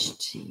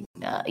pitched, he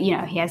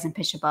hasn't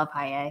pitched above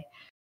high A.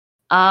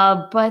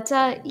 But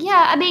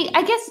I mean,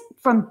 I guess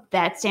from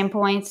that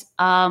standpoint,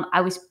 I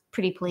was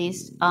pretty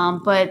pleased.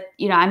 But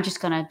I'm just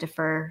gonna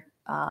defer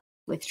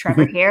with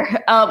Trevor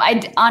here.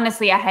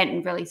 I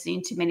hadn't really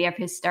seen too many of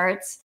his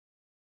starts.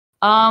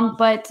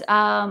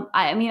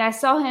 I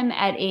saw him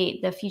at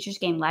the Futures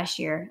game last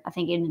year, I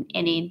think in an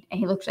inning, and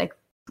he looked like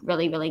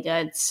really, really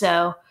good.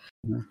 So,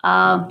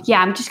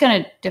 I'm just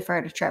going to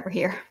defer to Trevor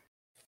here.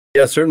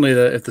 Yeah, certainly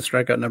if the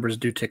strikeout numbers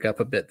do tick up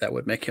a bit, that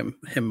would make him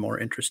more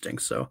interesting.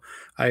 So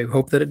I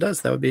hope that it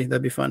does. That'd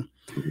be fun.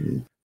 Mm-hmm.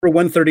 For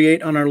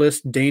 138 on our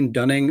list, Dane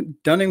Dunning.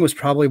 Dunning was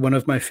probably one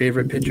of my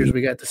favorite pitchers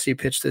we got to see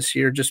pitch this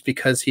year, just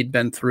because he'd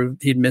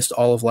missed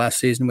all of last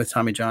season with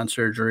Tommy John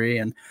surgery.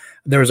 And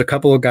there was a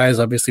couple of guys,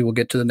 obviously we'll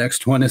get to the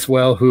next one as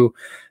well, who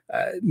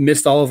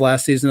missed all of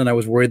last season. And I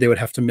was worried they would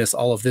have to miss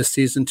all of this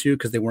season too,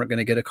 because they weren't going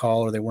to get a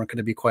call or they weren't going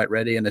to be quite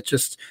ready. And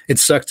it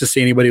sucked to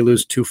see anybody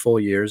lose 2 full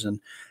years. And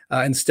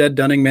instead,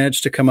 Dunning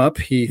managed to come up.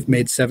 He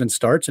made 7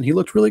 starts, and he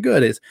looked really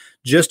good. It's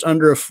just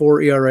under a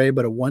 4 ERA,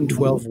 but a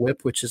 1.12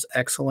 WHIP, which is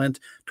excellent.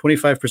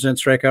 25%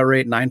 strikeout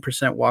rate,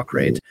 9% walk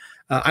rate.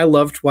 I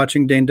loved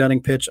watching Dane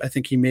Dunning pitch. I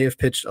think he may have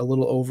pitched a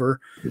little over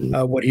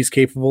what he's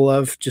capable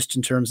of, just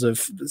in terms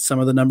of some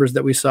of the numbers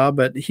that we saw.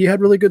 But he had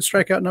really good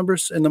strikeout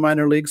numbers in the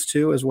minor leagues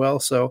too, as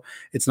well. So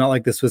it's not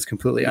like this was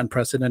completely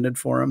unprecedented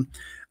for him.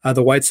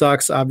 The White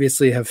Sox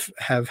obviously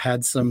have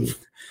had some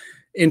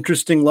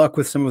interesting luck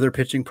with some of their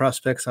pitching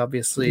prospects.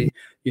 Obviously,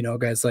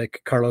 guys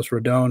like Carlos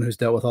Rodon, who's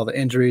dealt with all the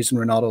injuries, and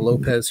Ronaldo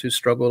Lopez, who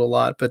struggled a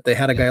lot. But they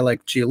had a guy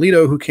like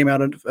Giolito who came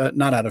out of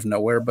not out of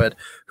nowhere, but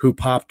who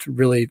popped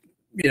really,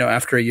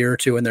 after a year or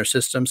two in their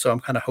system. So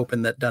I'm kind of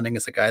hoping that Dunning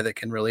is a guy that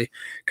can really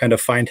kind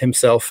of find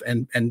himself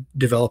and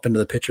develop into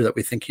the pitcher that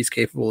we think he's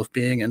capable of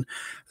being. And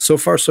so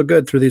far, so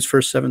good through these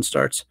first 7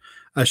 starts.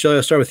 Shelley,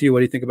 I'll start with you. What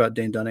do you think about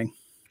Dane Dunning?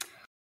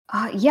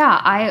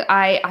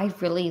 I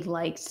really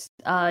liked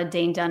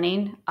Dane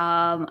Dunning.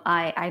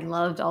 I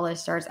loved all his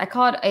starts. I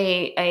caught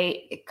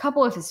a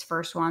couple of his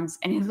first ones,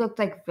 and he looked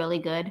like really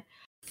good.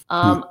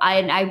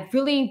 I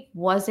really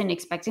wasn't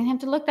expecting him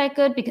to look that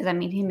good, because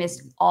he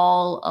missed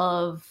all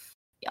of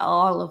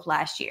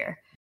last year,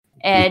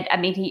 and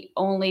he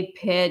only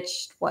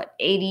pitched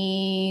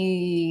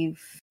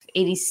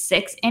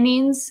 86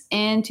 innings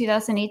in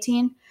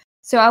 2018.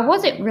 So I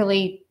wasn't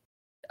really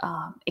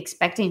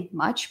expecting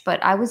much,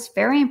 but I was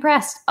very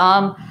impressed.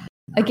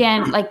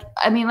 Again,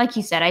 like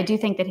you said, I do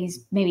think that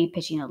he's maybe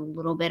pitching a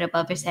little bit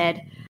above his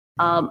head.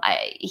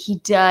 He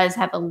does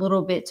have a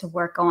little bit to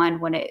work on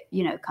when it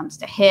comes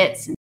to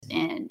hits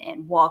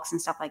and walks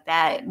and stuff like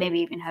that. Maybe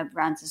even home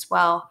runs as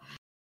well.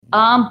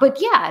 But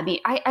yeah,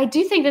 I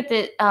do think that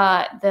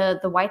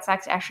the White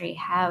Sox actually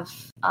have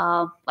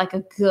like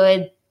a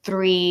good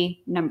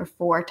 3 number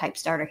 4 type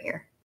starter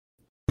here.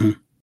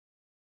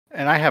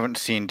 And I haven't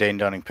seen Dane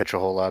Dunning pitch a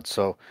whole lot,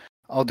 so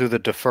I'll do the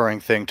deferring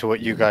thing to what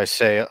you guys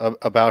say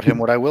about him.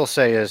 What I will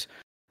say is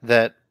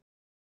that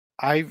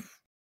I've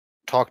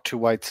talked to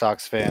White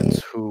Sox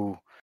fans who,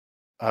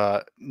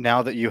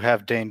 now that you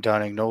have Dane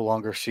Dunning, no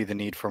longer see the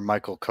need for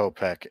Michael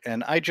Kopech.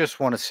 And I just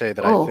want to say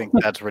that I think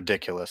that's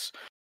ridiculous.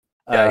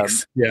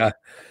 Yikes. Yeah.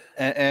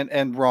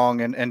 And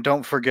wrong. And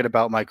don't forget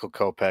about Michael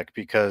Kopech,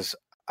 because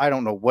I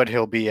don't know what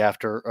he'll be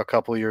after a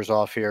couple years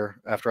off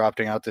here, after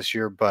opting out this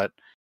year. But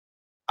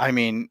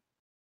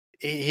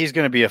he's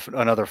going to be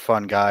another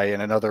fun guy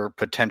and another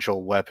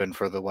potential weapon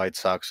for the White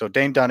Sox. So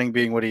Dane Dunning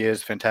being what he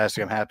is,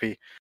 fantastic. I'm happy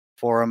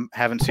for him.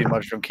 Haven't seen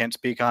much from him, can't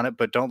speak on it,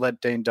 but don't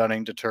let Dane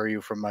Dunning deter you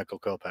from Michael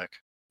Kopech.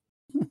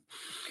 All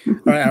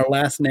right, our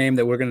last name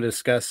that we're going to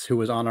discuss who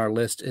was on our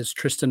list is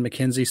Triston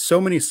McKenzie. So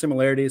many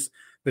similarities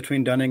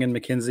between Dunning and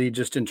McKenzie,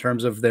 just in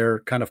terms of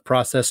their kind of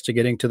process to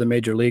getting to the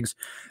major leagues.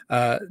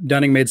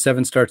 Dunning made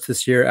 7 starts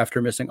this year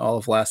after missing all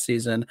of last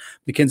season.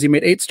 McKenzie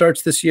made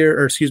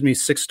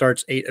 6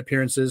 starts, 8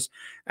 appearances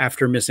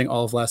after missing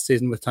all of last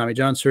season with Tommy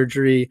John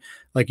surgery.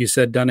 Like you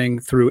said, Dunning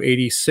threw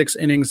 86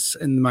 innings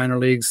in the minor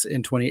leagues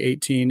in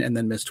 2018 and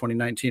then missed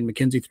 2019.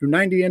 McKenzie threw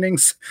 90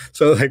 innings.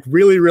 So like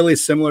really, really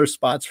similar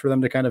spots for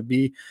them to kind of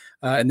be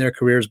in their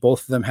careers.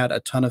 Both of them had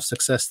a ton of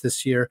success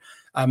this year.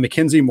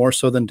 McKenzie more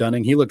so than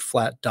Dunning. He looked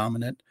flat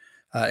dominant.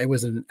 It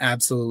was an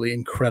absolutely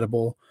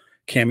incredible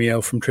cameo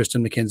from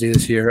Triston McKenzie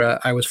this year.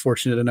 I was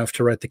fortunate enough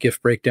to write the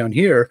gift breakdown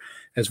here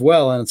as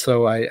well. And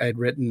so I'd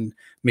written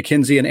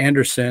McKenzie and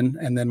Anderson.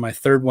 And then my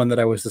third one that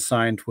I was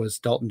assigned was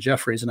Dalton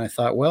Jeffries. And I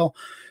thought, well,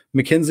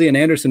 McKenzie and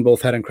Anderson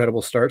both had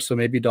incredible starts, so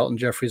maybe Dalton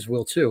Jeffries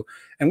will too.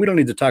 And we don't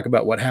need to talk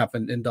about what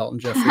happened in Dalton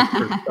Jeffries'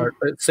 first start,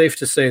 but it's safe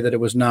to say that it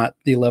was not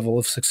the level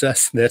of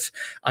success that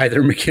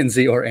either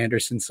McKenzie or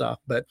Anderson saw.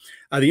 But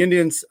the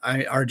Indians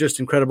are just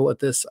incredible at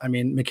this.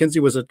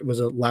 McKenzie was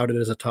lauded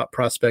as a top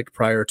prospect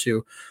prior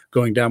to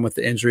going down with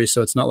the injury,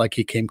 so it's not like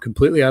he came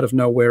completely out of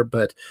nowhere,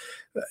 but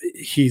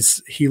he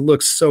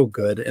looks so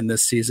good in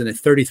this season. A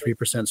 33%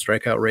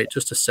 strikeout rate,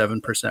 just a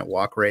 7%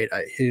 walk rate.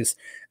 He's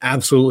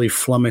absolutely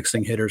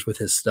flummoxing hitters with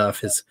his stuff.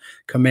 His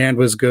command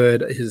was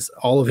good.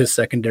 All of his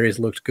secondaries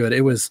looked good.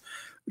 It was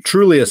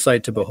truly a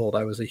sight to behold.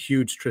 I was a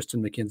huge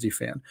Triston McKenzie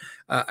fan.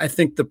 I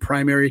think the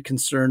primary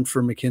concern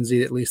for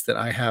McKenzie, at least that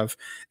I have,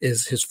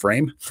 is his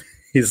frame.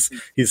 He's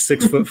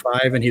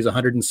 6'5" and he's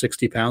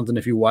 160 pounds. And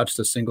if you watched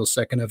a single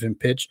second of him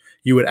pitch,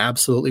 you would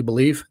absolutely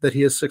believe that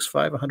he is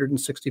 6'5",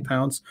 160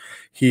 pounds.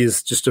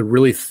 He's just a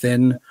really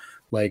thin,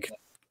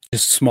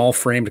 just small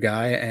framed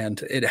guy.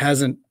 And it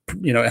hasn't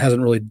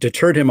really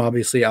deterred him,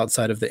 obviously,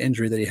 outside of the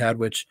injury that he had,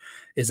 which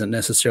isn't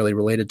necessarily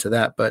related to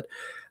that. But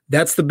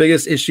that's the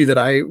biggest issue that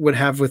I would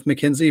have with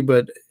McKenzie.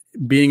 But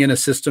being in a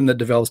system that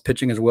develops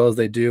pitching as well as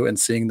they do and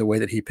seeing the way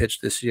that he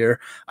pitched this year,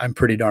 I'm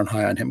pretty darn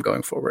high on him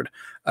going forward.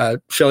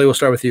 Shelly, we'll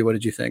start with you. What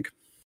did you think?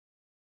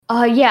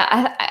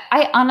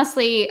 I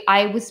honestly,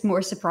 I was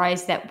more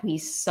surprised that we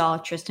saw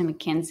Tristan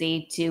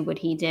McKenzie do what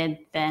he did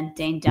than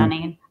Dane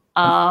Dunning.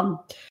 I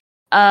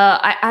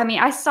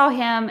saw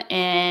him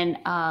in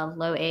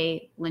Low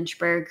A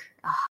Lynchburg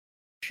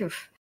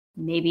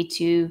maybe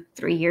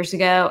 2-3 years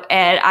ago,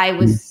 and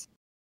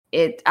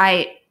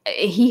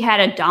he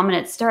had a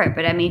dominant start,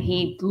 but I mean,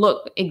 he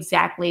looked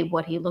exactly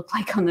what he looked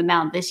like on the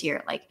mound this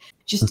year,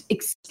 just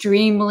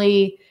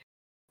extremely,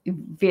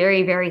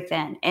 very, very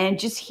thin. And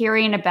just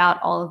hearing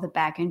about all of the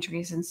back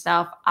injuries and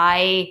stuff,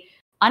 I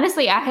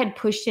had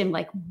pushed him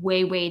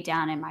way, way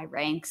down in my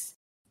ranks.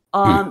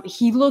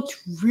 He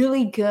looked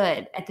really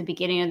good at the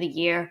beginning of the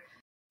year,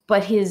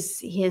 but his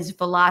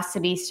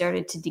velocity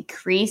started to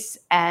decrease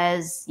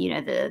as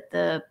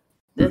the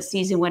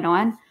season went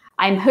on.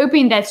 I'm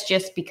hoping that's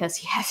just because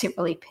he hasn't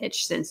really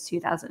pitched since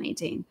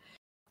 2018.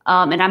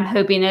 And I'm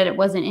hoping that it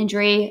was an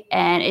injury,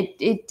 and it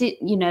did,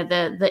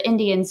 the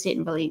Indians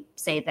didn't really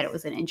say that it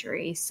was an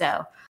injury.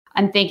 So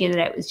I'm thinking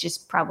that it was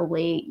just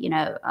probably,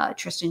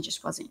 Tristan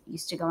just wasn't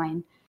used to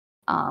going,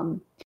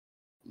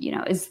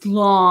 as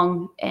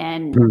long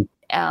and,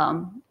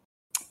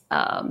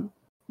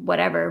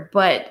 whatever.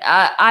 But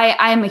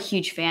I'm a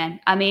huge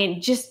fan. I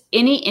mean, just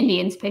any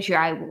Indians pitcher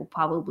I will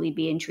probably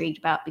be intrigued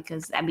about,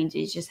 because I mean,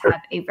 they just have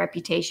a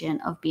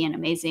reputation of being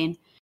amazing.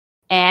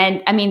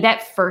 And I mean,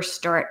 that first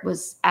start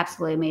was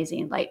absolutely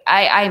amazing.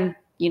 I'm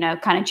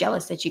kind of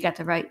jealous that you got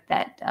to write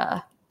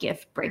that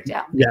GIF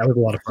breakdown. Yeah, it was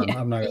a lot of fun.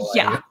 I'm not gonna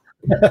lie.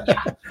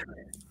 Yeah.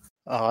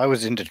 I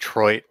was in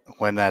Detroit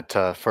when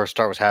that first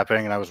start was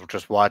happening, and I was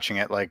just watching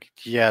it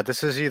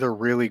this is either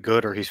really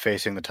good or he's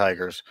facing the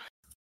Tigers.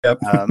 Yep.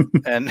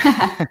 And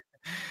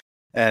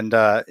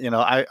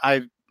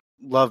I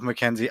love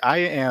McKenzie. I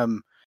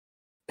am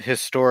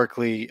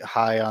historically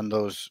high on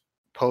those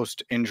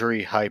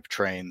post-injury hype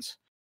trains,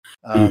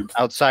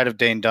 outside of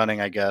Dane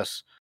Dunning, I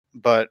guess.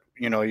 But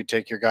you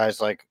take your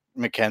guys like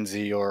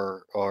McKenzie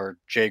or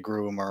Jay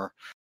Groom or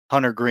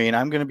Hunter Green.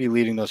 I'm going to be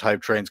leading those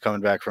hype trains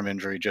coming back from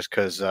injury, just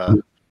because I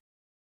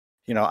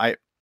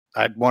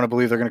want to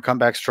believe they're going to come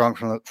back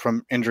strong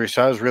from injury.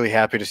 So I was really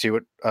happy to see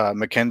what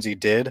McKenzie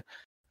did.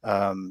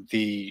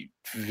 The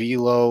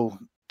velo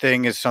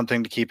thing is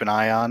something to keep an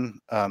eye on,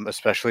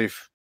 especially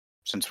if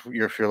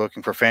you're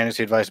looking for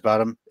fantasy advice about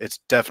him. It's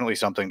definitely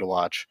something to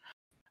watch,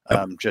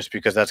 just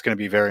because that's going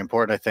to be very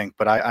important, I think.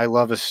 But I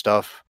love his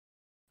stuff.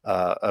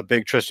 A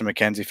big Tristan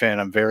McKenzie fan.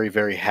 I'm very,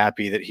 very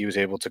happy that he was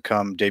able to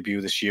come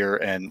debut this year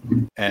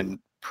and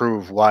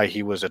prove why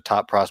he was a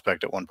top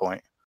prospect at one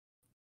point.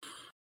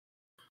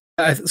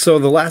 So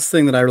the last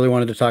thing that I really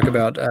wanted to talk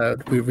about,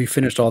 we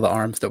finished all the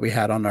arms that we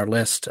had on our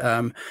list,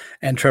 and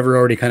Trevor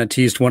already kind of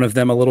teased one of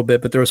them a little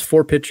bit, but there was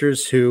 4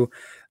 pitchers who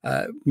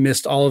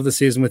missed all of the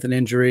season with an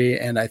injury,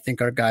 and I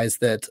think are guys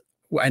that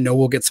I know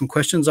we'll get some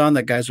questions on,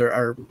 that guys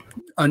are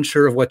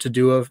unsure of what to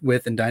do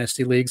with in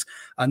dynasty leagues.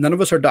 None of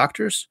us are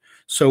doctors,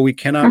 so we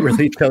cannot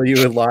really tell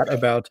you a lot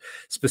about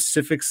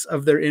specifics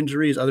of their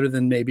injuries, other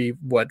than maybe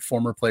what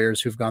former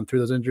players who've gone through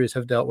those injuries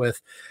have dealt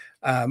with.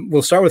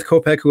 We'll start with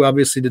Kopech, who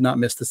obviously did not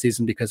miss the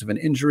season because of an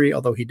injury,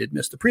 although he did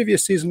miss the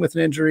previous season with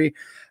an injury.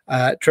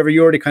 Trevor,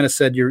 you already kind of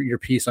said your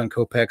piece on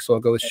Kopech, so I'll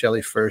go with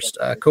Shelly first.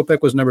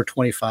 Kopech was number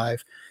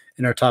 25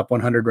 in our top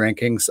 100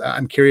 rankings.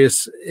 I'm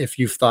curious if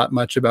you've thought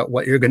much about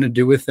what you're going to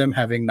do with him,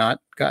 having not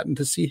gotten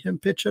to see him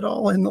pitch at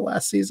all in the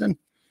last season.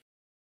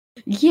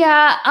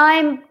 Yeah,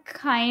 I'm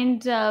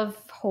kind of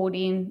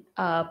holding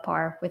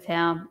par with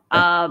him.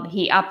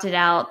 He opted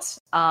out.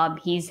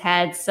 He's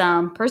had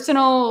some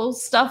personal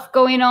stuff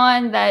going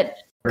on that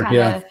kind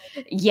of,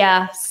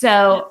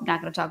 so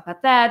not going to talk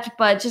about that,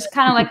 but just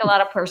kind of a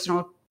lot of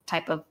personal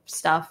type of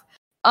stuff.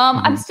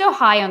 I'm still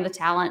high on the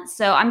talent,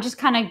 so I'm just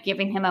kind of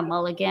giving him a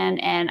mulligan,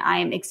 and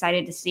I'm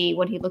excited to see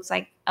what he looks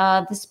like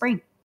this spring.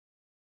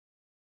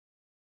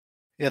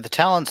 Yeah, the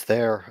talent's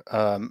there.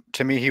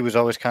 To me, he was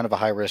always kind of a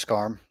high-risk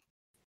arm.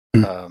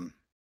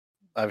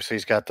 Obviously,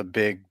 he's got the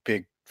big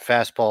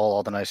fastball,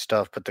 all the nice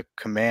stuff, but the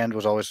command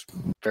was always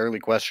fairly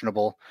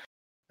questionable,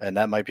 and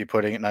that might be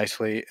putting it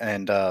nicely.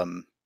 And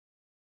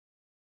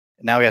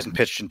now he hasn't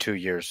pitched in 2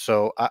 years,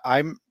 so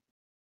I'm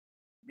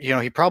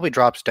he probably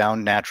drops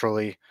down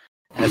naturally,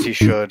 as he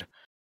should,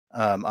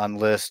 on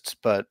lists.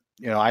 But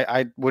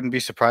I wouldn't be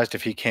surprised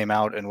if he came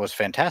out and was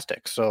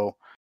fantastic. So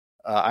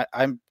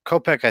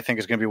Kopech, I think,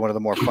 is going to be one of the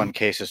more fun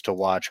cases to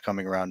watch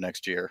coming around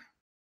next year.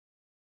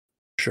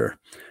 Sure.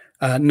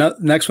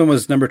 Next one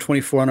was number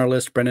 24 on our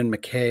list, Brendan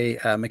McKay.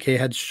 McKay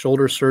had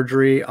shoulder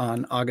surgery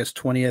on August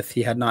 20th.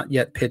 He had not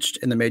yet pitched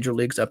in the major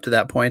leagues up to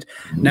that point.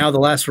 Now, the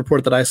last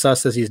report that I saw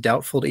says he's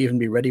doubtful to even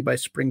be ready by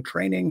spring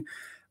training.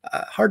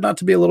 Hard not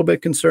to be a little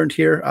bit concerned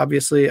here.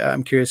 Obviously,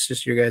 I'm curious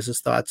just your guys'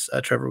 thoughts.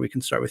 Trevor, we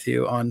can start with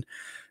you on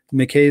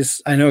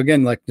McKay's. I know,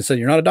 again, like you said,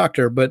 you're not a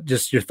doctor, but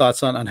just your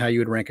thoughts on how you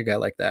would rank a guy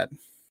like that.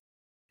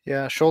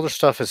 Yeah, shoulder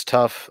stuff is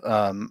tough.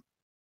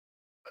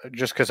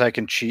 Just because I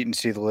can cheat and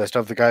see the list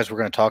of the guys we're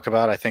going to talk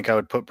about, I think I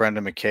would put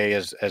Brendan McKay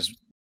as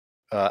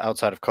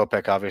outside of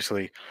Kopech,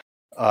 obviously.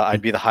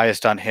 I'd be the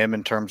highest on him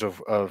in terms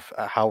of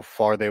how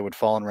far they would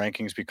fall in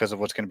rankings because of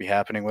what's going to be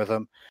happening with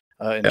him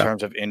in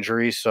terms of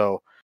injury.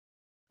 So,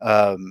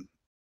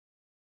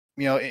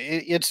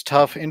 it's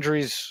tough.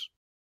 Injuries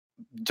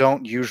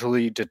don't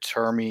usually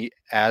deter me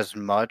as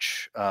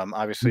much.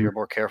 Obviously, you're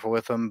more careful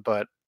with them,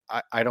 but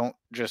I don't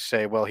just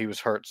say, well, he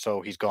was hurt,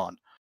 so he's gone.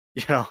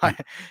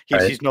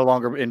 He's no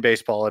longer in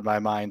baseball in my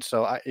mind.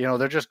 So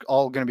they're just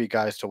all going to be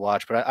guys to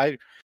watch. But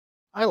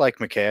I like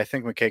McKay. I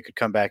think McKay could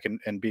come back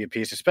and be a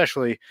piece,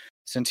 especially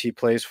since he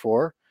plays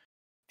for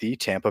the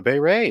Tampa Bay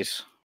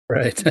Rays.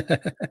 Right.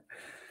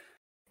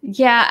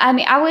 Yeah, I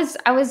mean, I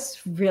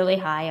was really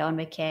high on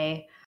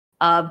McKay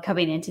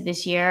coming into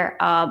this year.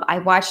 I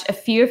watched a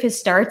few of his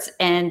starts,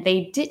 and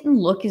they didn't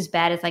look as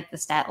bad as like the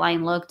stat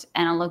line looked.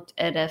 And I looked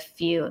at a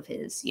few of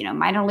his,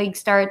 minor league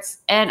starts,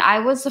 and I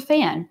was a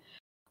fan.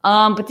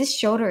 But this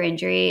shoulder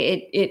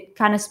injury, it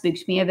kind of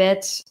spooks me a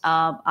bit.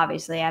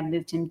 Obviously, I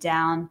moved him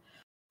down.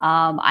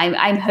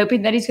 I'm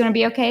hoping that he's going to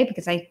be okay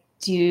because I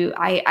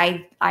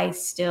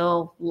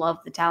still love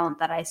the talent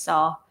that I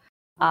saw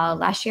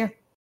last year.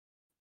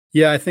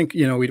 Yeah, I think,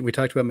 we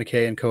talked about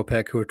McKay and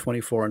Kopech, who are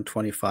 24 and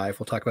 25.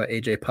 We'll talk about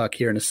AJ Puk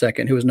here in a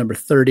second, who is number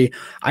 30.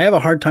 I have a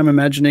hard time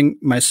imagining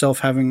myself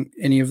having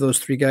any of those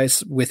three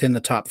guys within the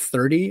top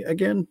 30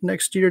 again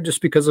next year,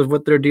 just because of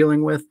what they're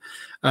dealing with.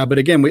 But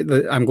again,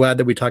 I'm glad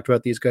that we talked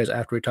about these guys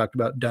after we talked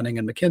about Dunning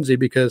and McKenzie,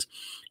 because,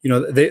 I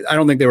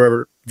don't think they were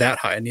ever that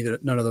high.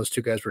 None of those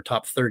two guys were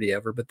top 30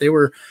 ever, but they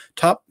were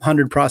top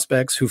 100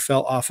 prospects who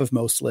fell off of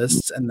most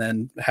lists and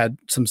then had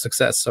some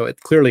success. So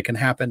it clearly can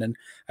happen. And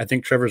I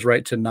think Trevor's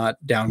right to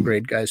not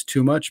downgrade guys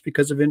too much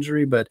because of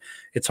injury, but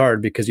it's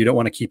hard because you don't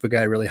want to keep a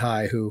guy really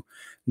high who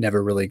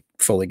never really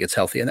fully gets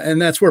healthy. And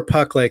that's where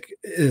Puk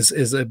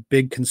is a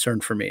big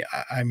concern for me.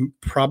 I'm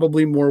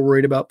probably more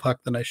worried about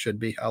Puk than I should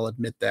be. I'll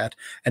admit that.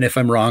 And if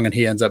I'm wrong and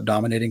he ends up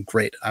dominating,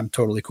 great. I'm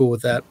totally cool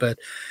with that. But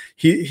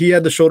he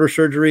had the shoulder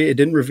surgery. It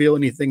didn't reveal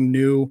anything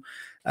new.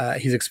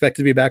 He's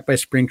expected to be back by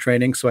spring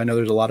training. So I know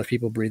there's a lot of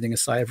people breathing a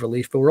sigh of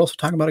relief, but we're also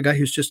talking about a guy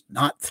who's just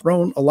not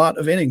thrown a lot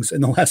of innings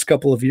in the last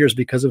couple of years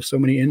because of so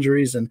many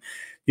injuries. And,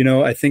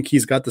 I think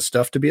he's got the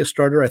stuff to be a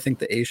starter. I think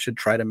the A's should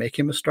try to make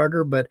him a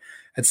starter, but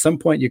at some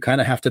point you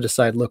kind of have to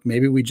decide, look,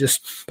 maybe we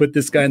just put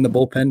this guy in the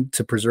bullpen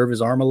to preserve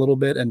his arm a little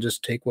bit and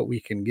just take what we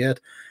can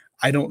get.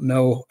 I don't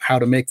know how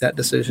to make that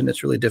decision.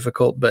 It's really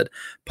difficult, but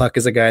Puk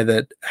is a guy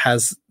that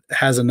has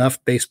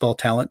enough baseball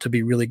talent to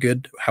be really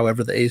good.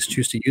 However the A's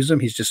choose to use him,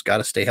 he's just got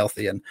to stay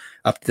healthy. And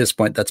up to this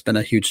point, that's been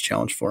a huge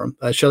challenge for him.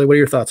 Shelly, what are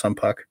your thoughts on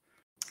Puk?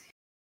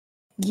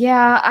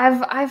 Yeah,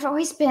 I've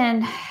always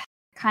been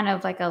kind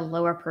of like a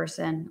lower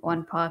person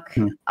on Puk.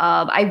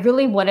 I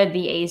really wanted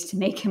the A's to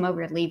make him a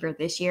reliever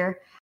this year.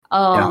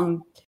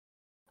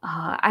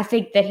 I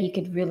think that he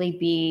could really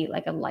be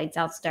like a lights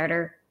out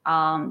starter.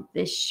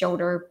 This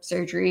shoulder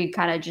surgery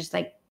kind of just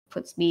like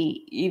puts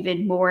me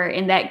even more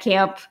in that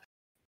camp.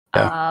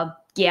 So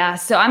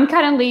I'm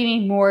kind of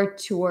leaning more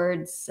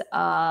towards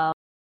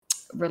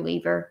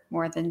reliever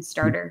more than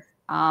starter.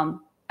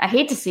 I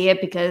hate to see it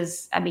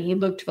because he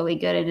looked really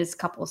good in his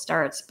couple of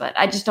starts, but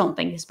I just don't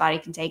think his body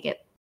can take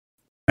it.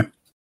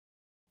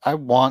 I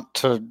want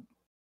to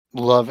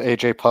love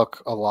AJ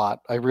Puk a lot.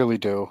 I really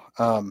do.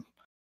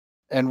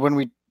 And when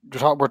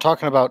we're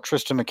talking about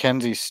Tristan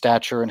McKenzie's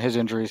stature and his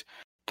injuries,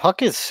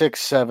 Puk is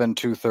 6'7",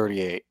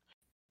 238.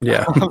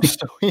 Yeah.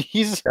 So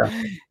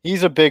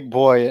he's a big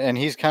boy, and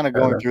he's kind of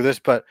going through this.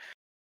 But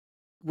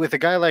with a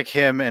guy like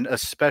him, and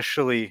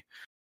especially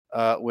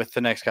with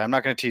the next guy, I'm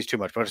not going to tease too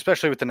much, but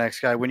especially with the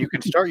next guy, when you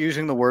can start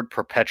using the word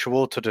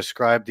perpetual to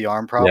describe the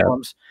arm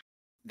problems,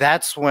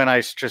 that's when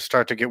I just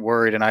start to get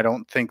worried, and I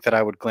don't think that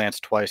I would glance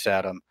twice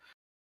at him.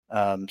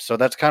 So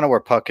that's kind of where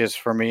Puk is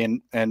for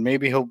me, and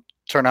maybe he'll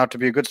turn out to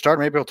be a good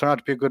starter. Maybe he'll turn out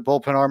to be a good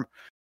bullpen arm.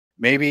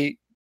 Maybe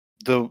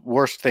the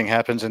worst thing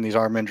happens and these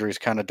arm injuries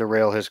kind of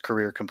derail his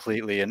career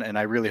completely. And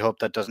I really hope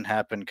that doesn't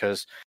happen,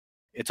 because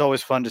it's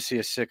always fun to see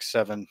a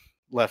 6'7"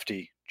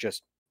 lefty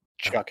just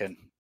chucking.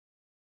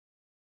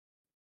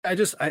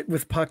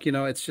 With Puk,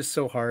 it's just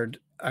so hard.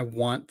 I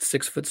want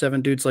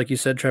 6'7" dudes, like you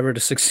said, Trevor, to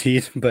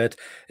succeed, but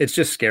it's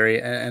just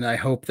scary. And I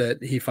hope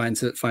that he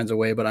finds a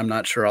way, but I'm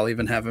not sure I'll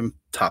even have him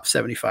top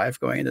 75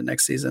 going into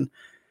next season.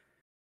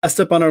 Last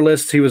up on our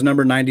list, he was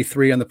number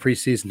 93 on the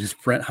preseason, is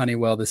Brent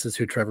Honeywell. This is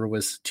who Trevor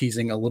was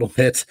teasing a little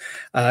bit.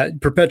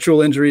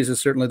 Perpetual injuries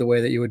is certainly the way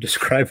that you would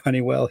describe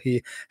Honeywell.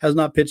 He has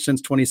not pitched since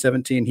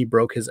 2017. He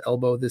broke his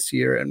elbow this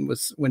year and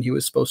was when he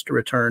was supposed to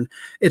return.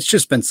 It's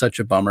just been such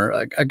a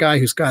bummer. A guy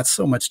who's got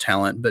so much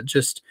talent, but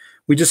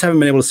we just haven't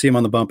been able to see him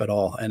on the bump at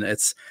all. And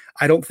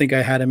I don't think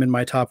I had him in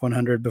my top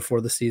 100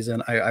 before the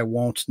season. I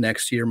won't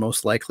next year,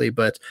 most likely,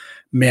 but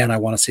man, I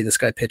want to see this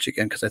guy pitch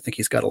again because I think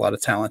he's got a lot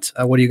of talent.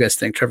 What do you guys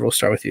think? Trevor, we'll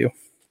start with you.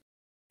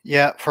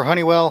 Yeah, for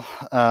Honeywell,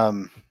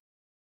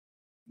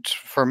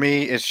 for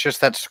me, it's just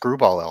that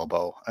screwball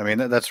elbow. I mean,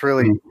 that's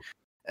really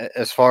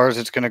as far as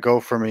it's going to go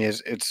for me.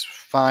 It's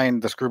fine.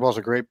 The screwball's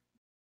a great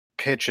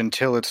pitch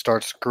until it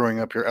starts screwing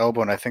up your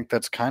elbow, and I think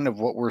that's kind of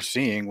what we're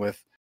seeing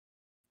with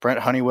Brent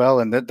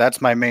Honeywell, and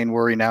that's my main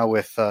worry now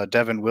with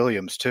Devin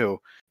Williams too.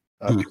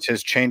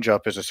 His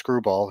changeup is a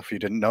screwball, if you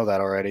didn't know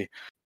that already.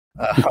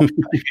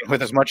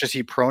 With as much as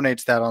he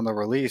pronates that on the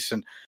release,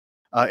 and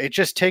it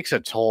just takes a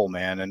toll,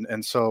 man.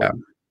 And so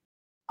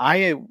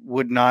I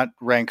would not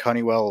rank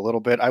Honeywell a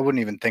little bit. I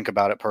wouldn't even think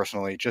about it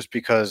personally, just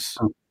because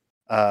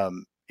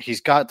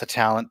he's got the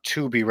talent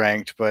to be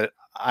ranked, but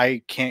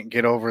I can't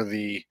get over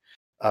the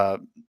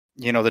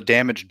the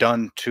damage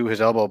done to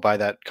his elbow by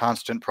that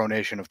constant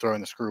pronation of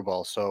throwing the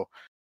screwball. So,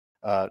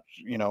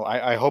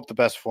 I hope the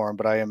best for him,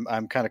 but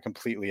I'm kind of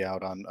completely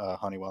out on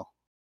Honeywell.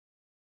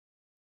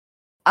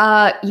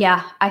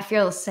 Yeah, I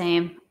feel the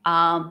same.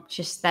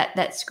 Just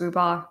that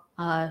screwball,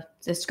 the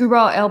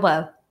screwball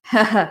elbow.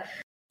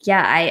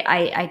 Yeah,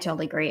 I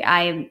totally agree.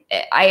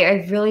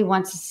 I really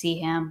want to see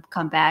him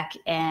come back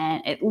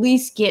and at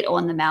least get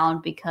on the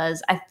mound,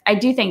 because I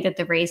do think that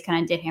the Rays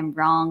kind of did him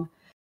wrong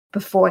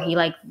before he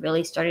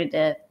really started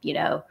to,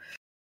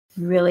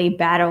 really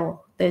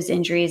battle those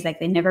injuries. They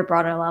never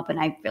brought it up, and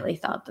I really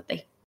thought that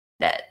they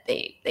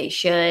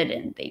should,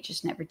 and they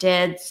just never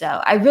did.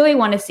 So I really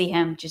want to see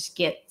him just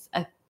get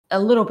a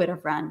little bit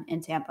of run in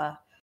Tampa.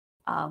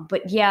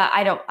 But yeah,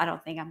 I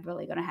don't think I'm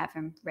really going to have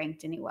him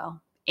ranked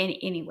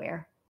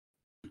anywhere.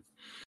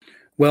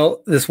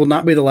 Well, this will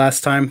not be the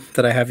last time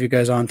that I have you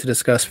guys on to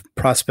discuss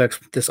prospects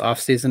this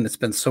offseason. It's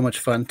been so much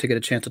fun to get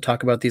a chance to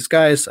talk about these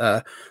guys.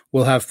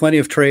 We'll have plenty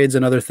of trades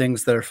and other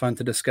things that are fun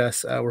to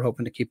discuss. We're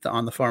hoping to keep the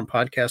On the Farm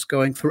podcast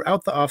going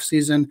throughout the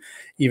offseason,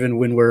 even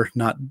when we're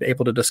not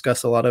able to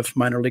discuss a lot of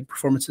minor league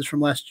performances from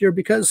last year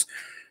because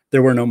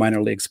there were no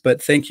minor leagues.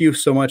 But thank you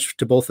so much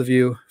to both of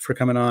you for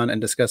coming on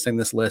and discussing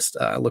this list.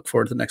 I look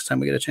forward to the next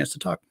time we get a chance to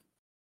talk.